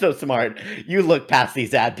 You're so smart. You look past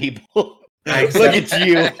these ad people. Look at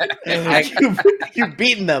you. You've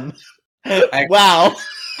beaten them. Wow.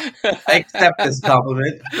 I accept this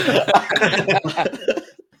compliment.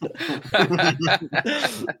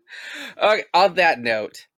 Okay, on that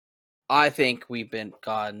note, I think we've been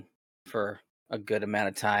gone for a good amount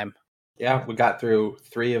of time. Yeah, we got through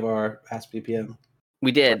 3 of our Ask BPM.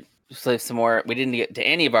 We did. So some more. We didn't get to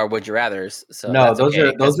any of our Would You Rathers. So no, those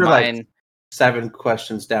are like 7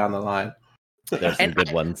 questions down the line. There's some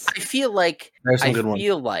good ones. I feel like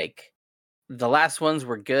the last ones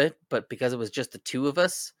were good, but because it was just the 2 of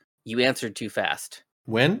us, you answered too fast.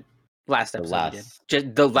 When? Last episode,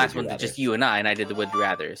 the last one, just you and I did the Would You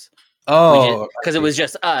Rathers. Oh, because it was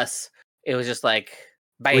just us. It was just like,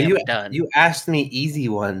 bam, done. You asked me easy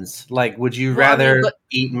ones, like, would you rather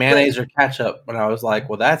eat mayonnaise or ketchup? And I was like,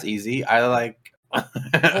 well, that's easy. I like.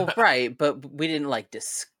 Well, right, but we didn't like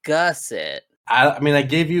discuss it. I mean, I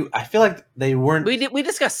gave you. I feel like they weren't. We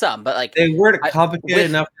discussed some, but like they weren't complicated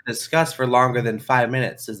enough to discuss for longer than 5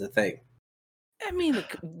 minutes. Is the thing. I mean,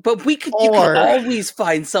 but you can always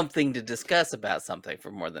find something to discuss about something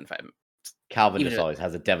for more than 5 minutes. Calvin just always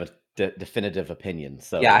has a definitive opinion.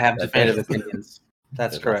 So yeah, I have definitive opinions.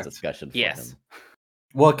 That's correct. Discussion for him.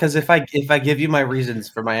 Well, because if I give you my reasons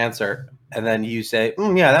for my answer, and then you say,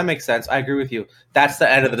 "Yeah, that makes sense. I agree with you," that's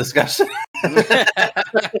the end of the discussion.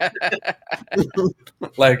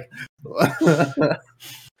 Like,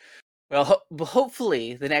 well,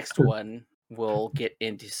 hopefully the next one we'll get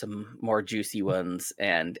into some more juicy ones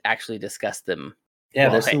and actually discuss them.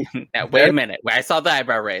 Yeah, wait a minute. I saw the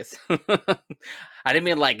eyebrow raise. I didn't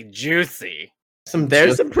mean like juicy.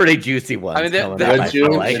 There's some pretty juicy ones. I mean, would you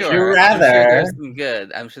rather? There's some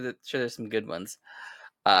good. I'm sure there's some good ones.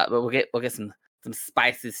 But we'll get some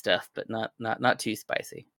spicy stuff, but not too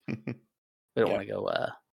spicy. We don't want to go.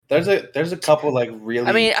 There's a couple like really.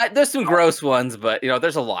 I mean, there's some gross ones, but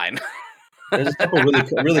there's a line. There's a couple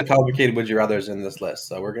really complicated would you rathers in this list,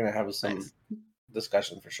 so we're gonna have some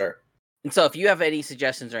discussion for sure. And so, if you have any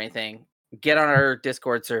suggestions or anything, get on our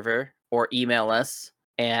Discord server or email us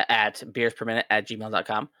at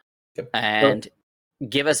beersperminute@gmail.com and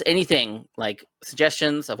give us anything like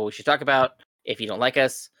suggestions of what we should talk about. If you don't like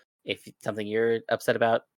us, if it's something you're upset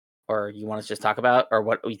about, or you want us to just talk about, or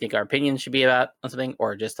what we think our opinion should be about on something,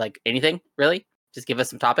 or just like anything, really, just give us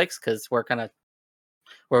some topics because we're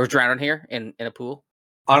drowning here in a pool.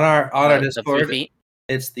 On our Discord,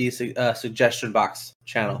 it's the suggestion box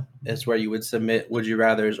channel. It's where you would submit would you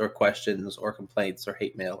rathers or questions or complaints or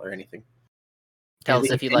hate mail or anything. Tell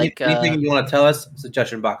us if you like anything you want to tell us.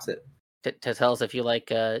 Suggestion box it. To tell us if you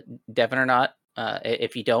like Devin or not.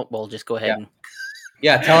 If you don't, we'll just go ahead and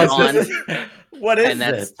tell us what is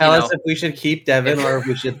this? Tell us if we should keep Devin or if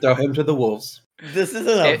we should throw him to the wolves. This isn't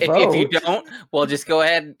a vote. If you don't, we'll just go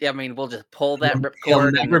ahead. I mean, we'll just pull that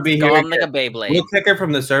ripcord and be gone like a BeyBlade. We'll kick her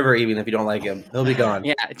from the server even if you don't like him. He'll be gone.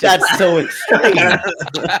 Yeah, that's so extreme.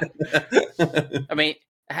 I mean,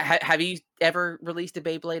 have you ever released a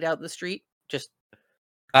BeyBlade out in the street? Just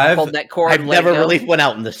I've pulled that cord. I've never released one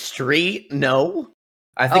out in the street. No,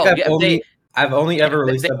 I think I've only ever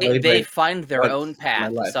released a BeyBlade. They find their own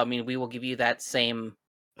path. So I mean, we will give you that same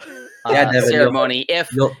Devin, ceremony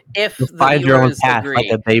if you'll the find your own path agree.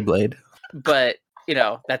 like a BeyBlade. But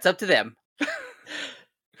that's up to them.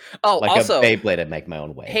 Like also, a BeyBlade, I make my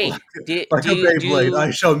own way. Hey, BeyBlade,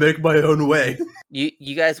 I shall make my own way.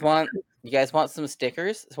 You guys want some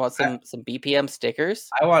stickers? Want some BPM stickers?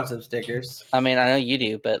 I want some stickers. I mean, I know you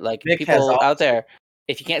do, but like Nick people out there,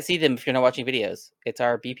 if you can't see them, if you're not watching videos, it's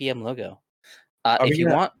our BPM logo. If you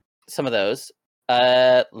want some of those,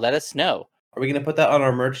 let us know. Are we gonna put that on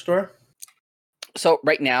our merch store? So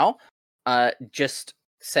right now, just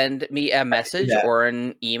send me a message or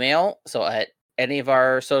an email. So at any of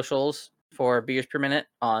our socials for Beers Per Minute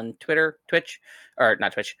on Twitter,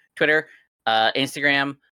 Twitter,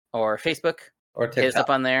 Instagram, or Facebook, or TikTok. Hit us up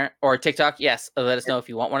on there, or TikTok. Yes, let us know if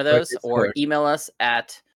you want one of those, or email us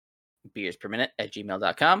at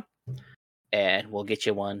beersperminute@gmail.com, and we'll get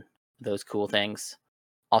you one of those cool things.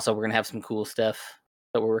 Also, we're gonna have some cool stuff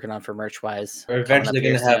that we're working on for merch wise. We're eventually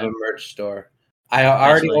going to have a merch store. I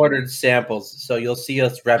already ordered samples, so you'll see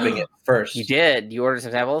us repping it first. You did? You ordered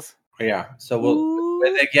some samples? Yeah. So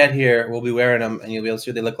when they get here, we'll be wearing them, and you'll be able to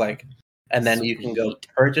see what they look like. And then you can go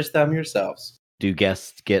purchase them yourselves. Do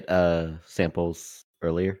guests get samples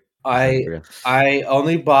earlier? I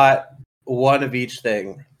only bought one of each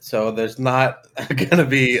thing, so there's not going to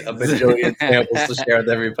be a bajillion samples to share with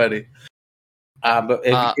everybody. But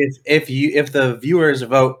if the viewers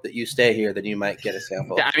vote that you stay here, then you might get a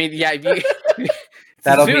sample. I mean,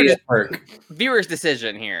 that'll be a perk. Viewers'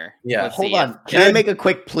 decision here. Yeah. Hold on. Can I make a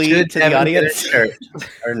quick plea to the audience?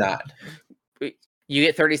 Or not? You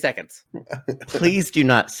get 30 seconds. Please do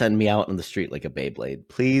not send me out on the street like a BeyBlade.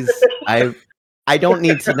 Please, I don't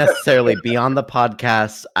need to necessarily be on the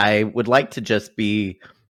podcast. I would like to just be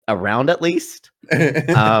around at least,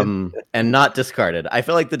 and not discarded. I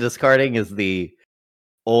feel like the discarding is the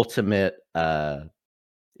ultimate.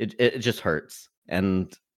 It just hurts,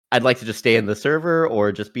 and I'd like to just stay in the server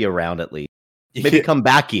or just be around at least. Maybe come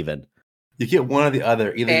back even. You get one or the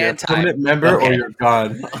other. Either you're a permanent member or you're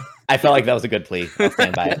gone. I felt like that was a good plea. I'll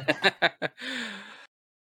stand by it.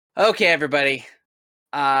 Okay, everybody.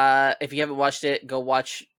 If you haven't watched it, go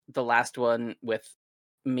watch the last one with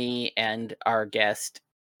me and our guest,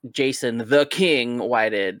 Jason the King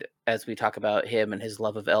Whited, as we talk about him and his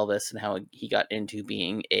love of Elvis and how he got into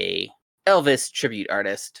being a Elvis tribute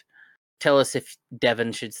artist. Tell us if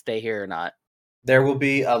Devin should stay here or not. There will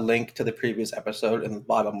be a link to the previous episode in the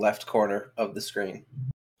bottom left corner of the screen.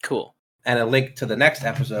 Cool. And a link to the next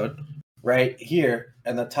episode right here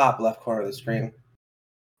in the top left corner of the screen.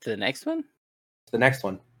 To the next one? the next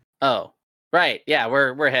one. Oh, right. Yeah,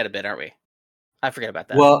 we're ahead a bit, aren't we? I forget about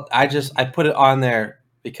that. Well, I put it on there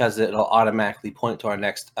because it'll automatically point to our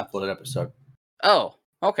next uploaded episode. Oh,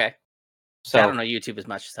 okay. So I don't know YouTube as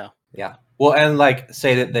much, so yeah. Well, and like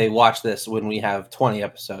say that they watch this when we have 20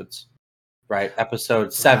 episodes, right?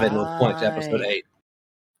 Episode 7 will point to episode 8.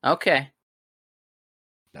 Okay.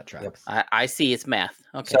 That tracks. I see it's math.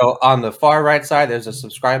 Okay. So on the far right side, there's a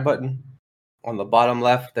subscribe button. On the bottom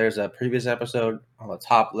left, there's a previous episode. On the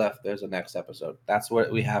top left, there's a next episode. That's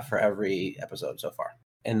what we have for every episode so far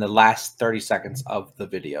in the last 30 seconds of the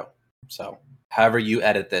video. So however you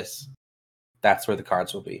edit this, that's where the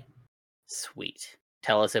cards will be. Sweet.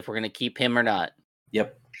 Tell us if we're going to keep him or not.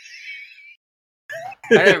 Yep.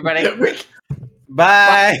 All right, everybody.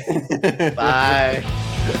 Bye. Bye.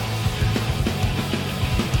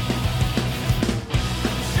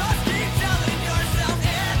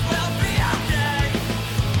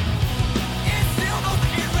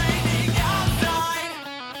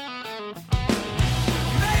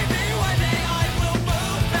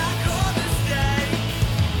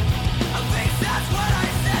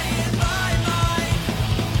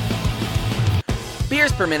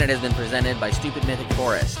 Beers Per Minute has been presented by Stupid Mythic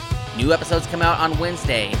Forest. New episodes come out on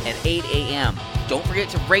Wednesday at 8 a.m. Don't forget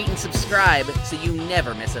to rate and subscribe so you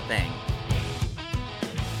never miss a thing.